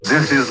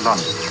This is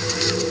London.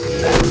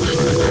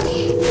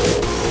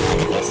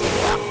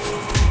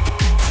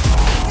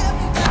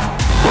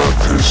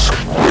 Mantis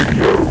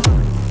Radio.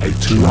 A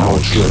 2-hour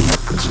trip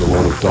into the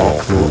world of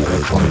dark floor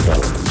electronica,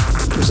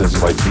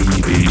 presented by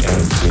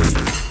BBMT.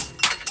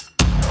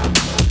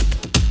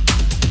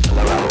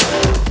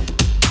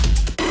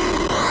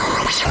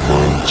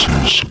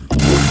 Mantis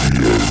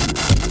Radio.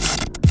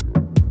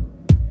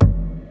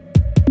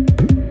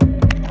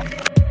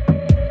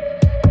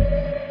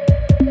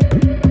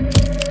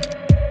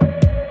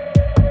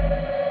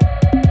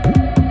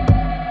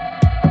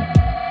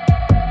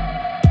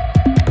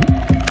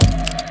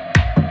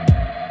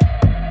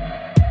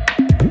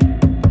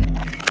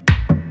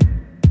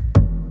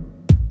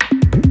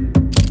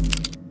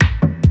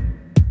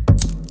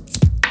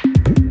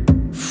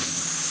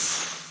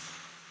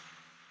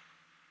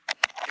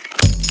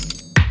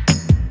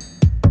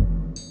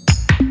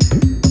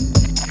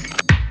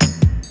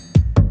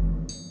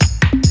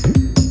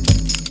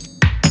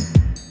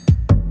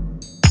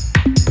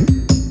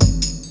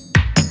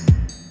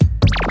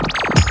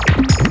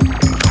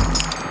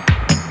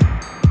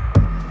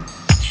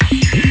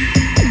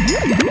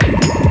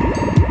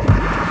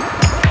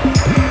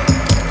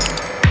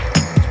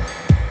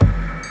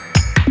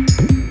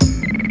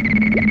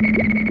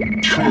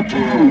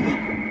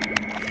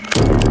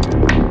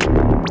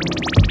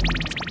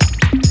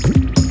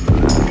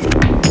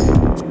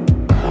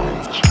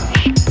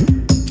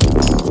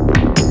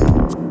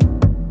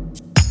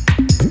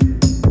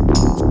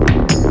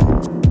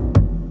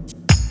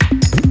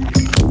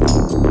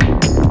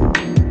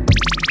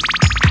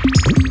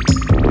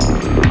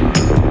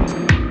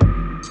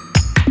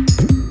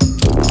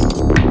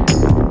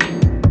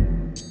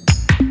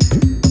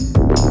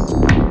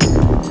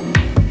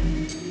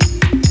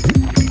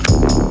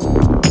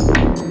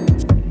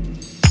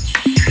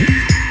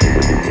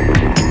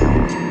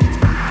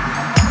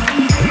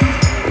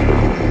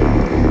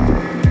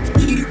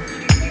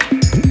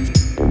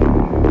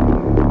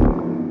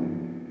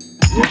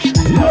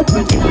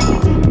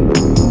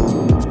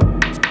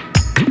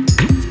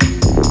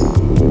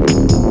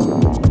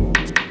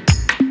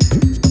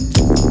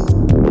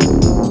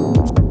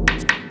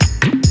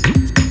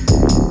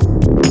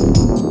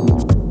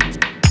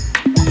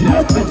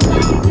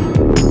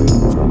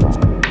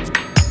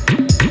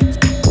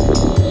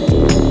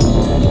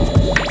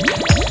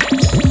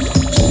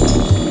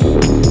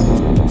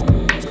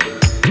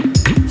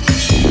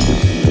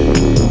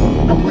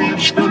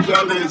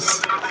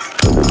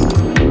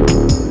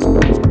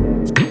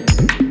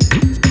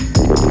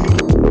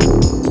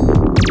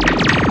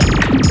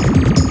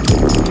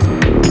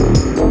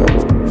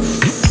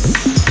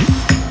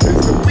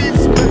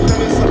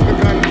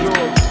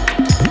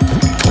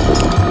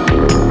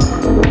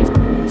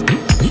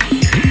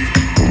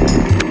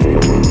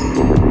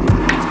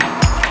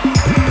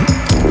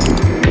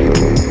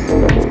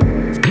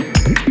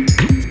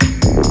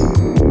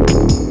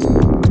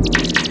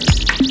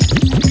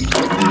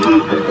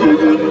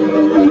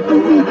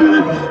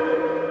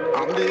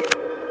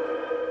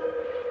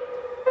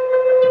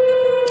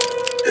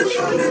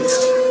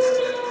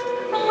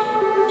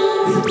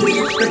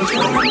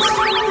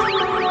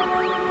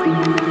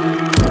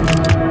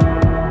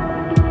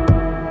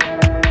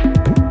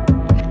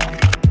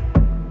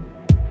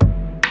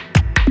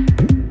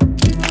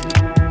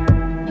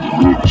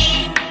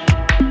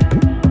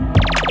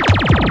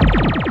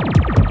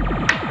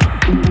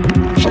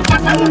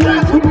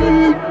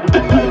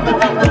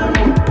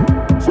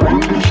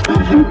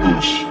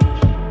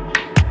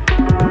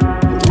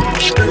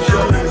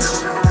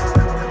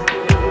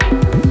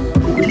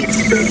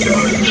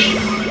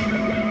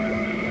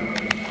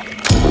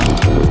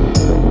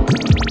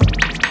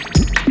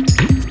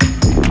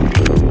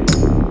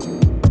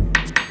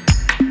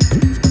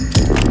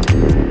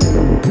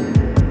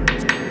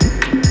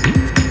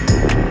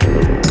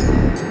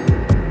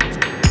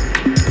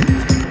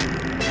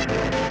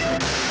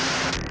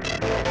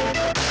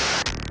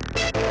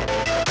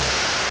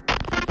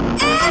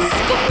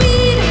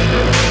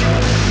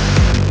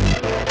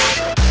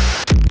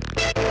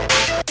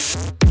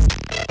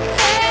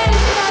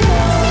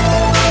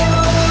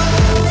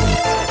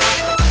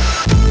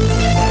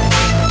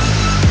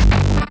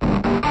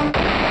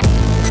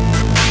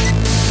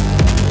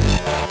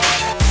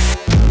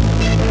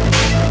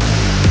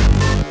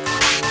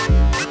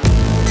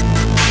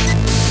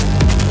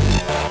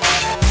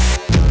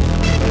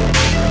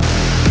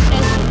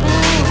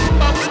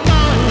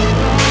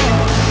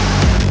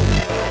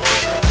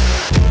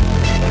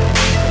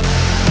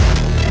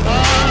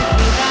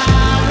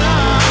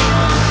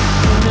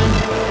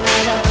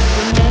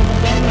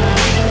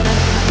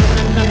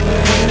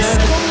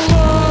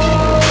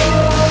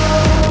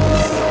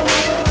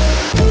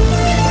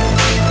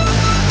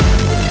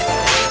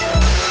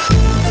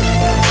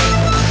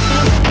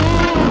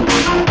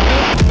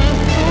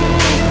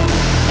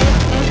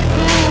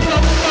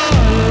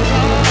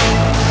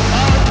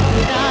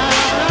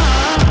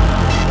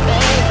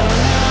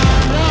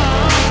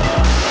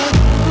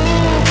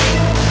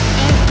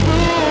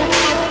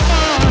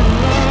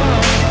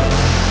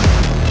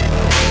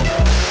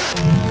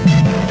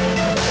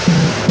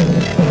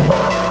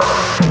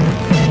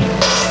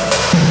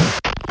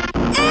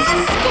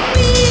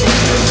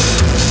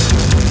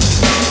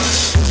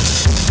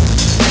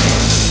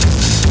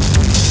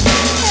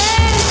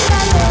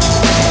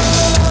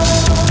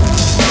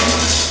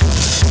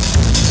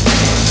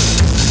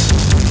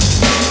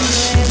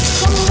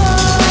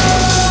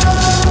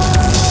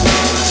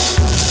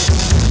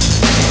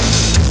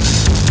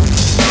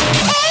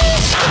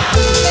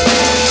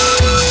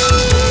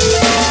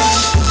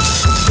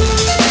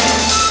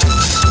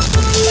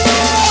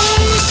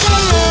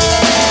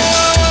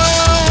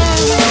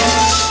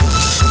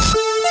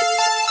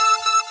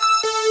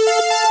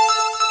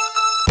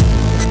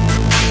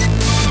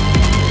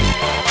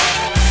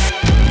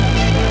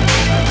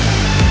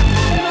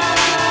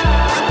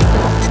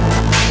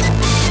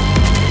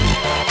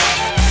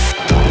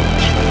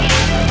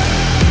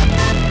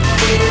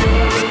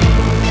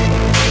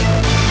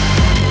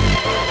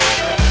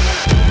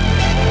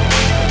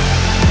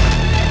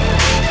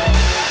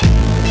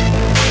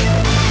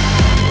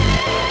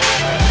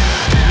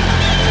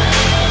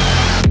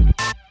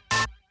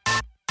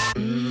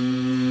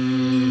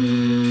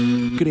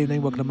 Good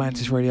evening, welcome to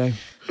Mantis Radio.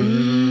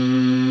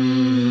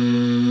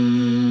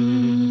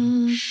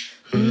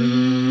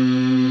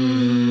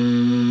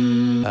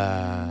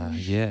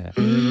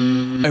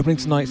 Opening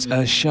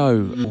tonight's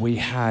show, we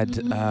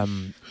had,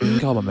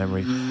 God, my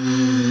memory,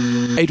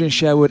 Adrian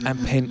Sherwood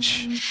and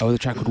Pinch with a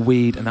track called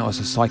Weed, and that was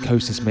a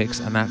Psychosis mix,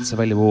 and that's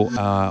available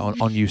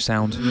on You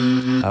Sound,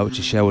 which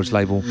is Sherwood's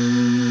label.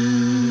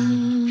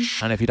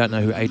 And if you don't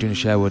know who Adrian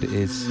Sherwood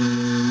is,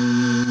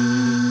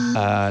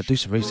 do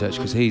some research,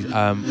 because he's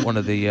one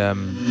of the,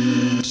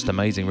 just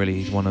amazing really,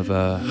 he's one of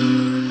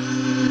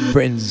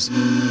Britain's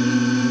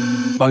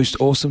most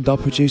awesome dub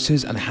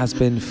producers and has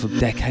been for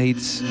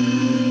decades.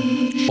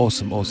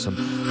 Awesome.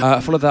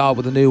 Followed that up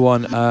with a new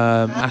one,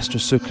 Astra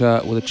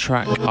Sukha, with a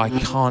track I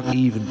can't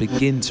even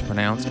begin to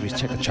pronounce. If you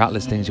check the chat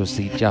listings, you'll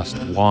see just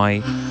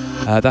why.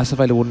 That's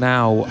available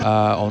now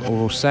on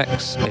Oral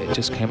Sex. It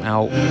just came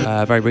out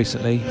very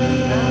recently,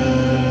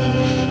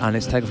 and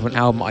it's taken from an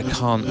album I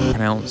can't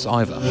pronounce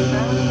either.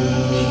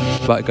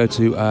 But go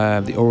to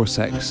the Oral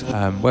Sex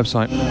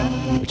website,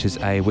 which is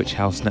a Witch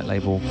House net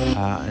label,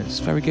 and it's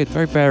very good,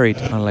 very varied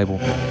kind of label.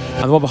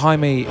 And the one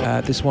behind me,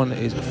 this one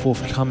is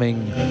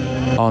forthcoming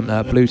on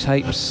Blue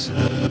Tapes.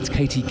 It's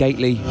Katie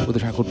Gately with a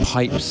track called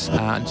Pipes,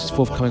 and it's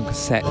forthcoming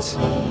cassette.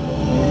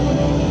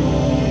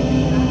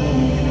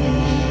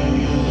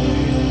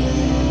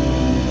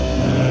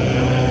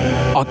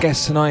 Our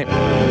guest tonight,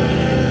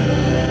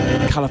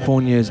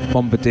 California's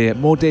Bombardier.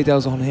 More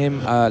details on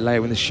him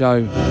later in the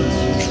show.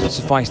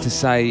 Suffice to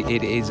say,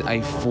 it is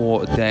a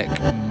 4-deck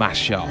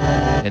mashup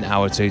in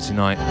hour 2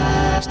 tonight.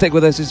 Stick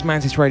with us, it's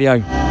Mantis Radio.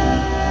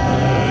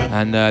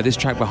 And this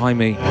track behind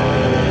me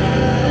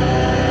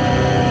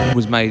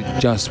was made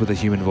just with a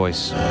human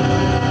voice.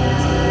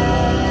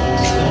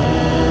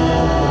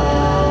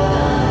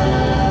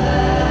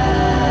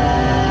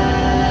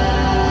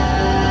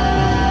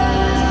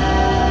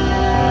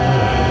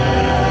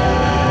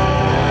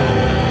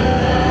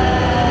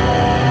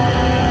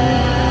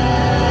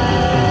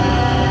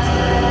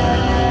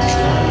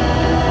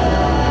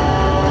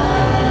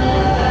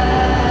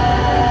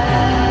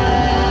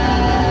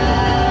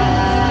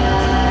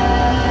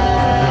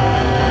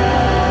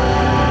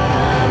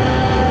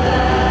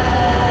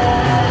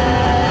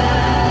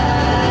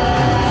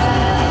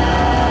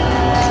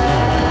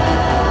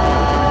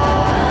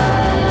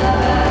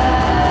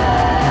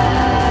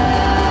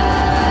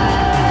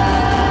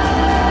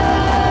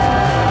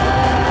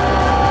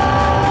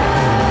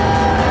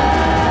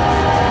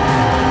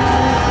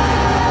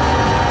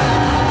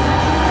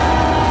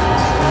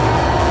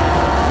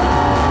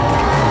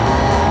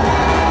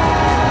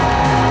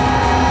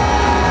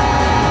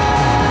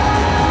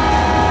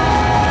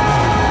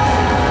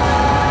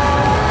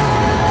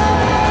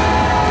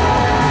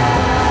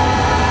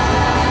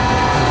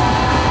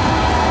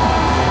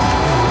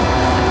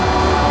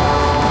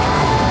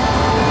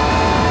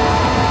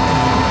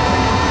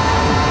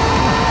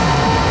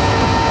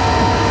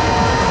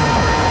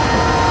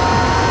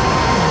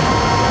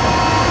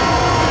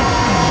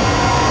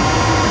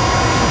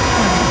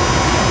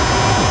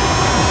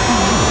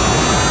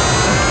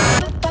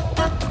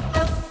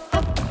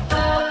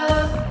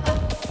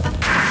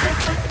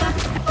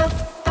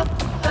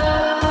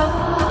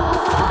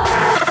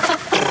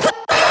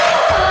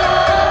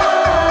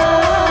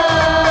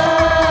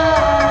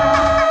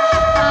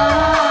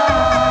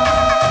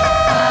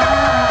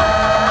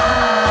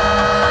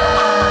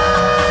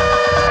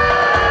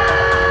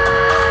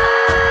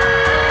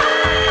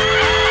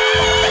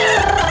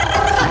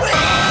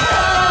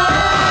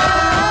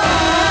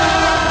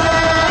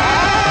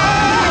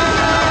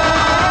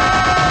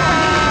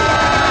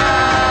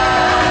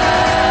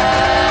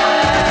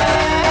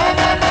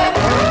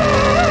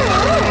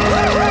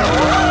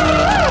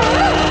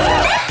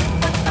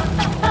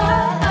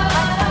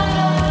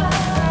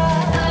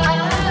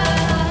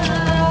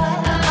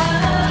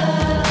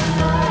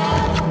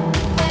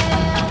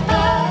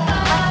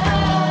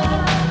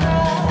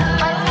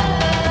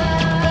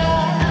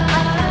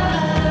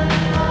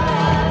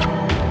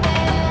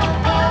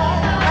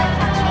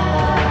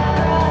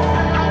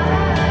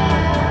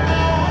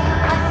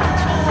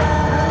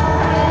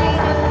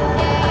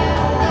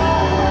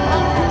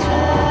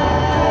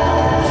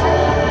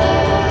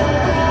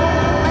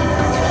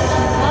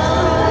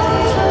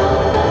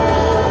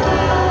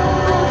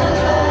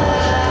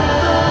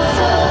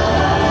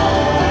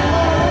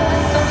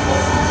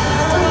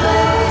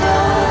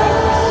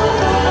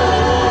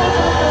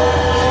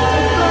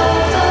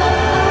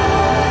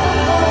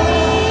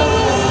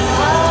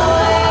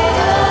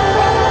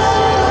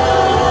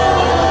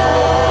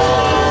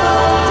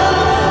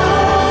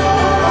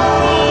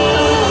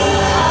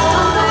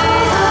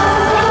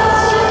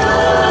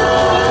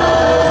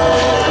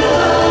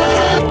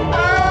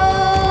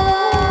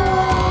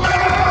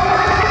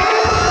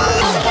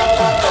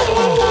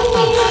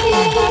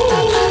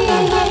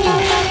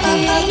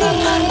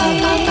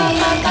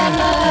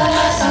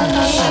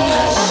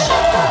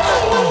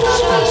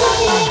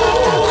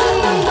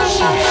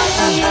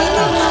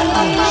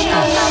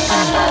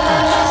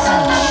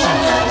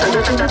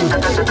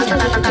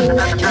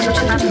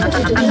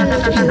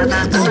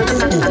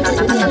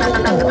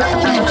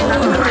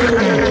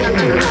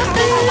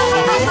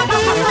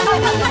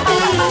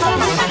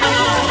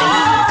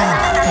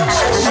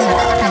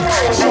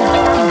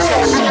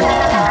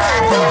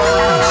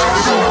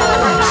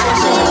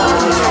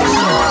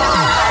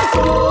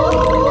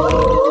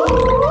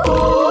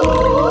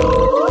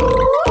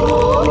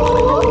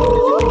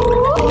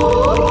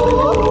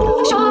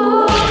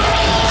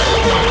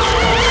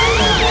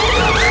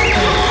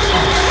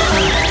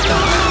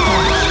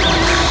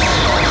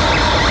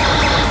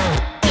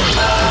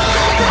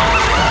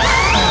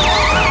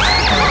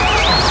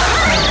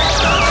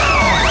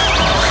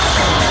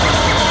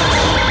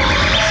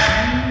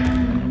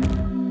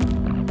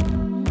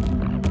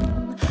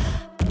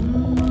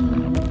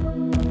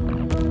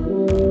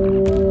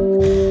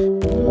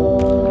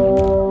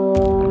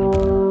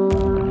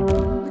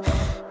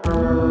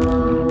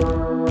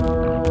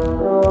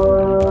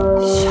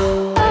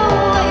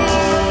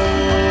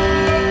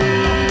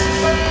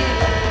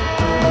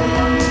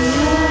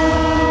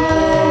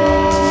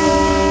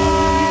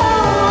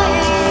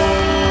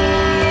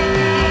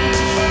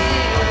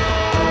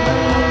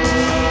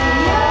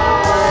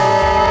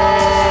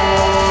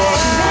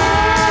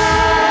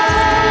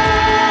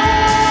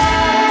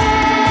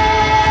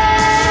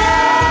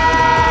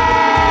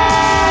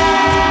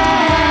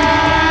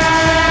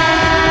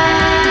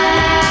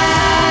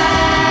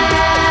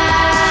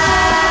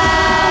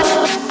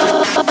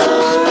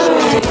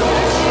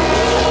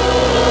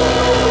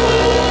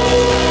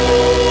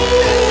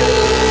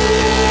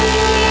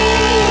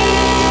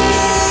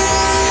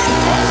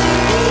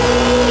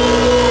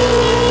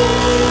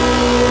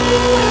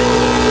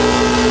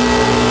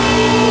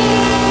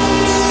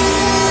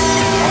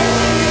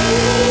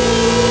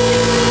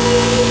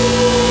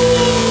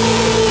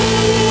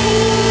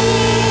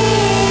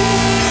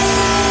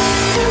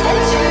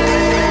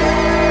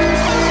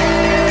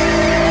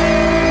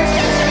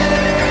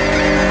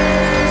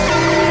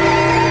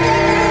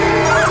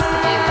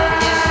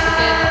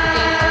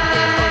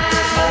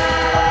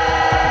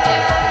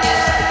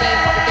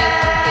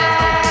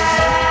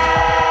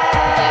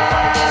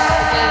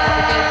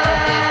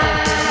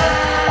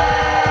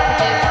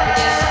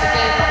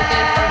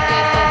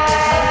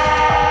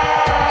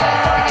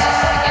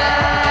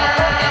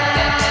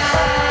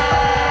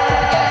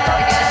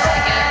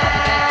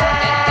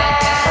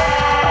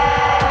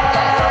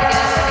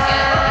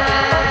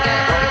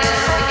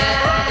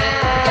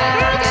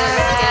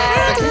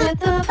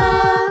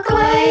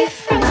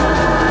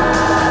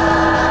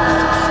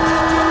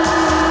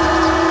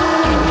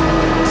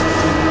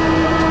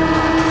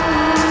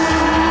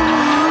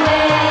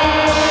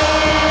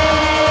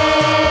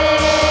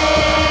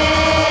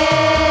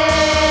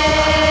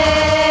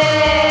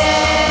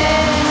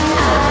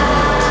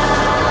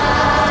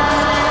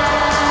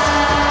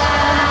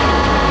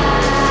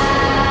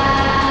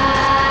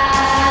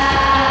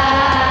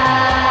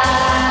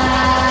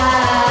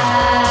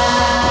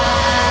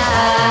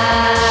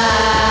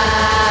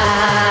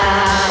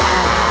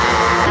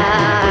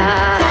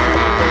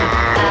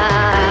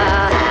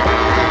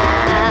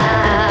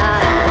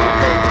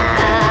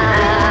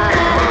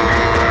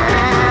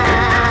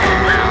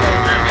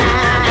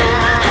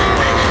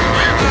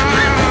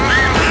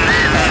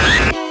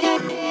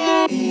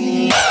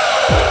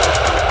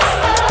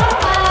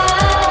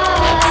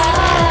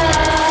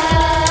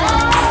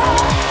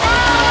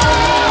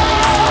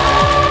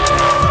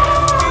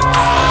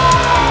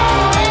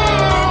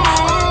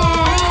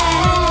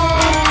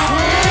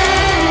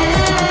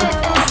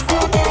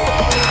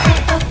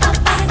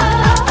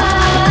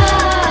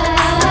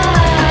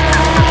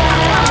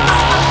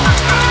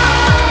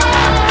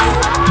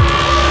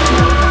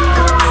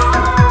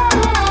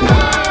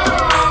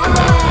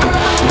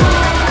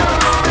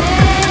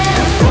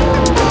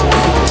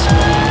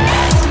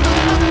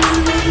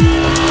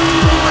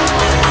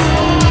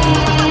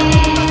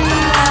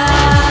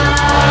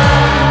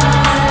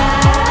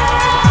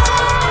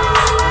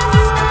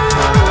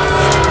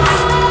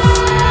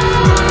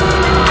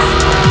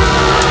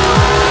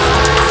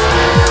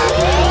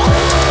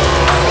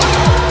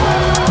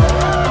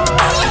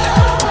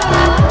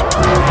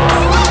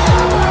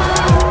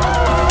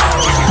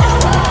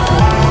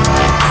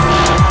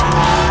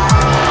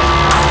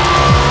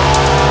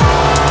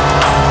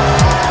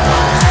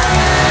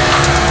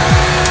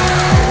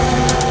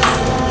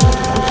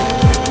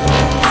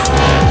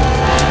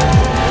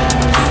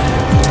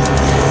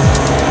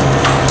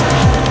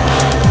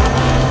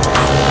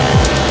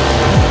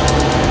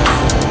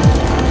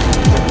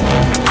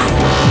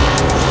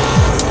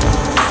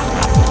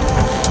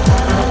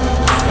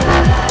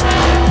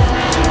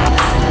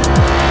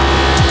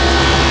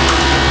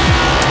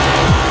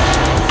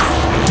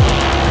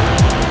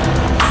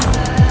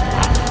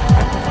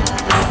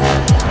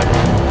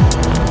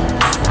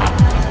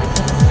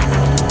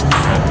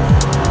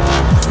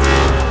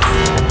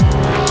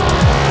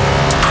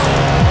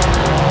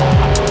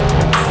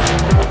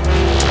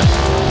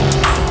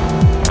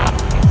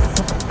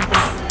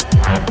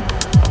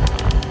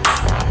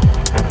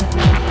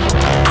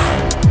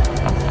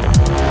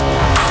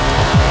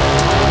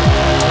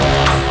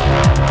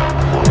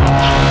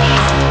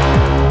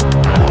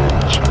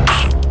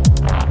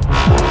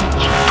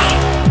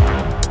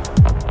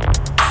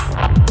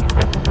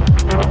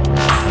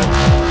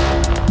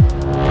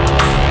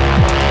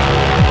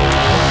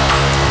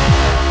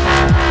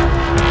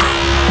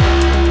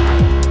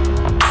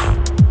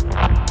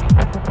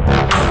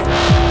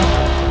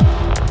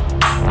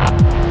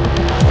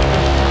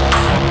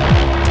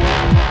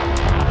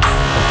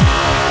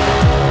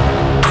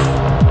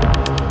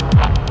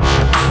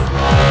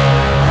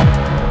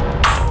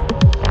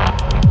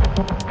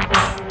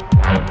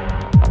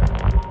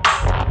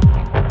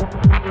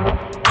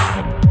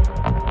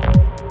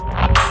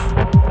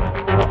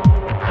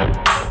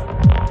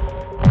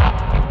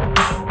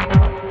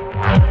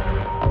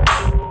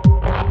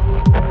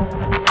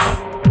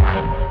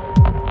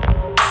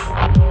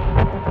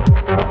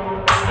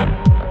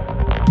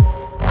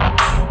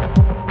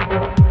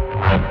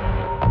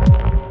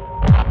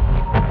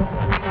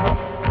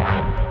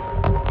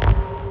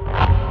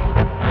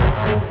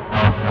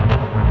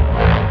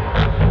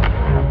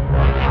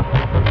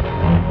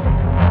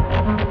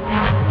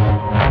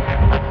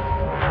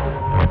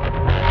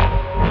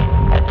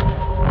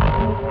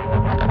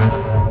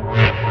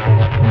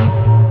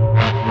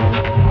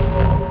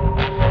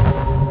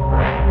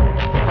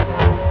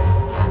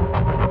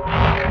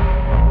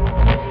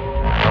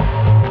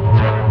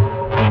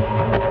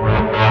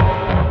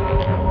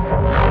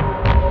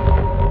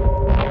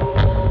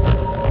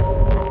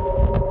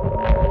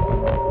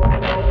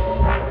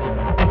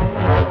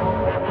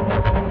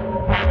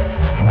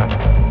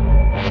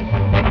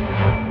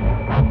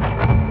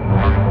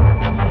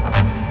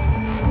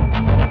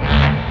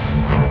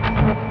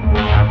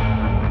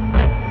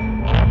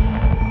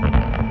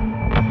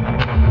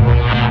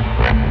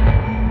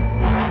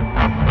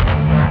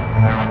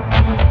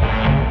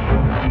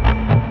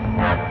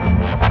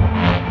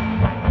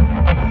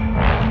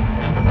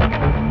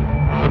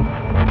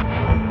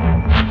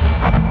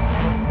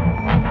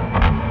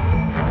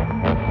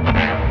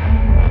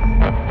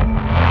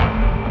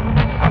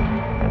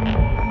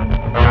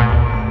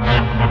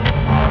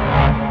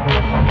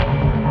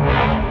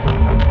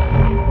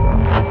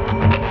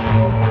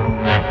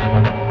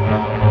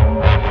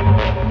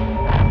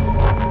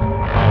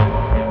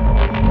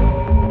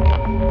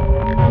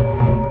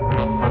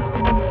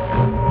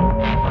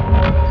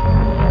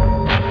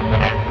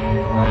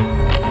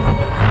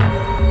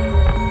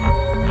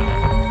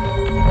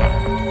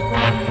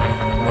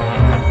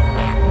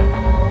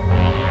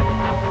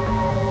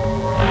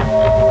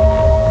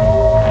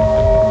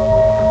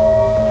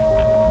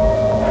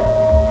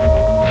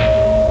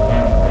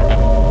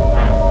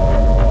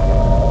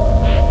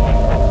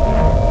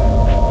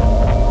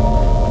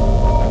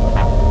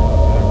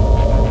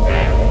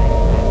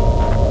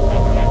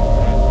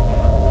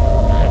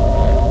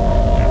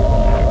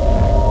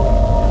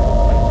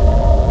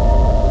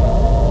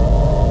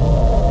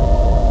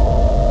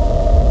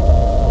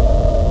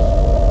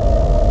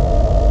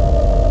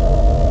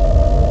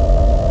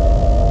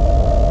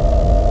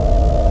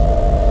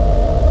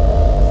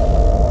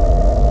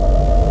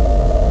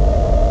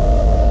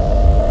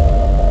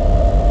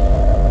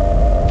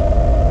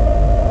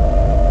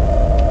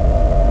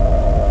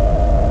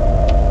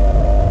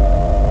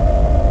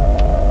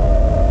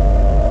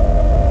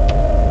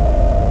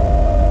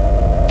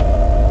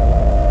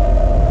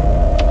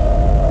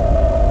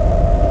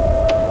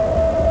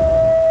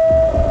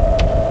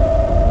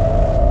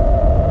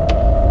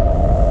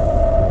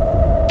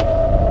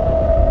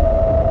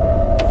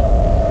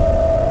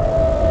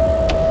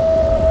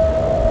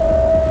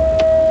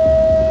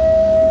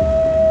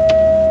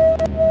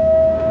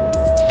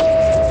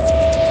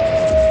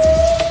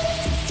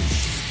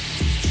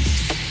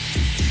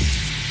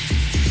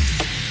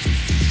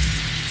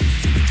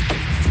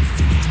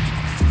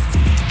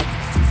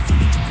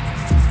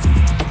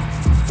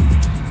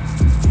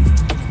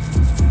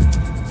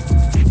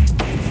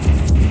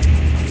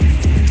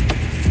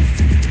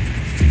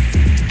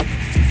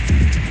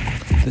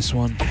 this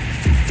one.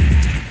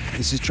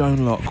 This is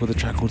Drone Lock with a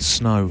track called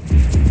Snow.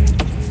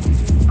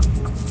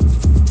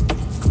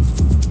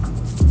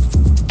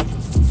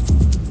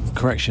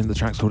 Correction, the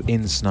track's called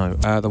In Snow.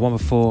 The one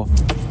before,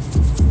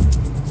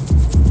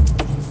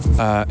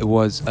 it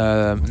was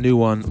a new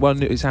one.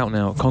 Well, it's out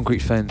now. Concrete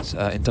Fence,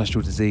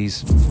 Industrial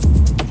Disease,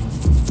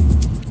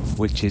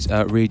 which is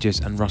Regis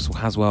and Russell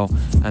Haswell.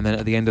 And then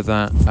at the end of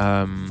that,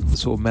 the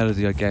sort of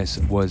melody, I guess,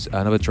 was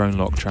another Drone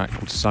Lock track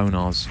called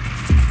Sonars.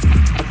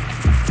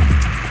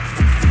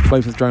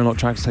 Both of the Drone Lock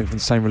tracks taken from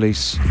the same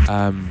release.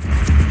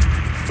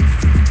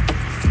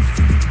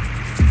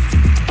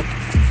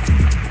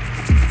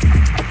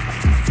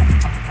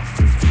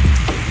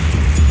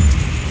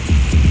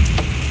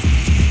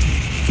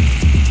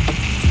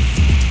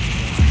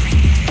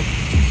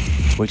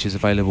 Which is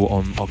available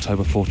on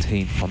October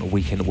 14th on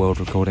Weekend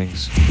World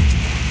Recordings.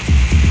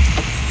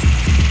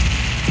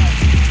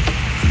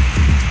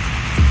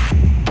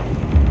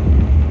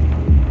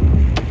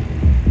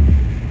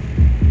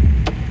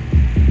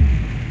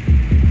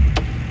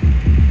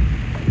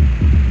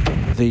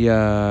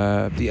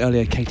 The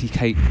earlier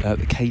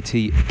the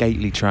Katie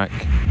Gately track,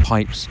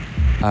 Pipes,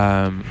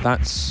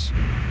 that's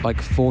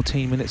like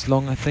 14 minutes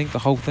long, I think, the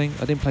whole thing.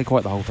 I didn't play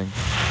quite the whole thing.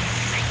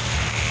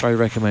 Very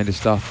recommended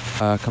stuff.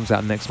 Comes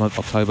out next month,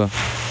 October.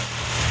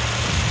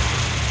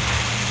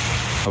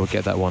 I would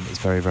get that one. It's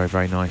very, very,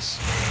 very nice.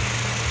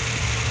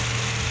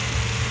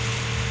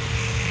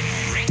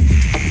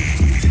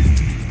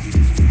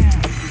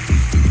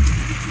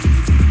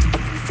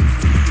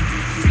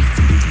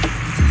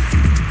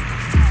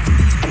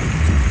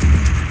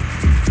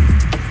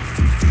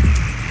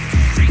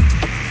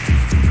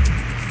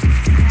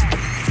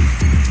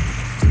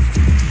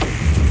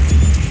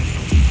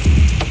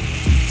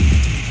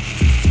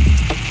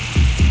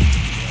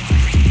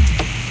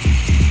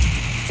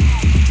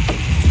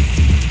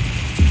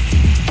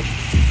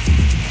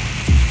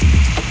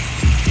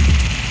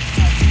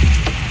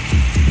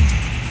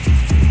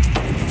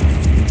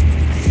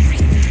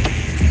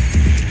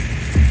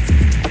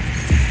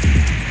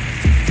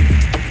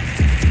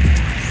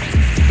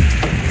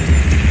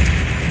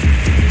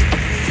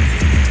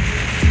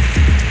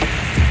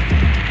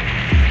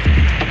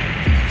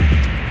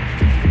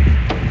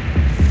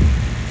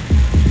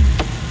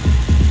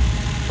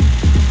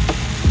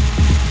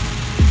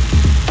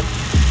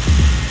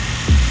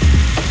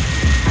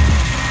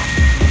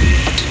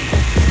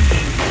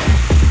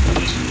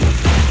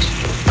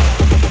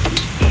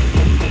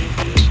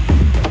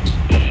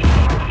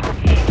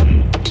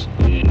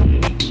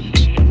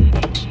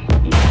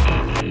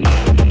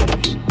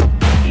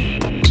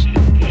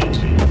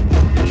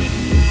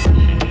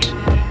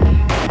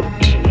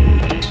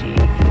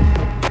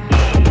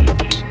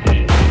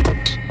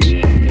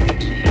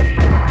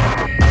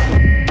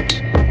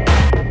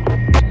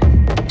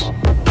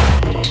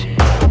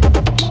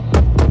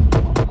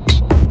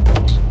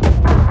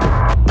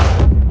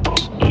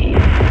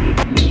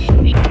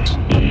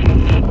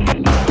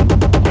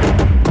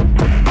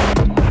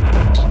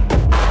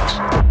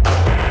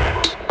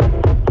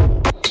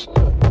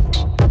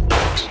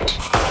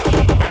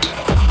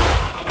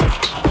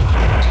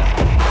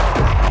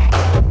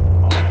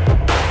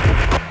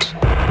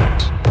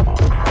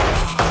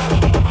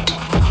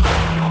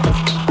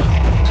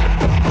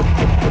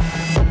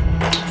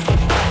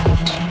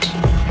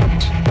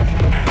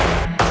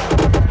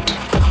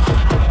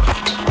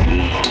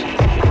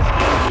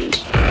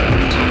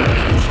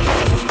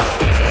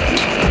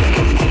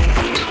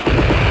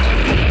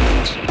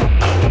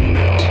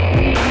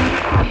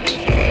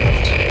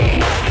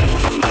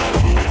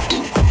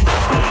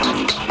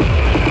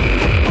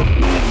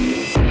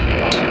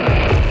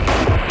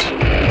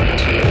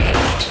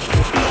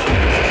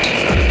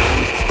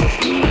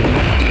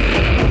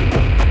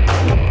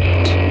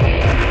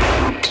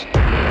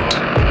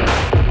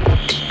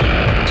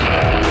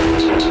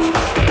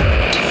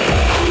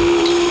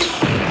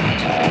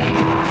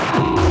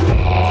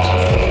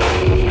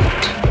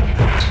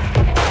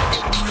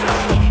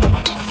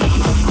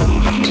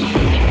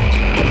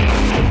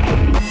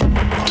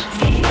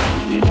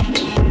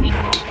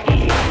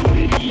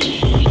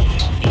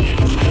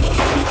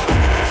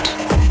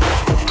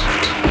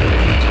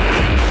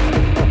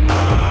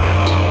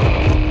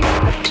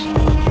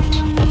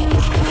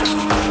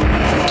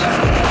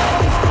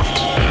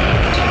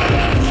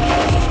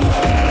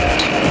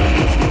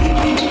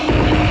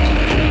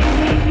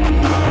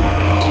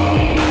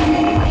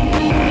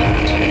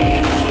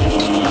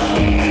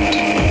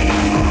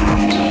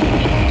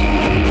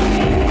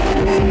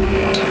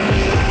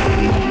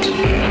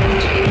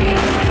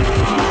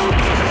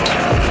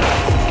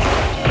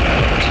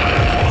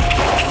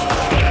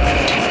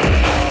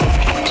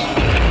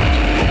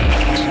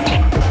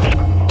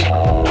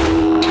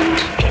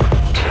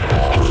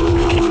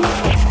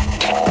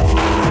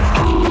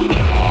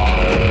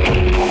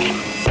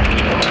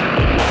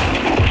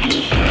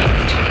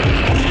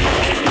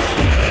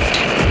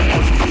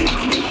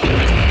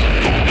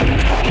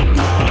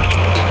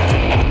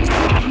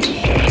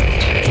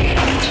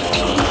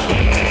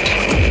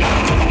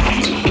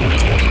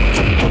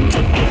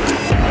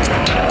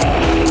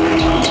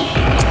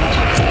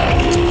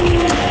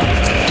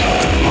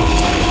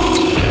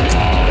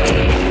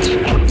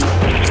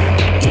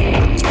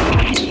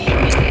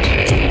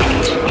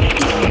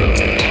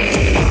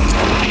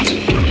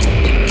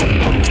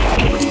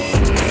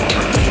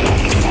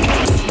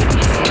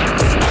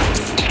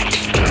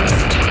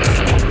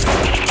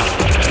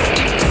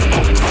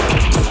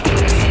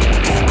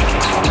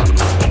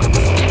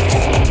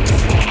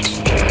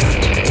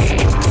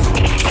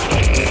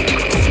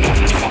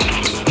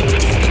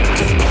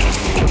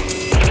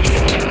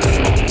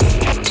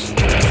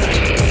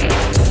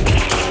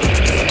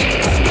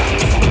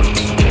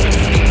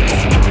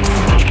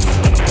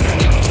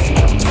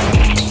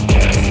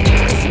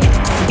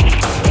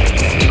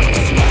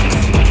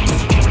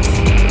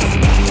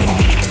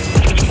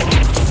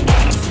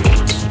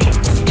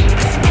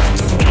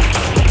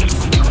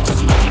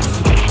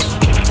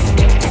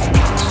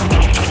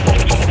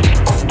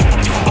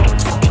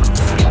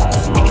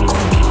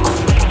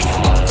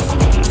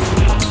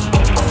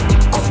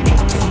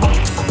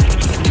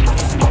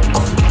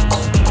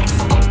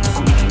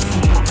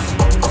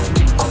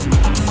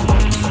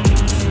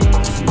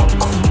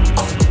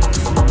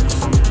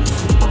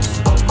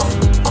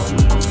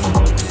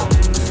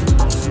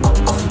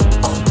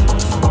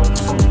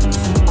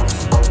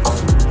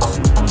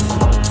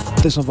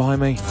 This one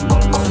behind me,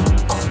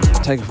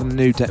 taken from the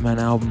new Deadman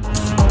album,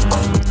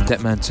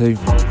 Deadman 2.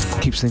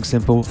 Keeps things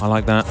simple, I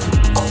like that.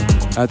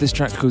 This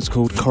track is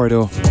called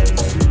Corridor.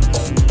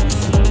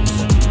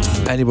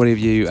 Anybody of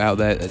you out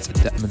there that's a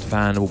Deadman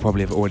fan will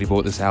probably have already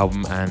bought this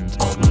album, and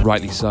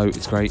rightly so,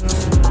 it's great.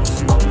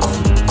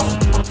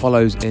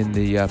 Follows in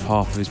the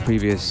path of his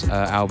previous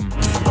album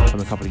from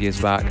a couple of years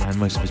back, and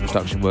most of his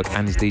production work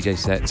and his DJ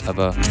sets of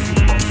a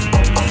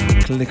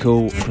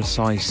clinical,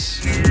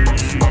 precise,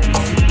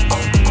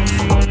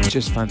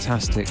 just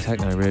fantastic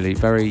techno, really.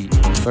 Very,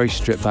 very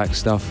stripped back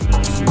stuff.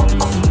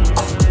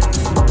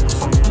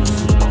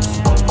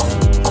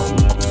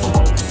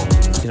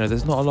 You know,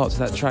 there's not a lot to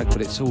that track, but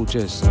it's all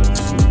just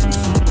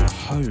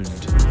honed.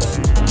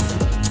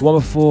 The one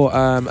before,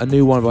 a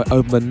new one by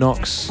Oberman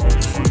Knox,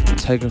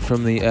 taken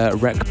from the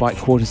Wreck Bike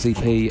Quarters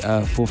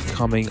EP,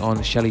 forthcoming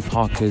on Shelley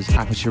Parker's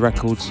Aperture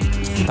Records.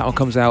 That one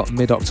comes out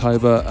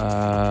mid-October,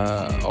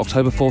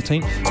 October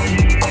 14th.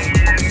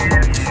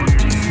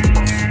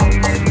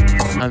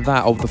 And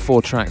that, of the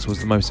 4 tracks, was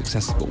the most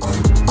accessible.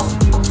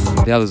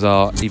 The others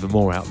are even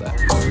more out there.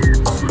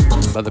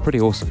 But they're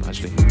pretty awesome,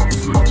 actually.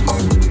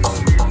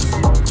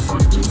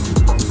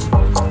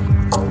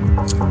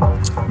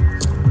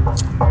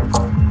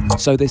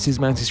 So this is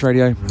Mantis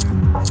Radio.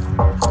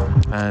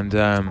 And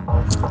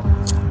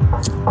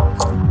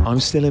I'm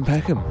still in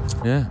Peckham.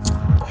 Yeah,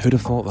 who'd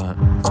have thought that?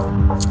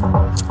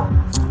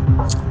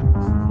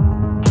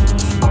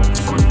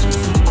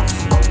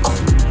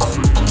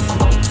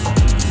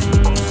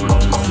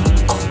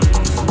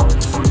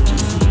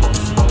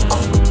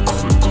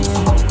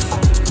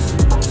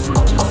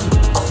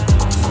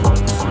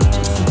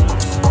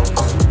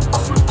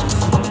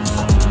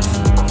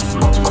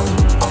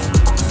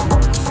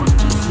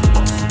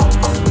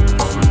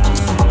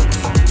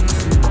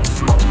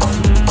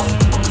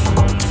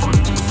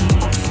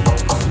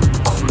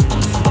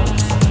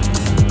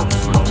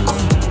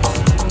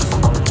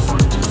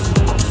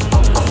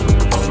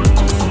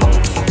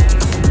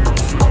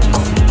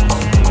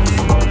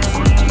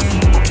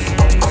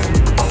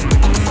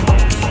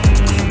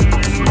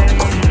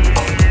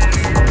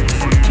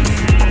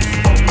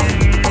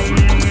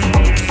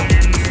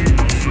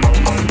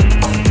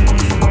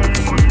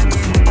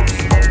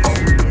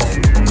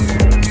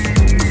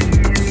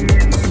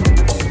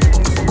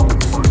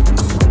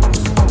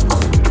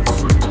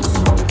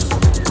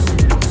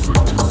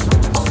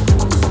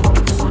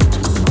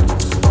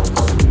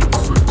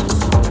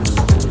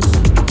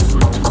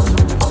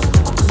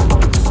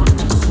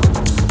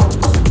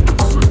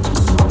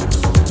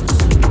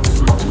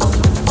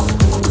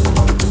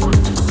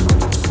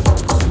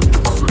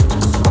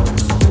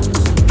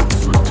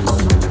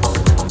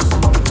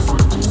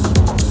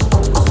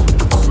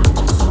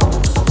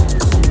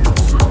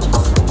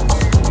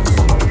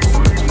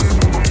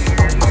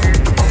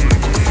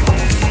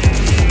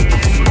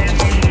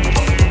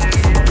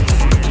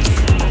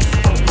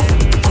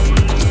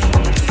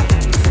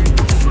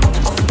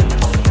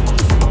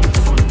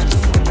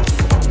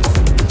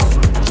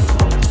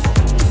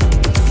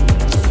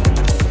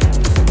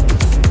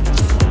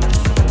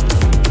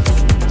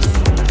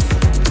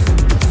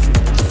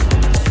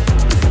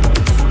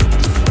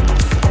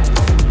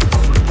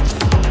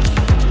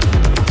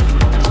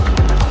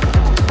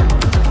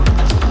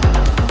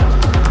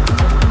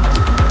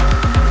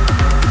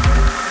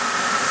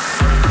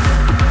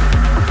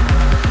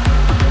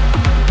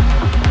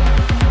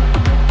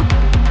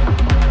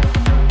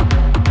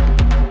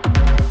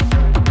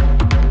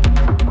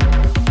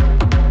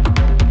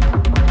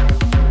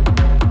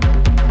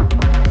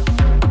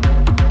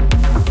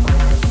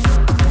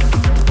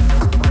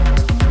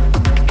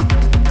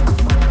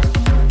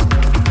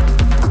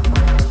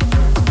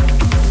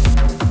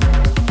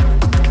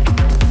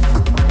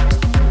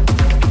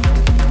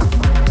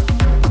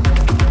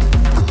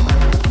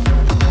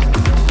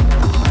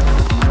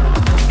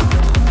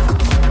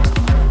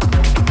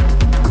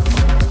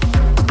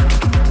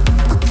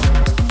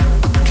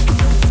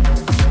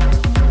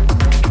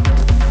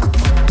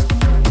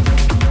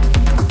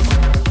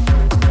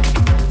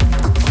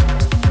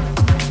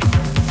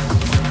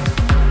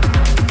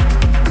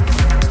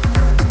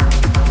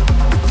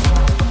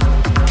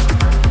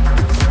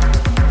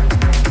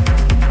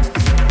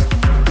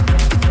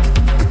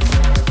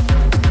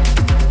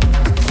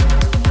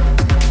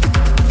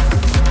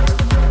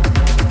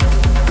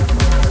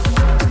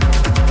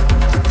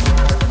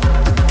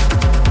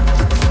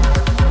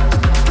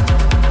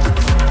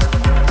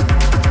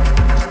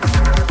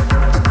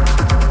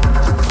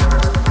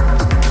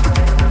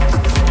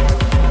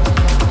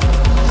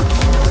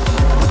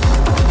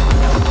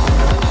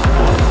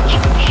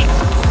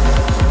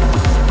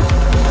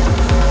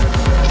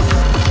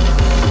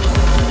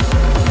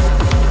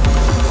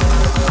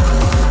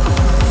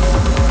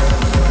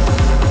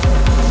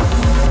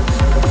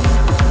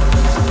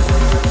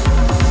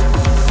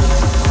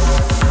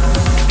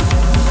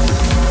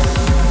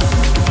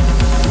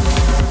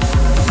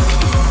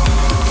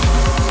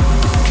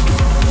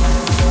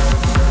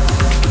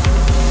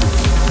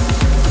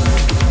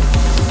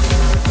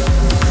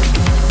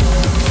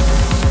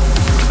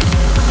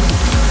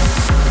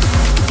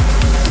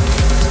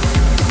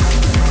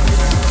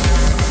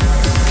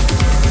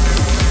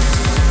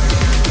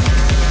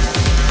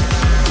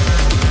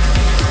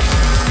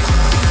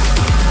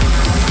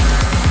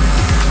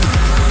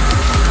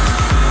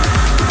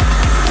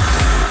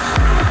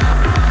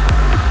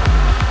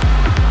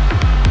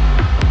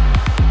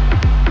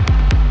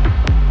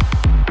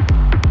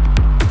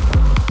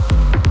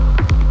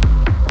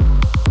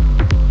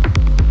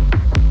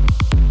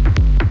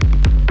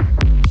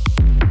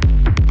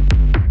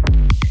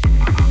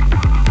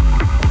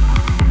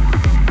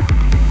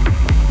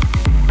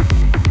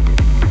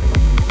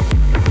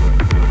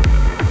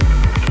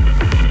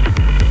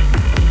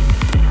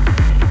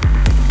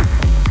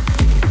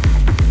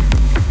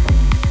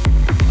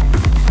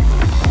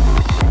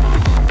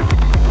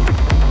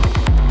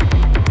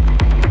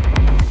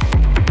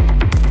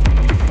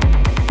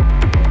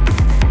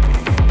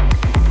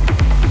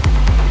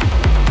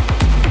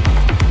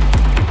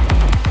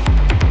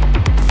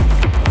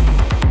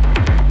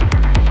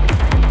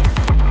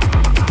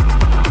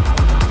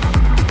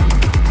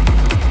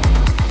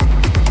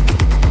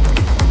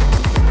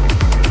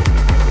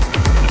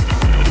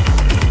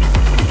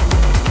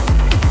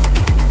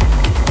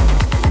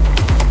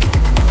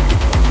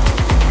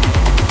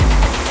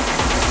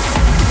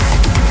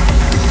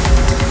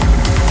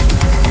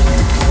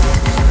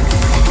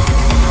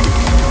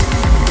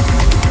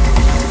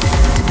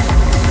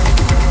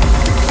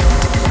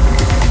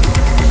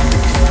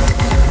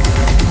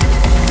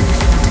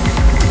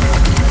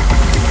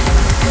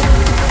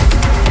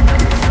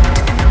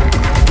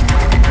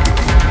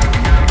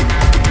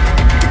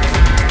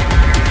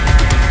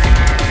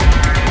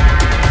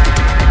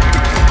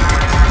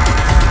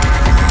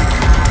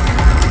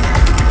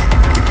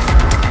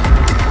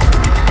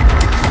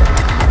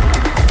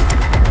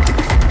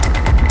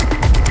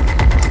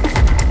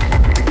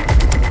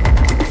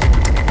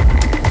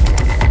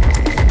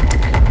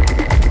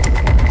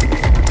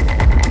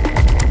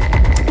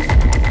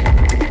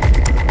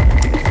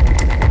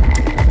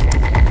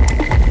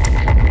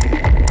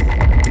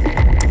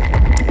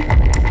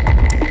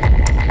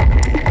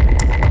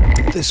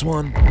 next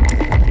one,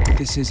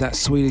 this is that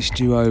Swedish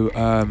duo,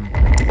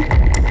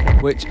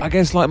 which I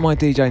guess like my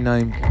DJ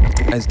name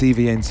as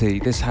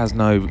DVNT, this has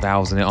no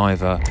vowels in it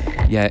either.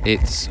 Yeah,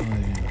 it's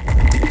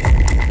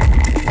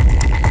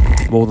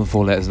more than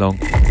 4 letters long.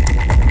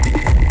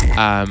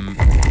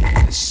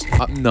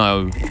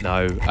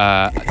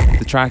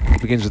 The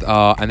track begins with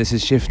R, and this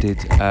is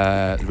Shifted,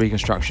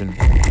 Reconstruction,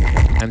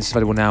 and this is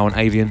available now on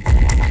Avian.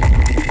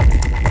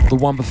 The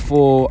one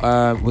before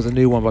was a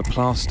new one by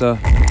Plaster,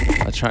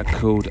 a track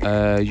called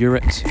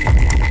Uret,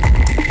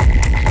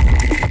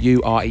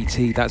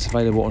 URET. That's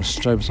available on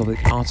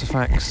Strobosophic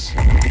Artifacts.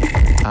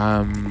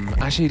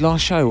 Actually,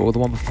 last show or the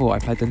one before, I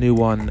played the new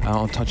one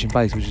on Touching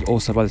Bass, which is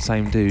also by the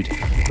same dude,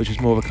 which was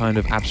more of a kind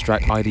of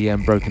abstract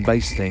IDM broken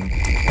bass thing.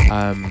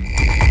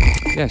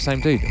 Yeah,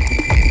 same dude.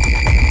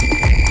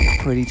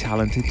 Pretty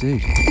talented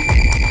dude.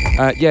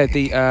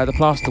 The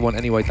Plaster one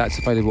anyway, that's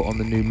available on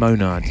the new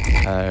Monad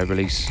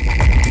release.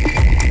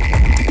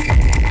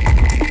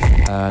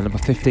 Number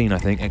 15, I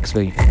think,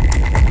 XV.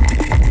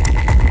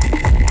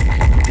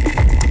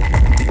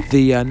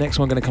 The next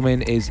one going to come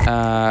in is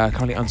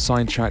currently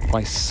unsigned track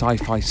by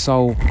Sci-Fi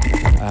Soul.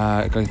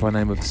 It goes by the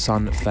name of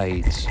Sun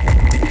Fades.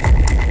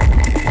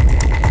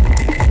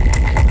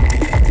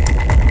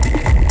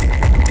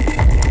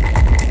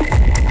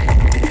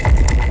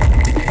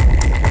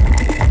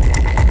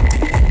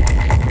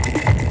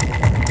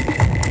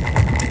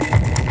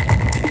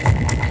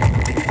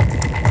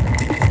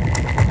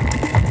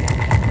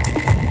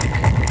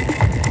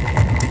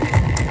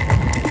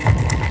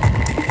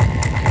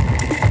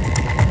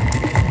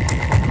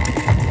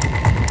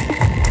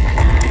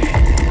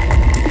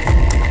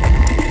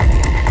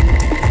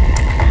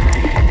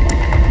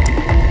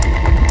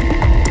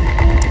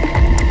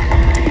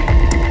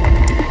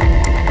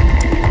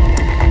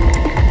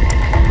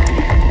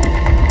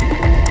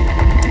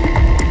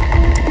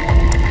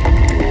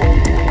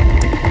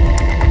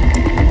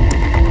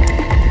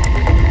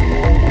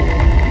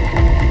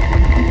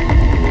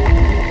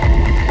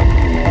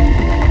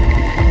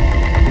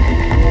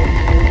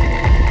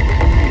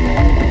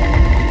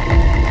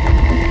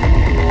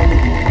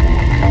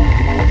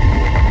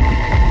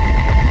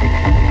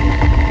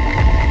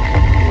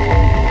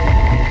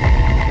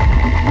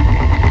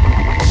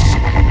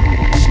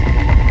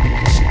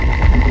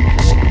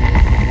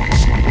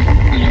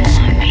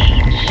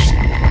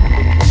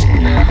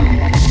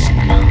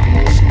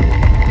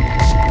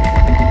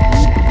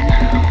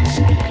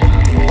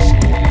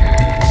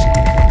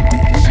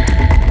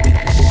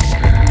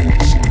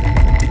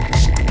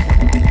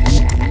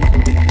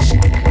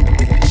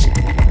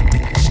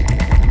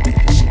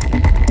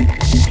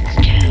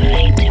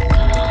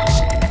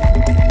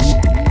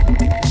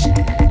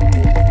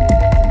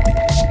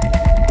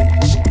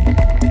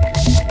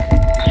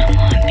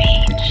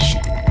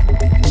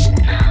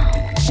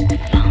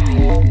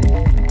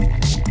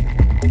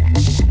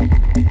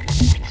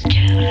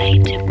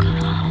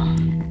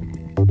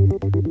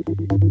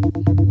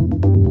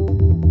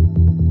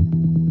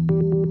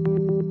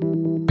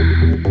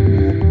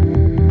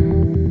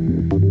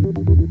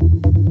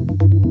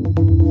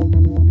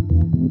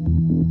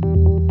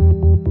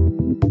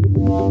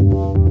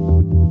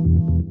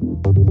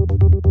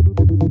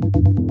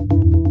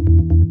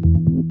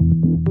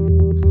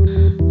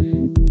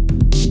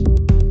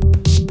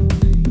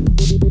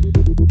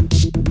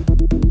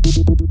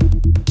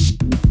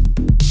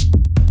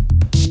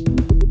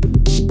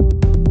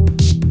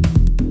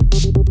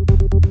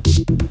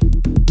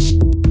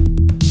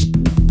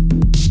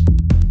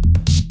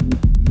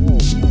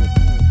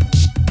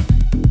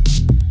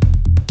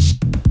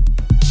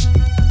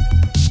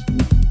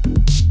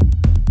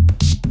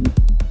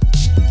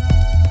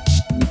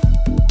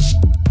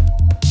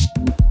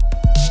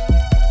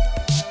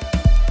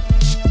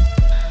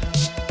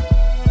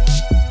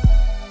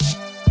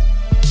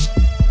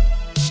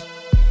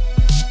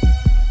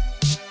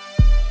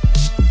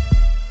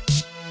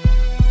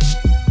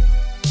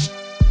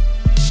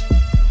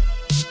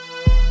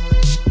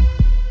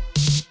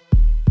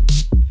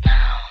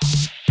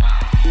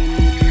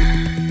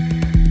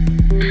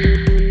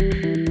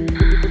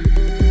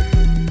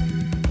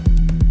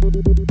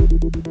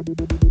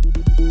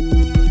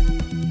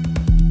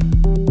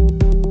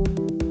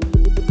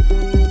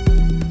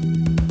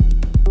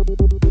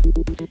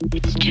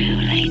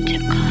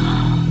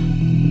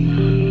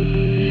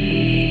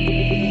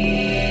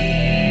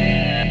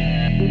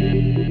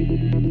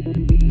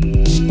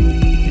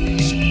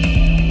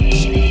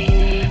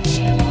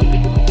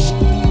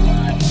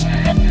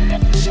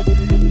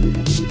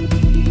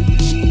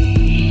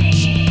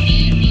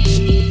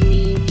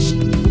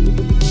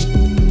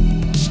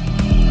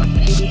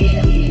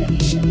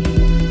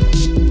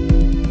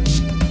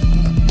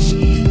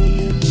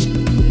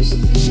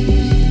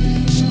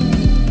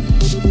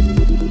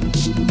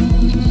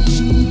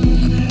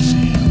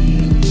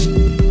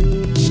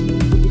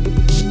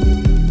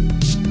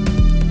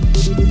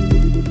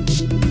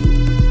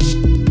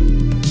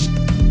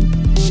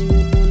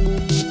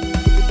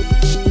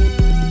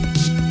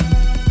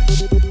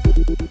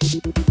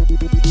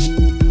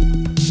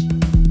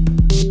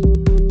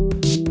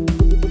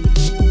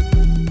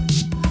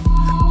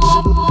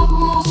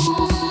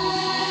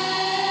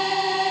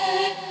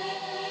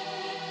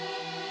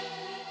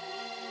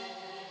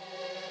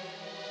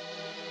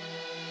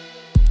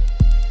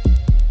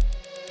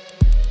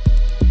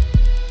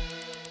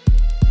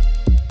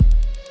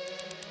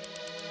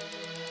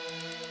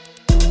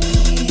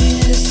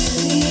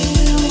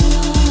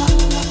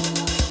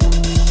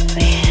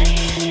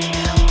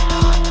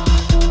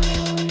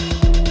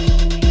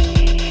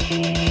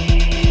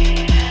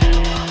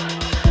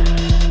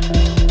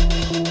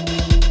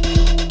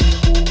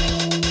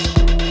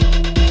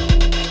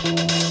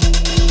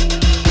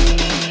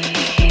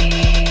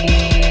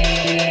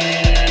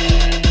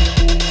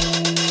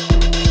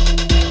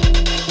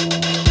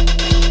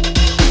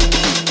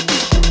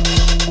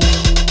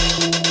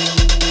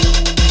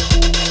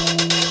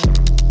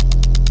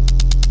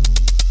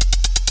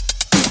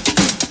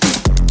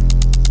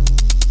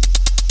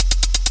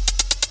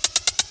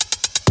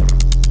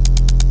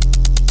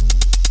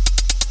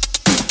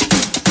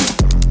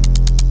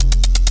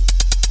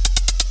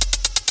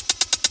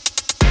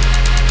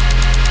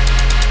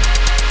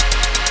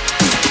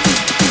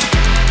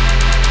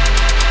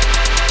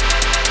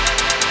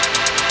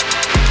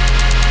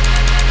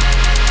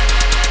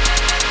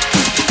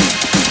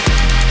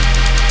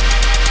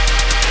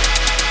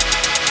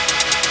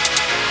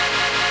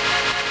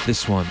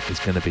 This one is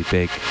going to be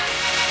big.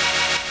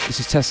 This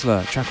is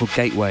Tesla, a track called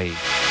Gateway,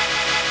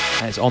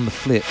 and it's on the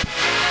flip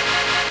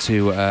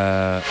to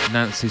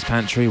Nancy's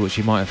Pantry, which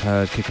you might have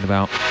heard kicking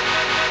about.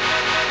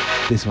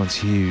 This one's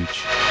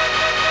huge.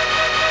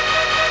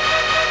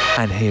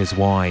 And here's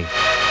why.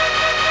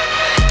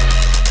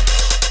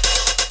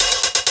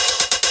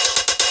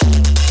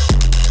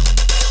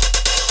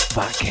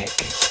 That kick.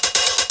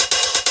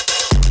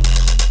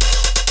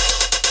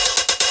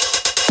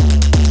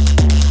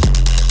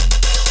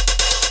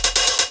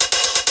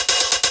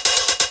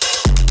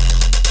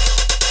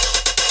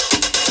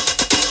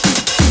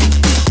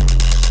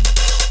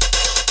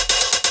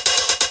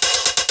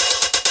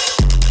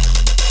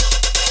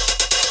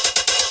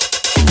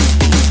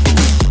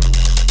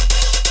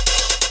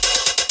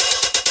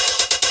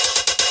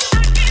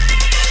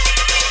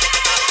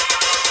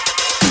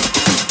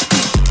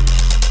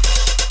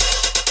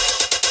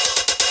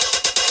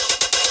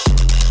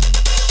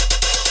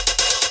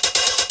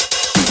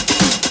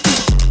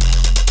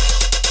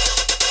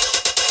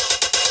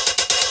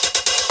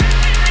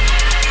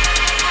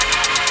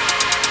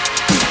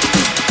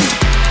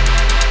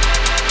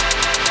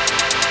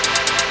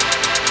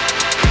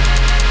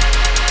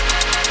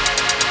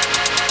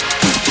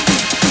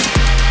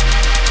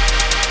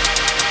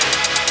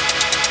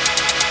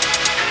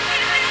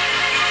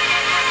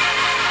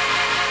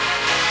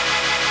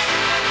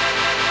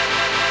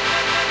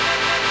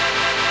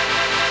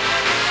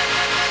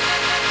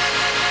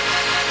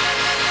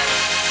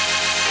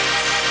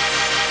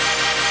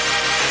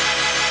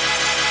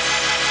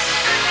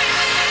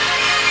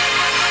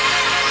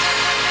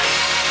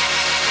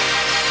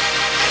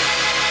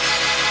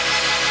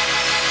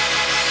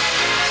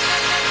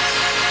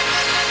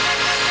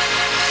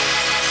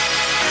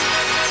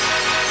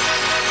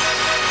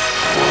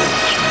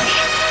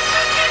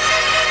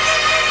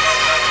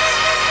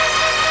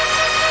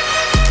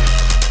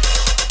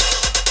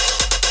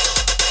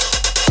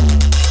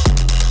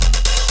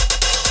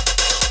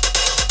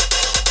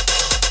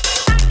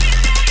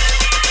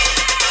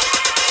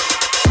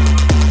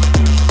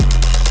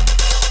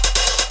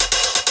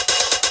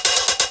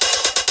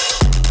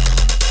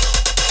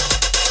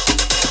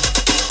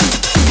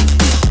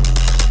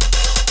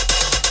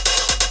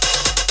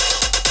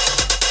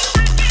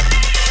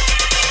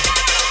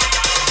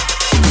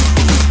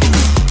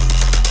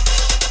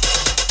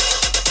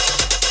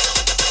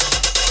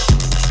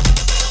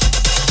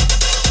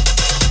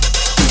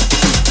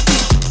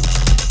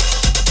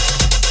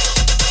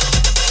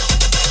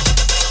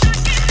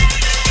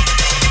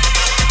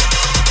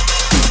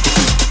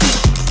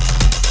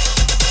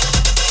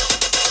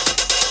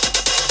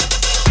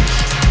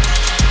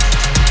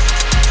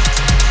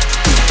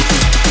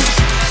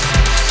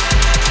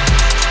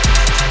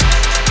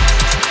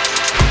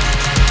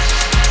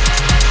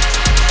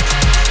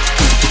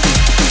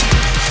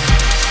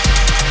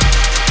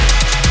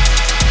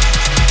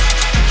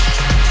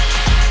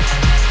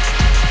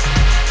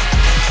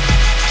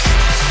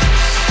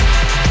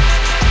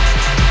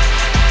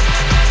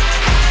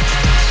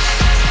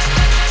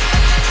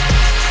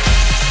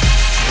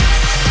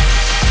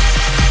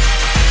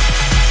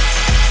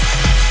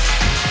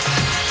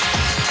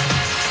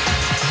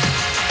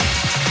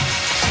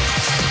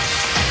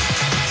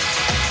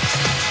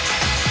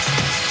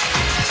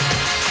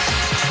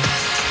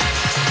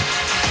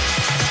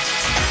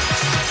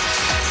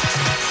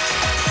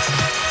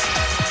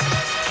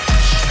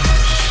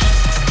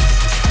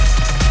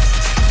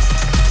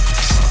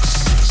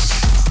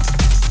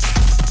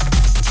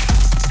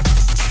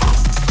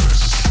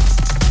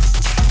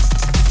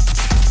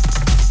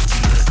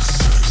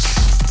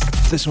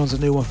 This one's a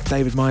new one from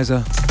David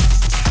Miser.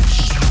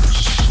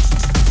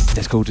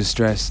 It's called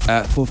Distress.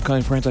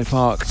 Forthcoming Parento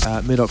Park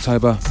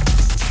mid-October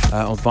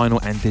on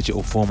vinyl and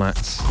digital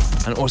formats.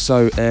 And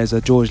also there's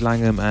a George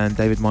Langham and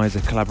David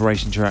Miser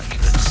collaboration track,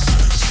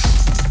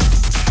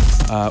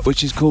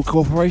 which is called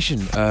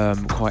Cooperation,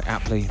 quite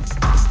aptly.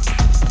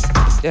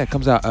 Yeah, it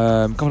comes out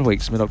a couple of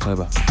weeks,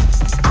 mid-October.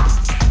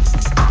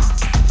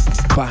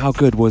 But how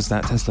good was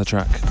that Tesla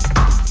track?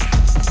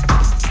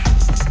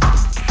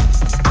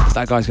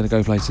 That guy's going to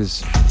go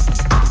places.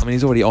 I mean,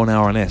 he's already on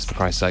RNS, for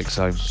Christ's sake,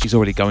 so he's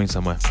already going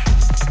somewhere.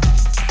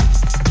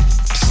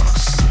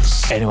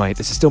 Anyway,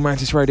 this is still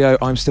Mantis Radio.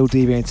 I'm still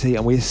DVNT,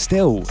 and we're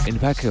still in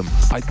Peckham.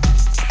 I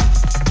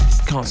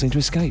can't seem to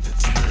escape.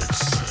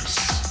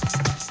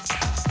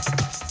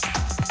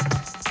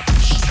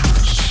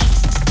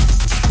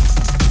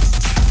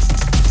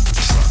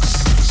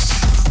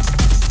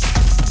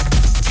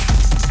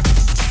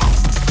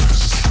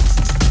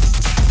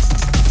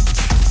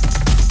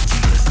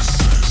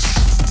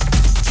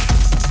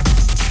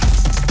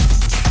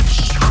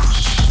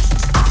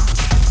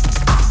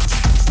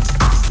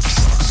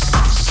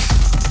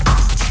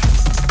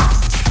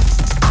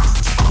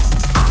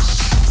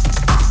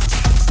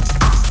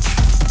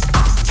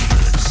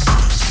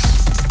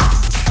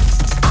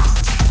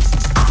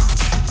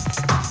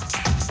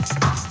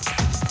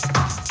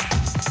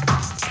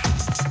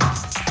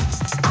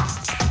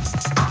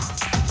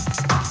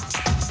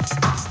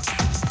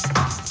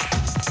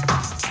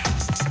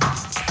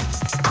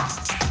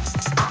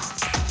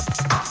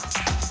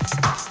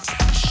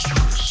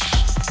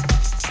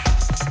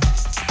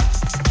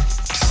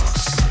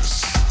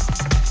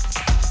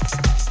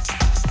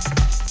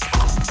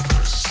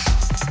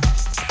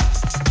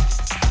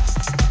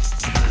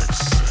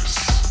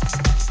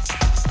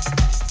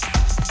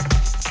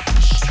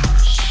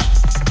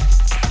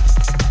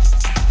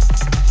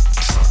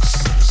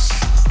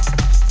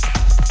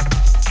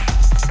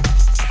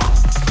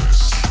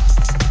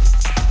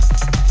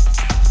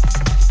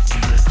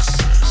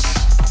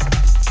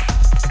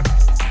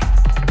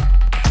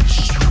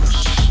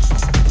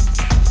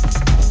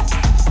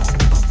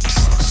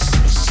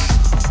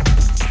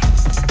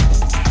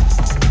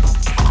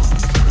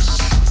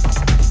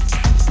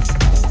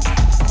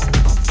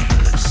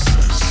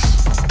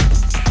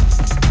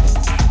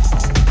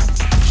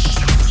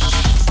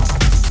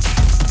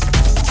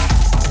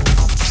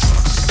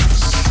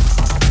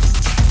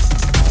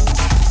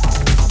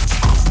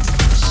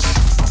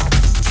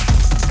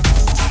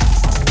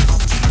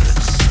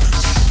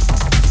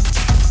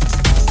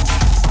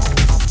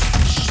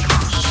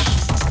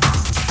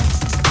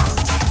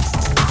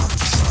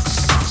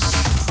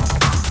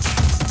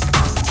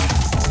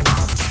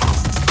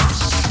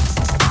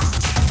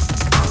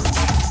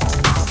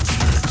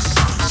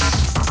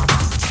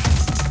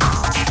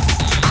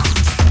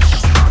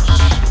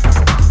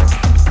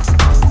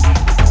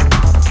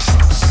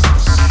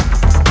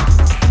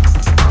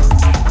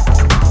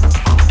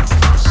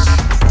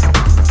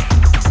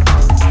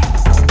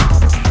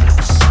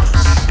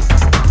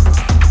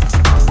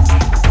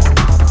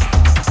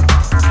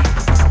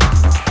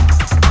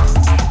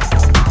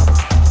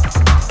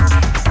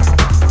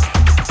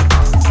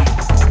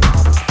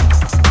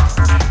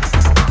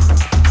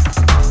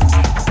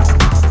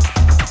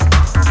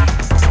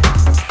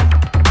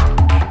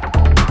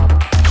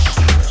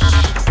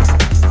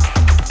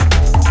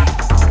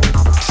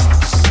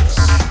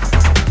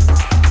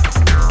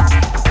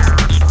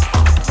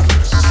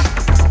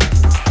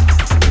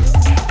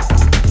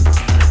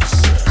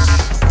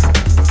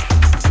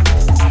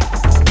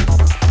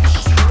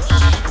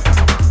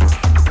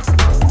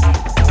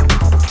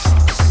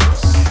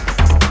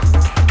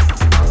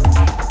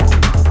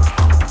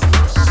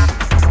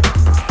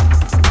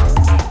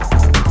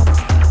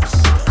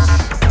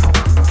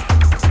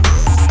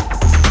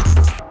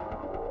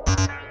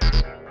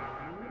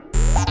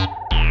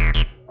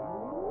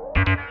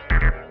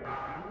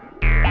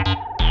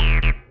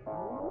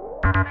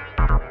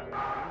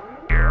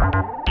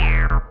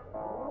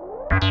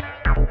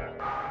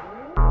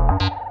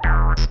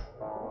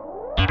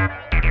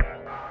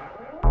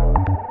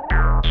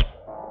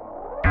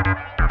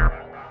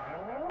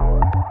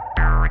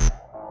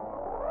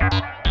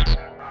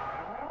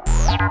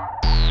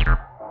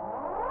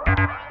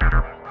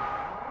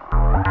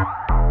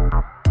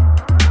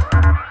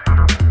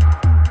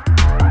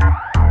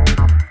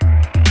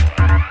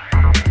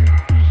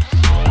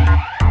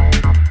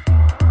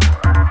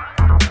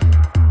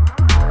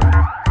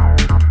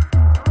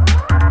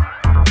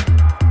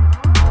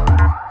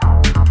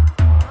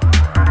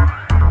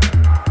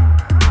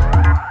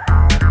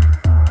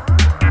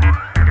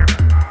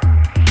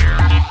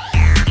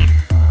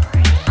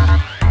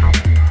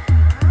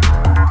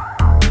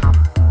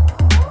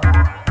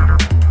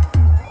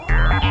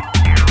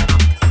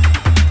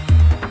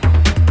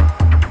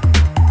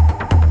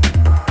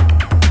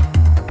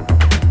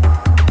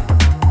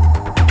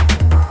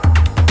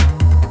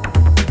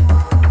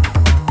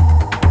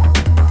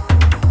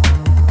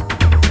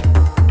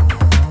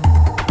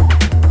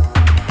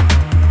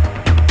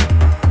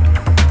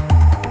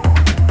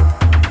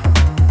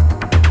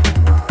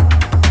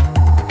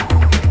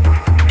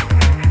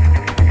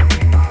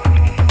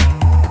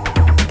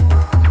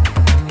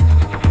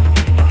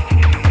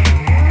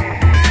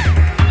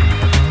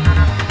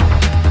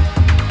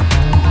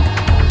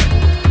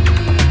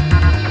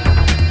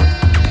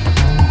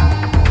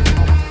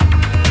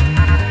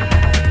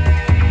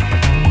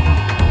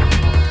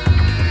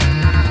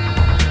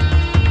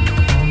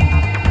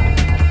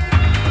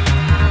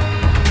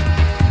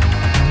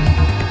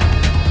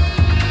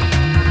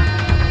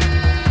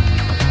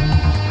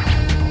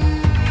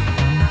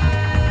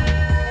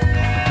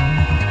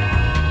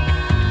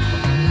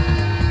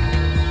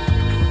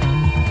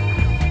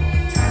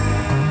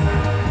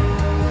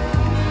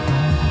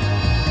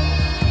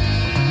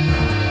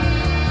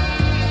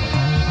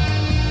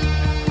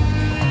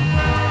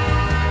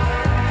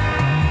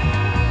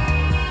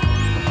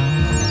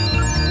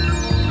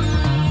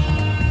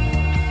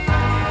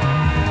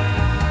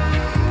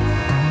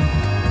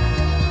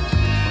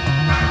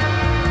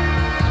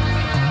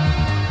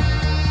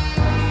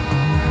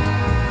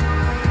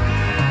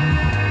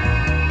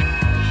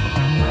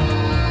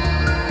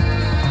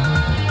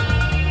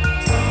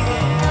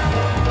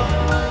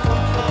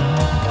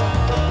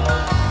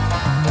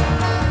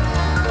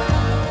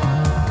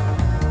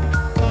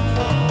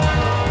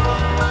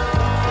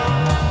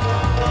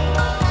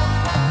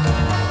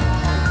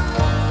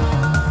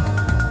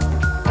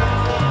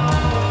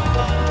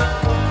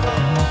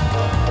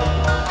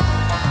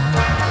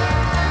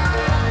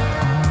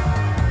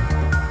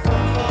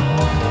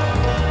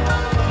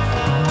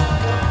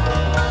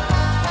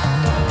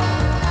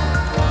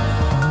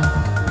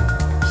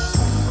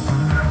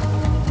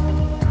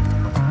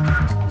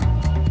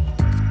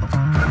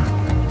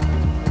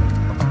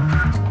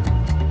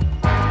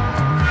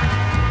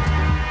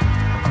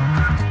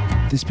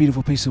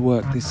 beautiful piece of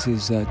work. This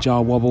is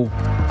Jar Wobble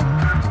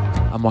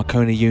and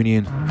Marconi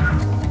Union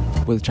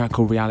with a track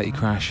called Reality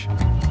Crash.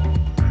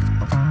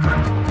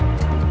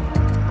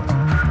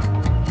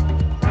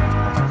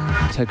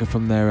 Taken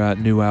from their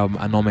new album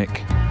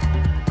Anomic.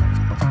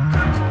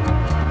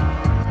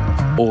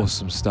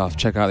 Awesome stuff.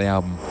 Check out the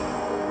album.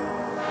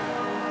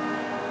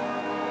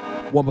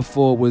 One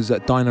before was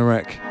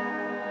Dynarec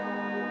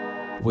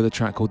with a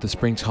track called The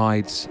Spring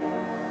Tides.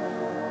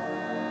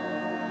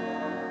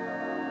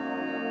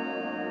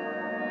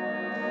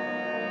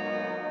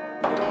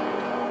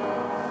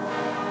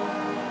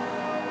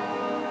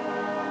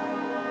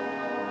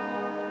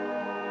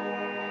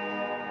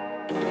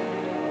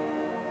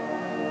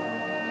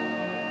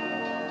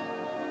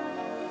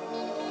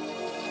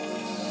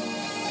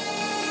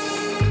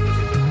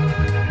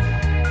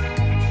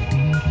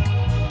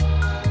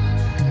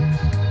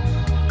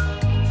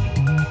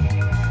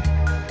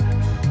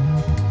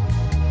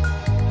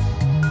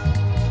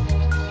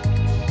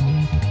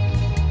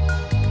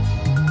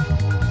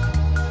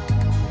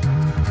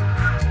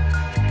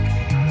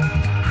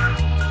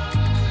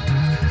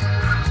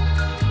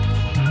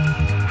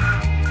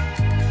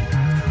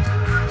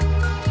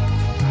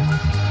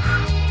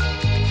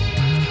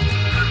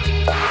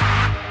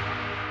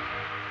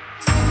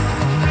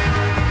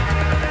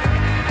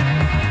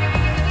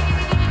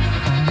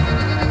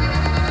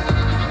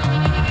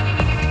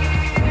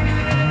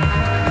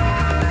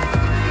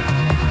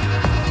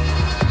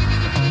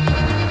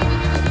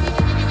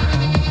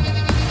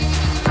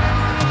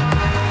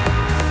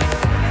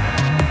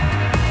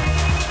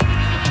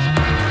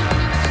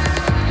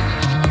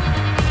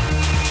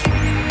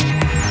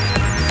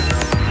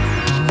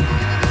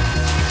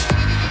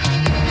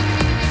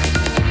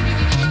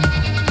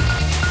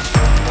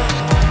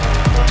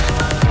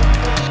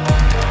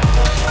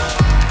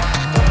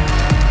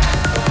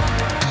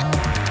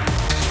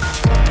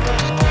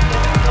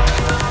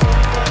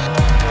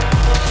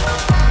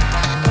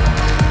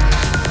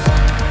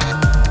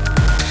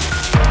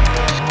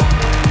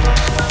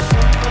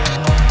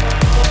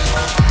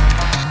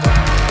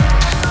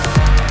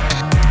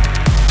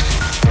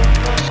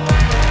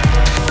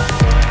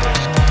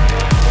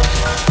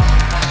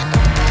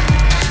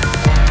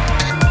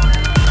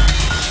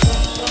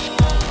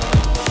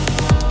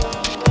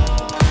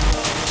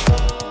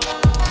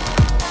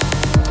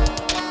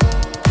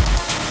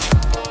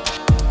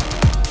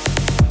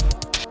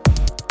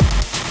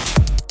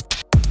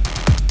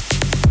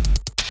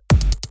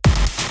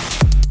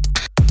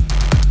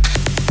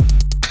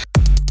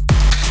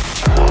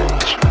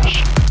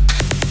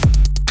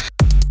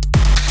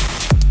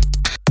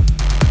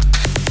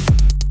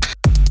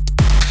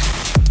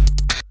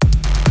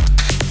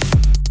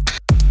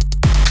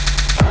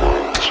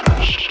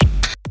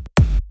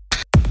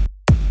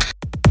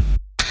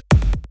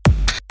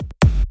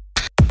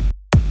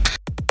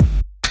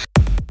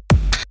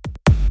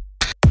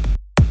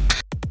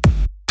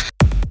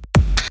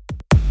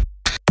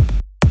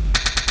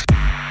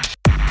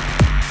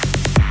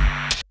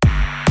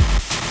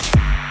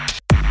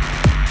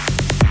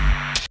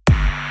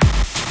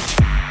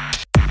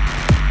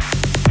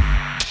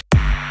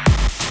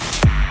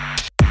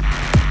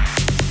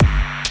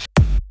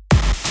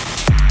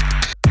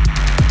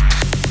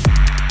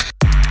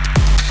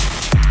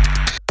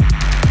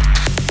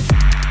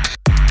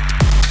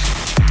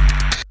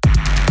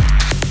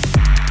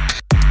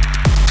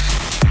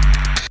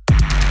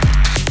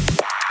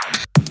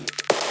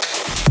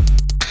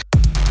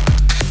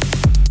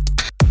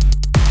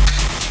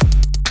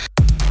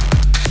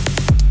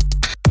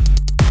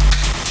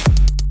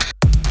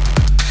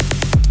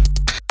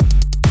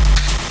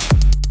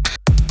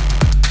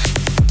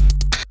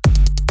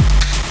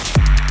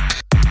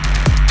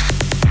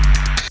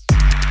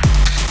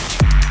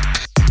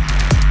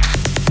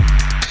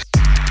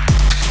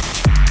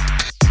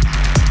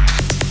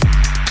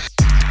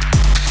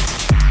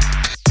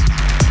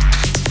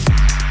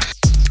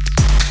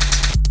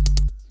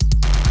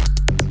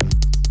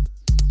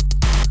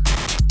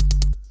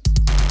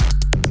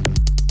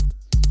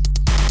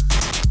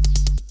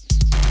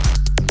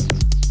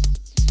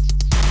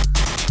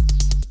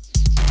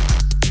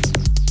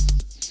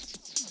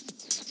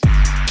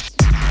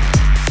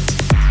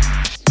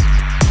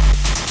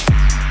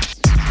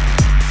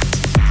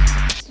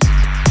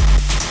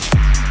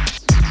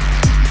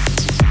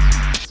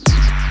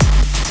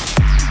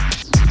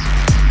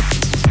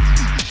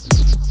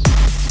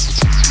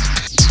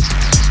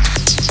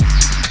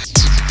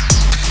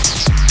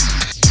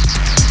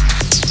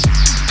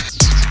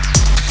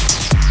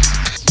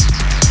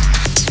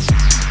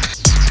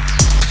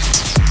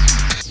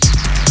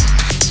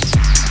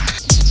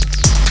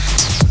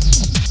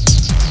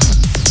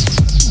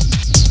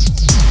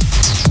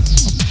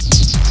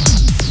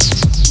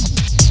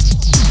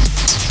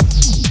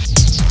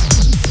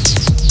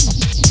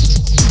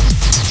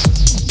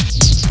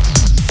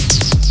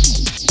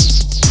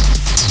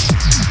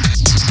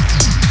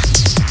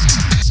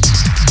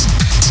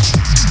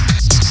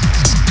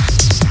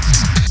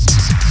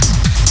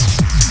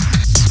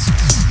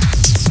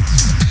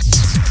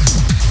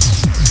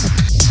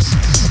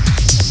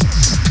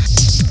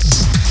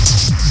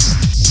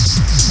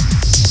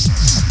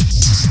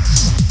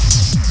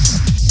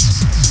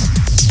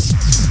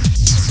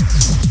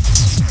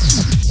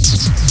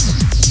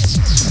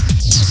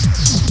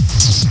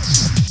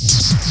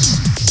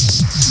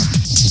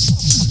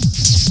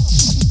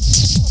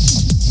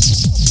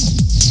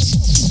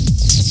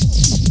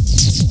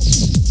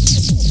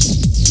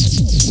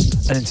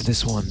 And into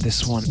this one.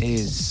 This one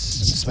is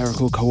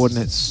Spherical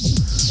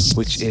Coordinates,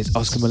 which is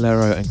Oscar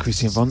Malero and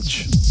Christian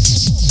Wunsch.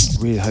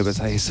 Really hope that's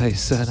how you say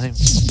his surname.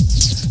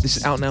 This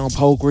is out now on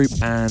Pole Group,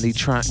 and the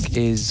track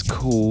is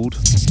called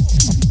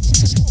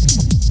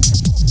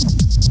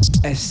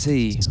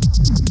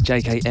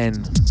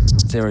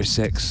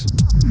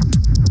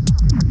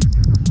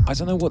SCJKN06. I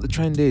don't know what the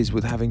trend is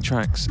with having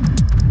tracks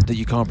that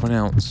you can't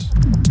pronounce.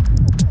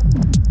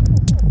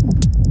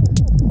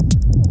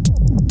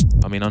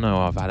 I mean, I know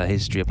I've had a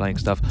history of playing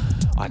stuff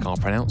I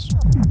can't pronounce.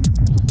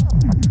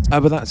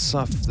 But that's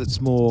stuff that's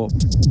more,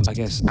 I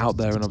guess, out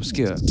there and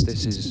obscure.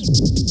 This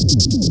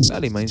is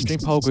fairly mainstream.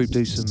 Pole Group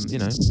do some, you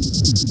know,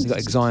 they got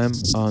Exaium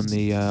on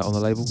the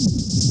label,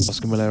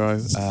 Oscar Malero,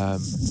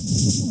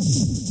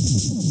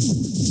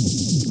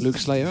 Luke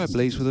Slater, I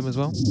believe, with them as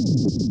well.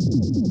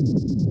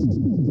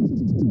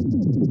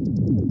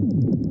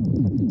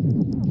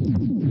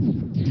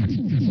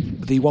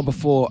 The one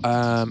before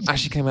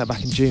actually came out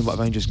back in June, but I've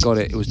only just got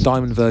it. It was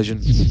Diamond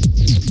version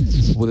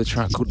with a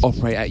track called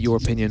Operate at Your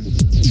Opinion.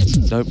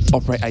 No,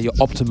 Operate at Your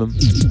Optimum,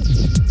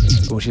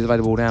 which is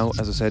available now,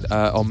 as I said,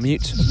 on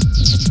Mute.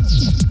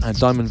 And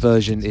Diamond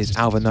version is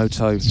Alva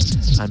Noto and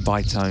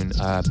Bitone,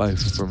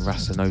 both from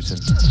Rasta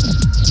Noten.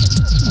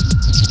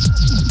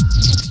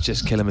 It's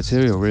just killer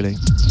material, really.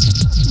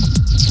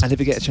 And if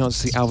you get a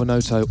chance to see Alva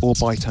Noto or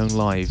Bitone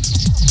live,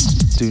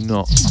 do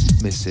not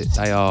miss it.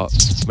 They are, I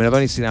mean, I've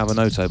only seen Alva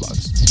Noto, but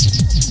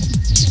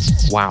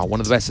wow, one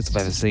of the best sets I've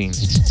ever seen.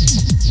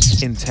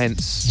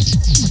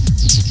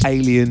 Intense,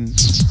 alien,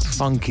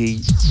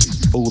 funky,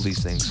 all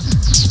these things.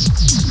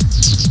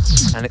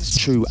 And it's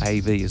true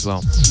AV as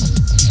well.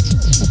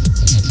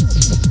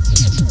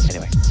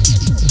 Anyway,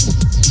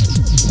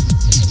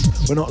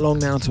 we're not long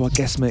now to our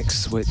guest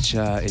mix, which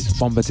is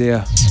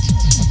Bombardier,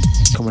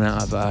 coming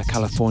out of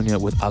California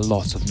with a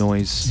lot of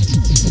noise.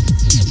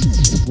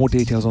 More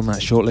details on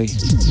that shortly.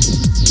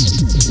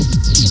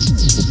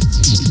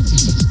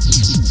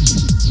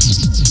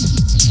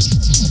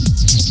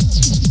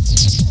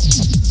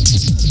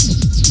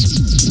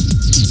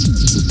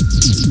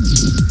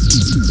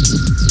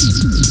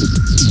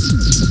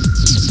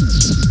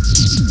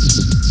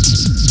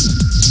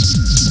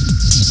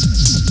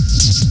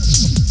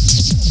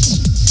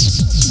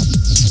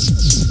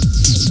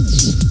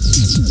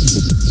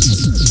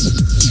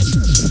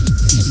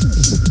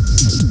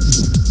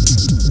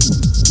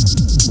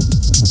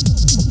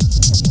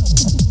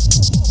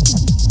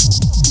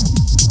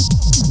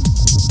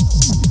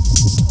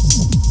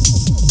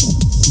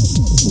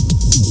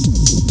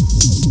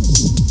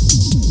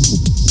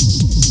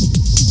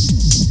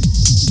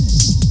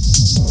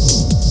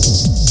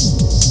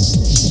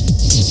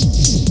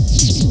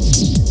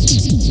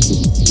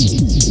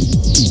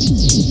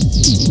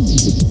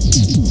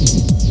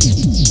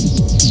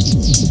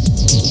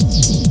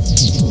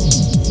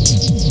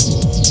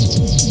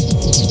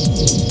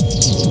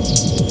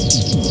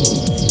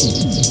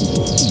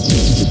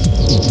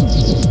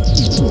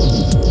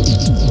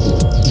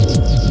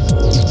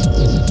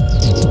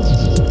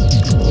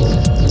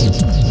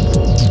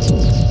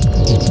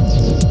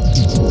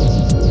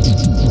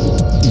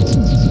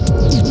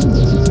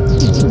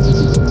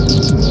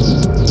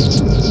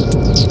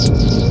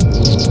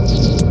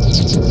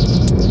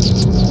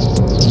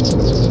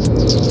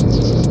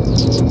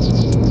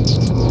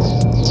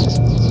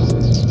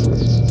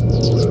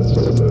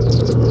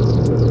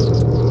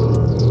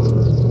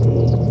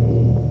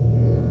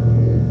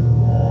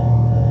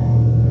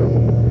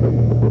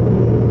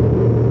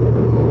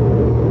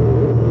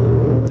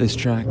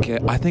 Track,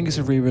 I think it's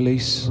a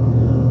re-release.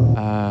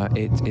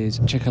 It is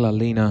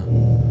Chikalalina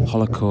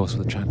Holocaust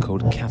with a track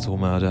called Cattle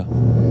Murder.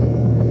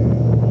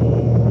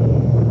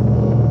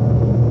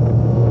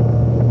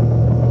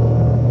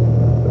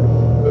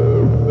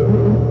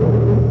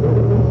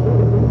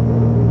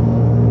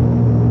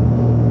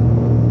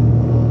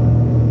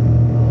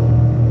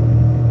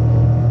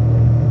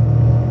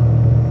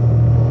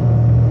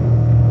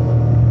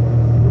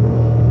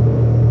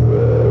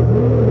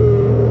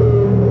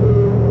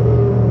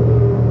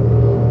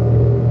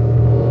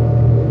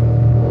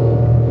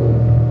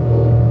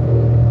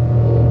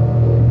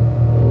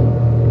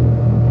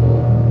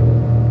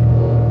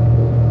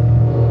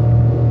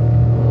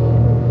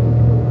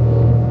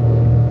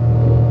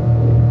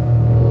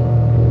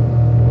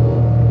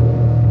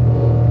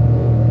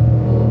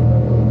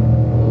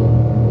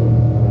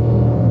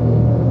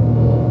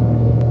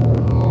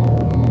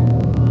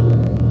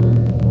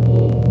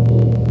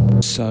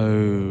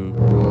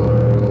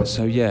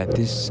 So yeah,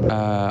 this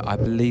I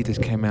believe this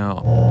came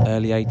out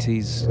early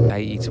 80s,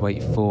 80 to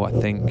 84 I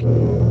think.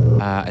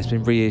 It's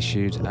been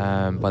reissued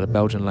by the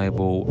Belgian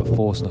label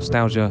Force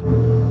Nostalgia,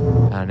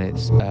 and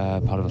it's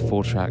part of a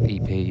 4-track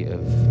EP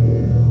of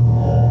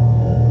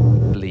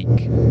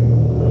Bleak.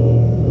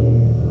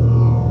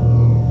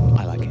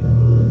 I like it.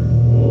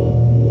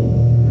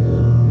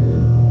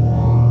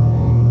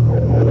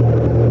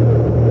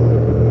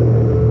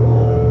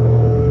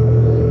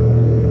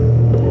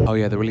 Oh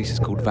yeah, the release is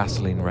called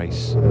Vaseline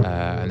Race,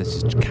 and this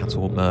is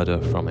Cattle Murder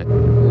from it.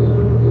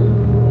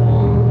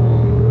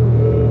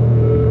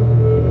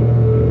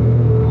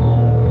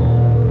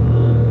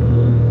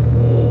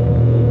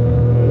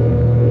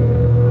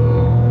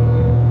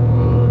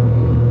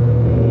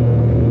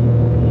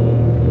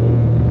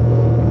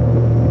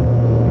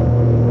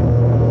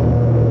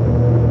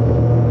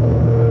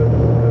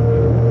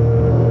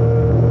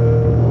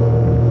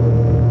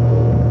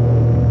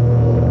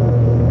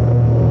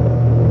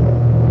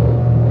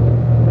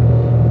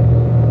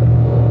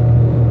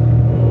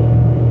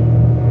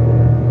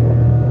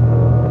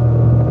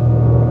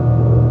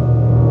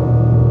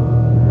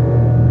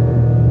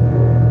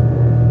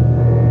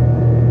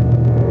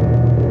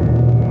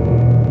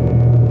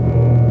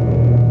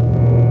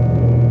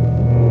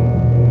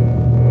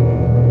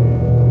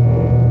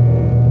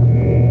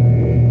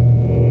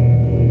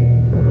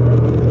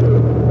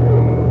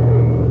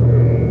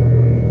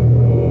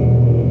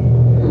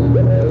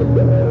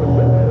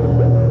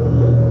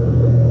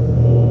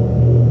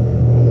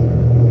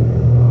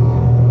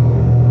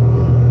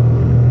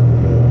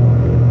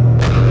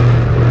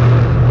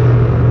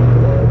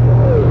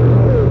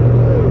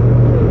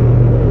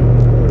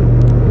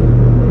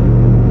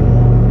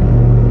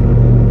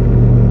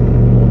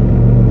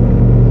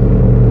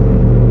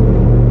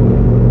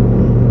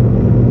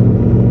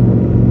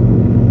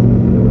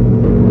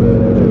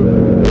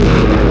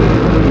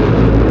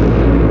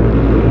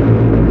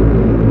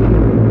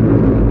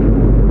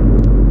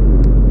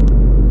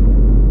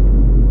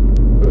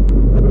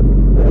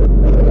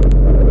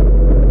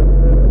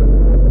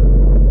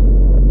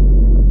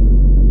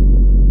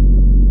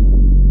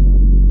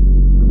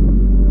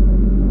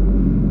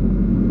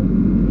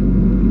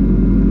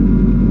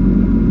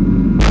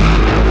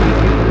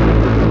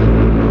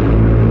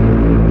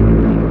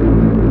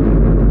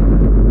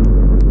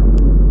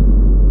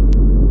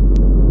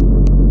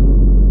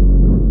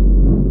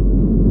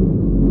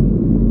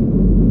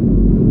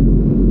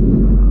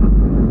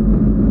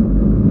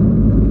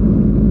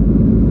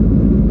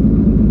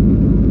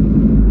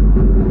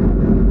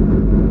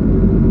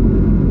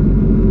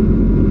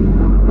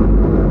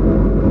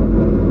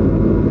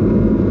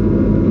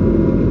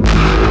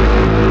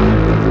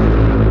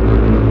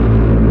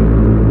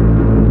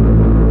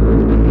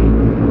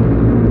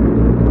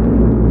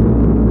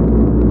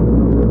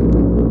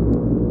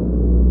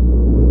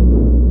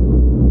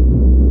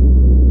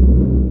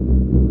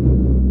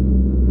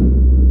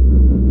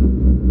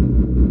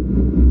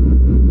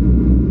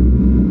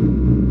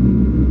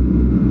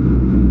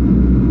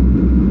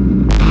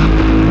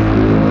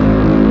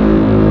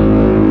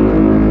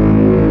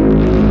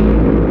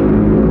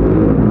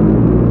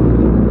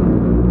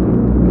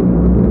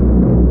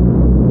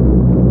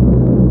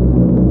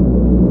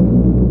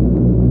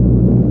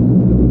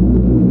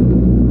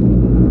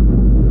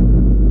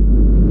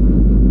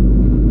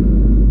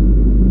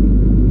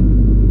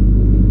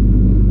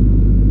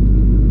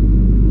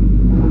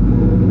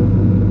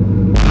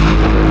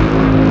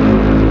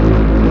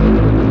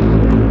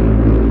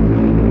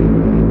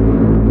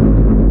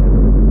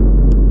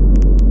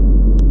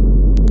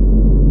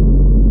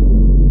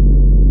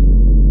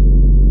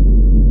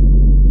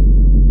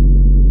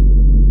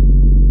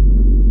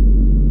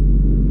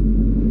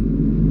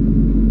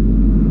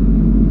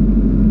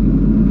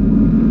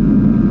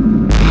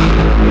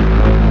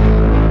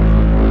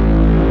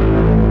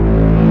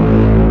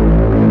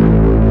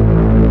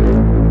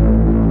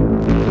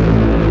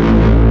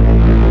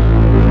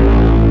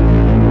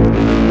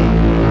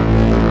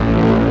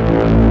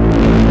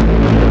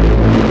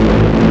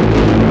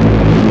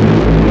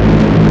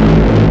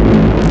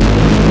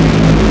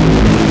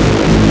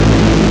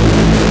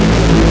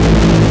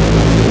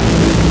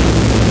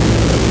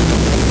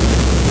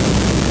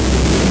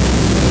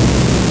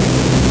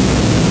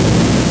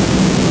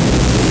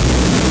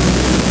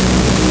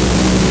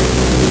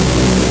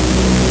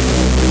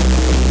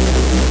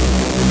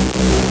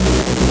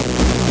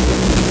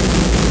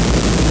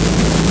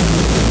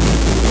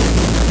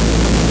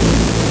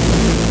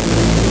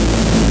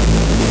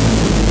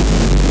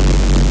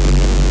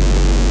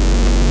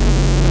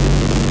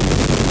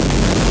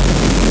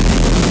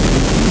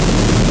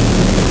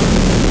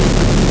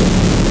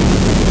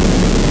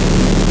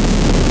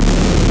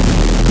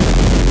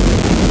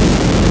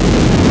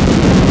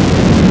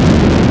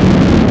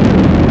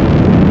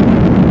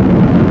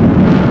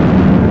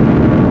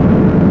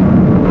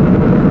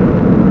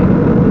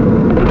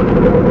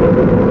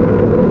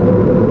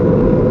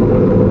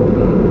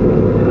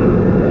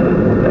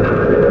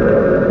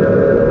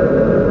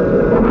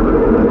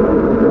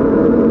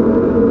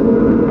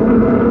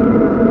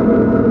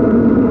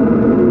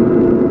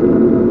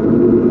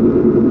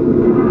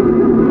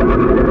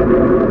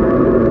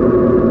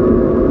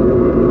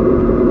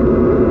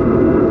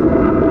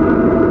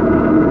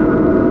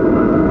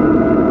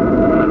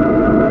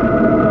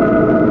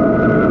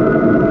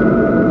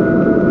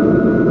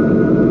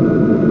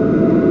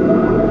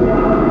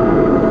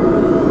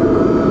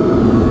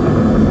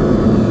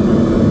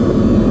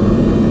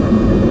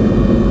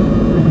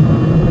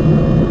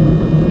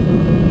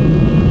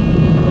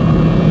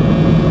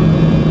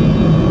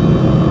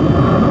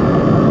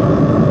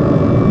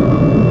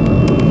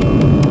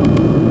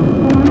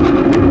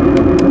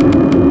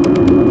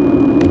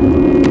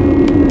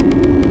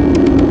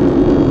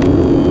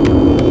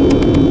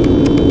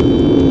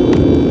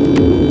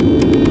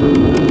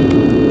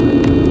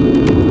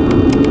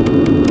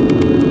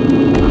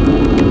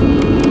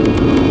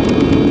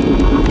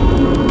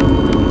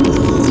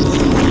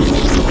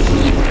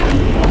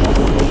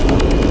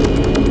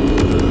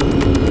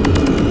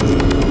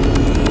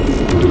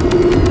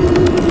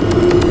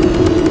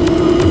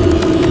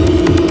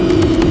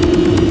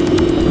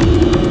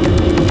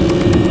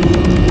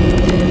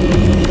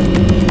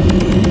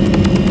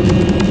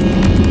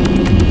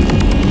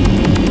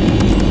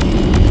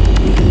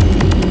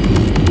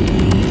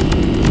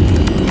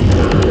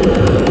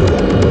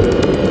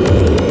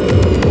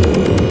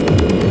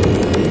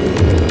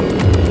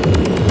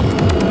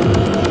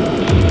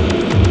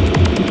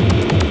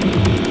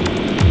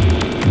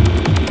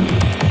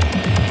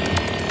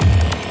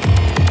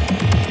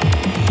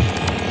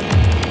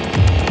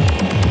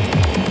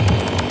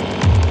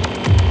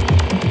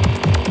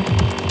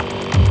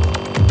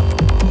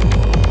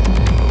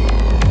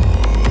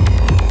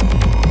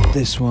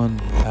 this one,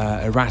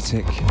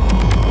 Erratic.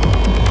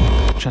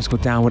 The track's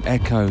called Downward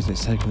Echoes.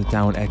 It's taken from the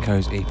Downward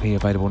Echoes EP,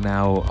 available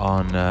now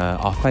on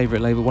our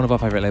favourite label, one of our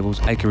favourite labels,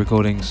 Acre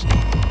Recordings,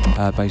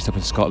 based up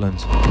in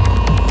Scotland.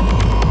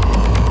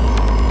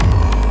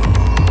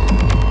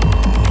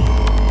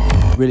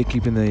 Really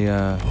keeping the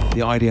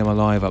IDM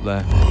alive up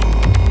there.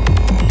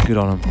 Good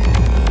on them.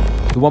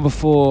 The one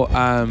before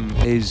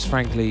is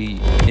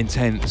frankly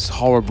intense,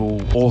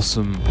 horrible,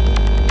 awesome.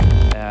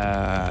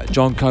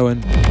 John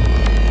Cohen,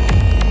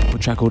 a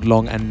track called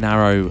Long and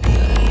Narrow.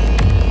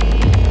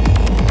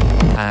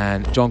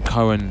 And John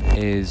Cohen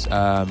is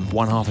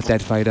one half of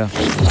Dead Fader.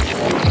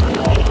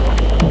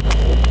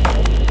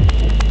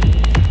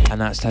 And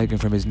that's taken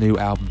from his new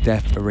album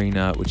Death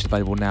Arena, which is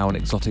available now on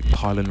Exotic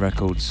Pylon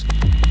Records.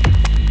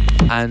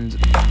 And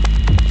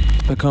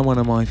become one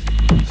of my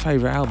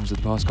favourite albums of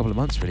the past couple of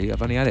months, really.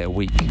 I've only had it a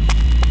week.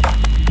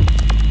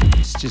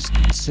 It's just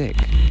sick.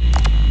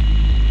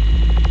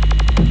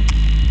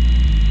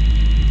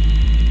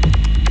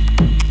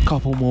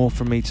 Couple more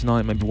from me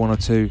tonight, maybe one or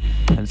two,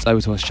 and it's over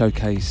to our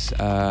showcase.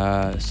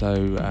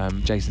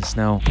 Jason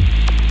Snell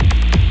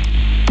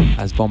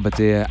as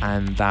Bombardier,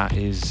 and that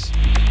is,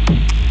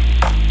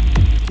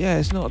 yeah,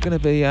 it's not going to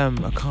be a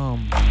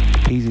calm,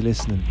 easy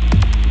listening,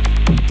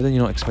 but then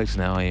you're not expecting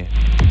that, are you?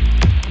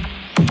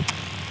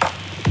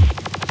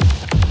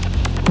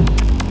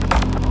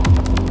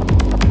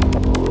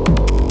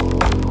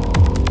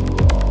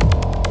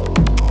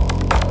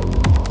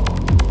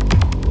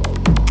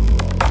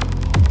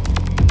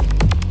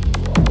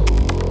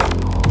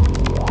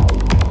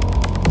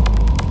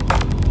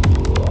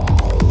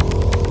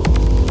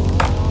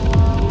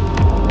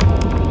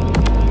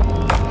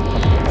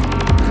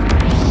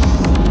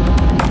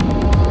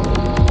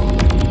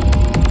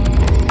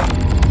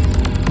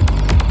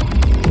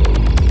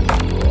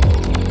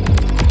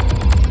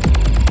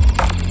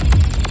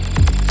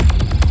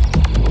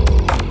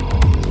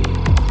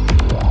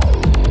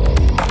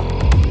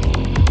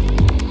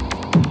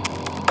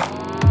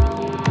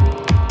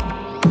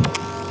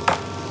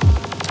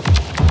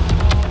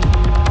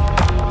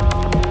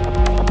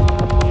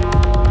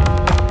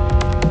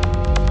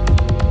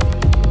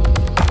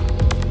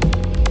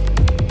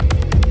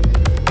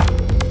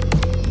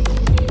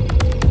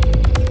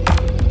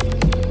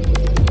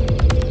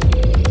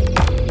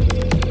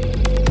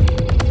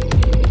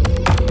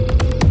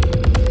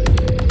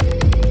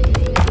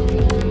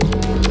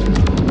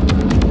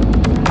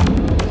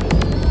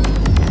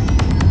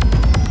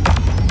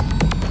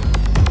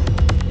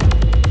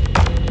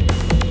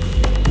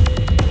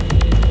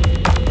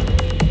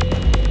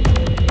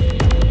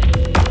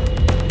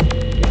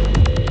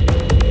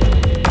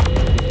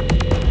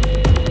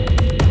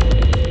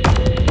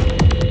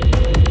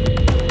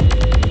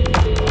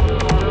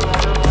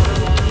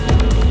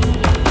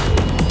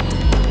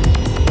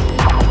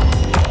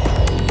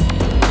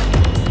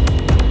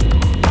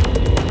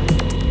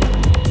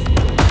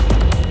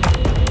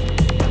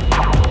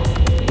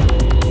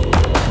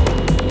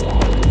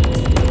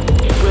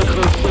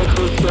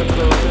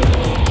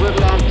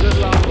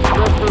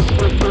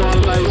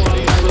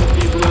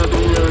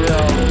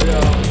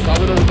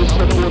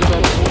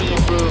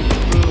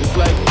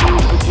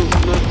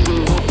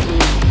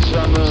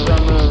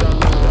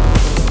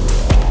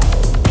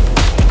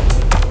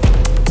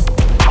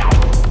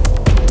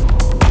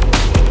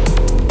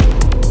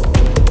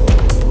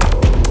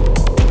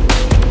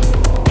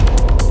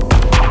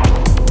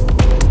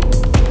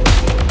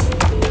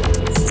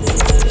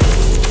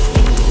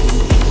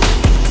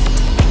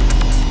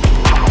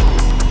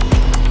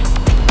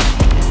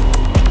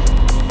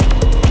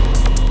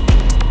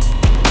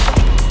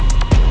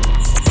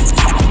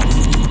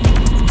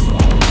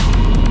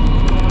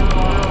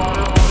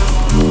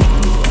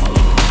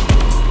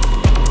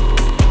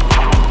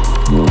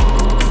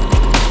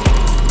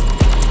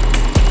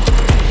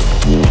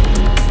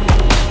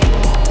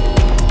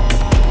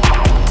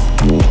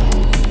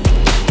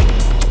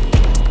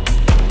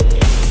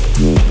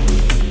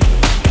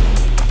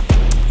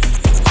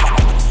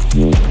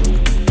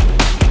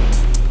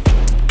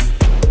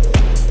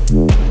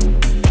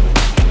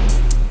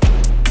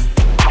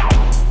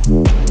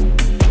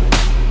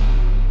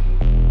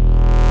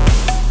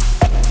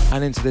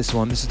 Into this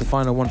one. This is the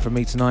final one for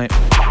me tonight.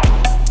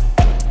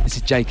 This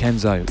is Jay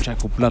Kenzo, a track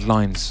called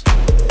Bloodlines.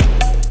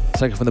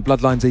 Taken from the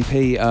Bloodlines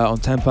EP on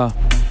Temper.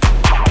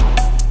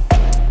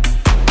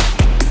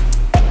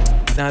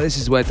 Now this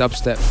is where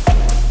dubstep,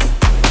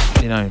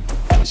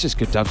 it's just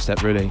good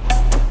dubstep really.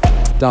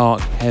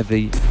 Dark,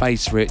 heavy,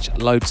 bass rich,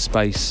 load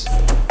space.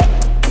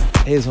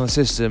 Here's on the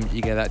system,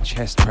 you get that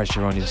chest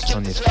pressure on your chest,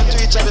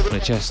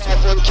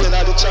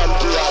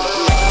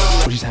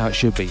 which is how it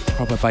should be,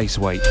 proper bass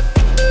weight.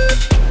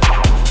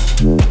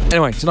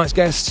 Anyway, tonight's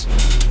guest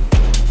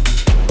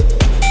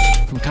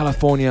from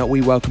California, we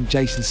welcome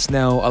Jason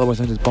Snell, otherwise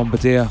known as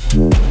Bombardier.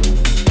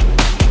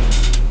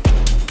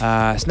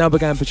 Snell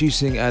began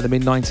producing in the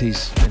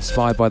mid-90s,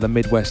 inspired by the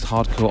Midwest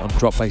hardcore on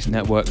Drop Bass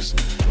Networks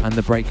and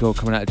the breakcore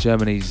coming out of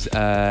Germany's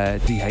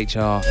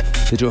DHR,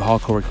 Digital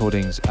Hardcore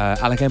Recordings,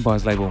 Alec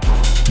Empire's label.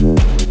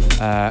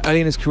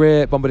 Early in his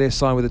career, Bombardier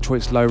signed with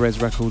Detroit's Low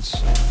Res Records,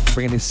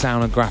 bringing his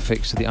sound and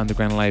graphics to the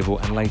underground label,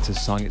 and later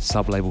signing its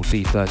sub-label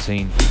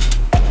D13.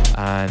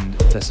 And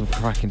there's some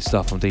cracking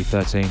stuff on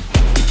D13.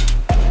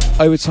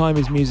 Over time,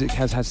 his music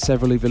has had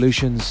several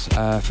evolutions,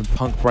 from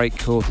punk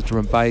breakcore to drum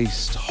and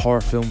bass, to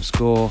horror film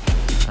score,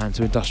 and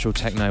to industrial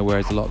techno,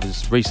 whereas a lot of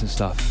his recent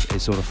stuff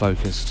is sort of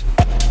focused.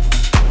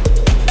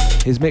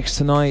 His mix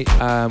tonight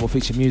will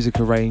feature music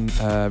ranging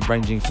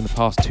from the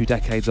past 2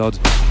 decades odd,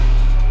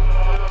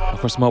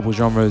 across multiple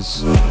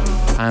genres,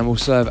 and will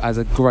serve as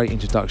a great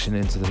introduction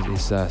into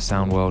his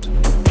sound world.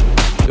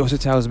 He also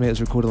tells me it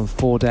was recorded on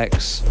 4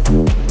 decks,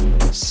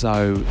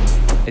 so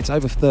it's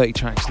over 30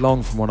 tracks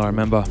long from what I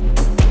remember.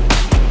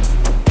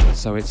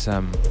 So it's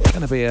going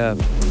to be a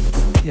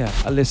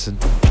listen.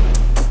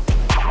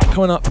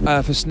 Coming up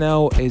for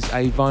Snell is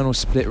a vinyl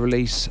split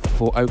release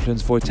for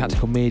Oakland's Void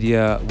Tactical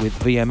Media with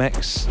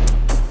VMX.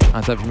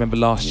 And so if you remember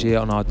last year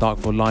on our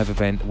Darkfall live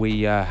event,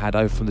 we had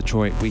over from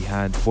Detroit, we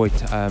had Void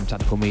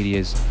Tactical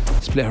Media's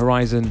Split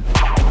Horizon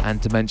and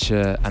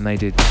Dementia, and they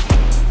did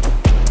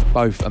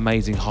both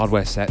amazing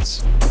hardware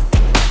sets.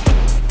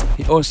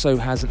 He also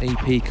has an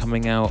EP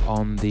coming out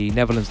on the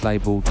Netherlands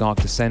label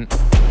Dark Descent,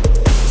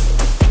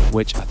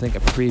 which I think a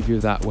preview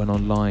of that went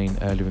online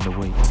earlier in the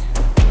week.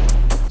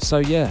 So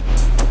yeah.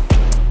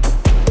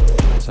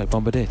 So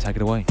Bombardier, take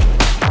it away.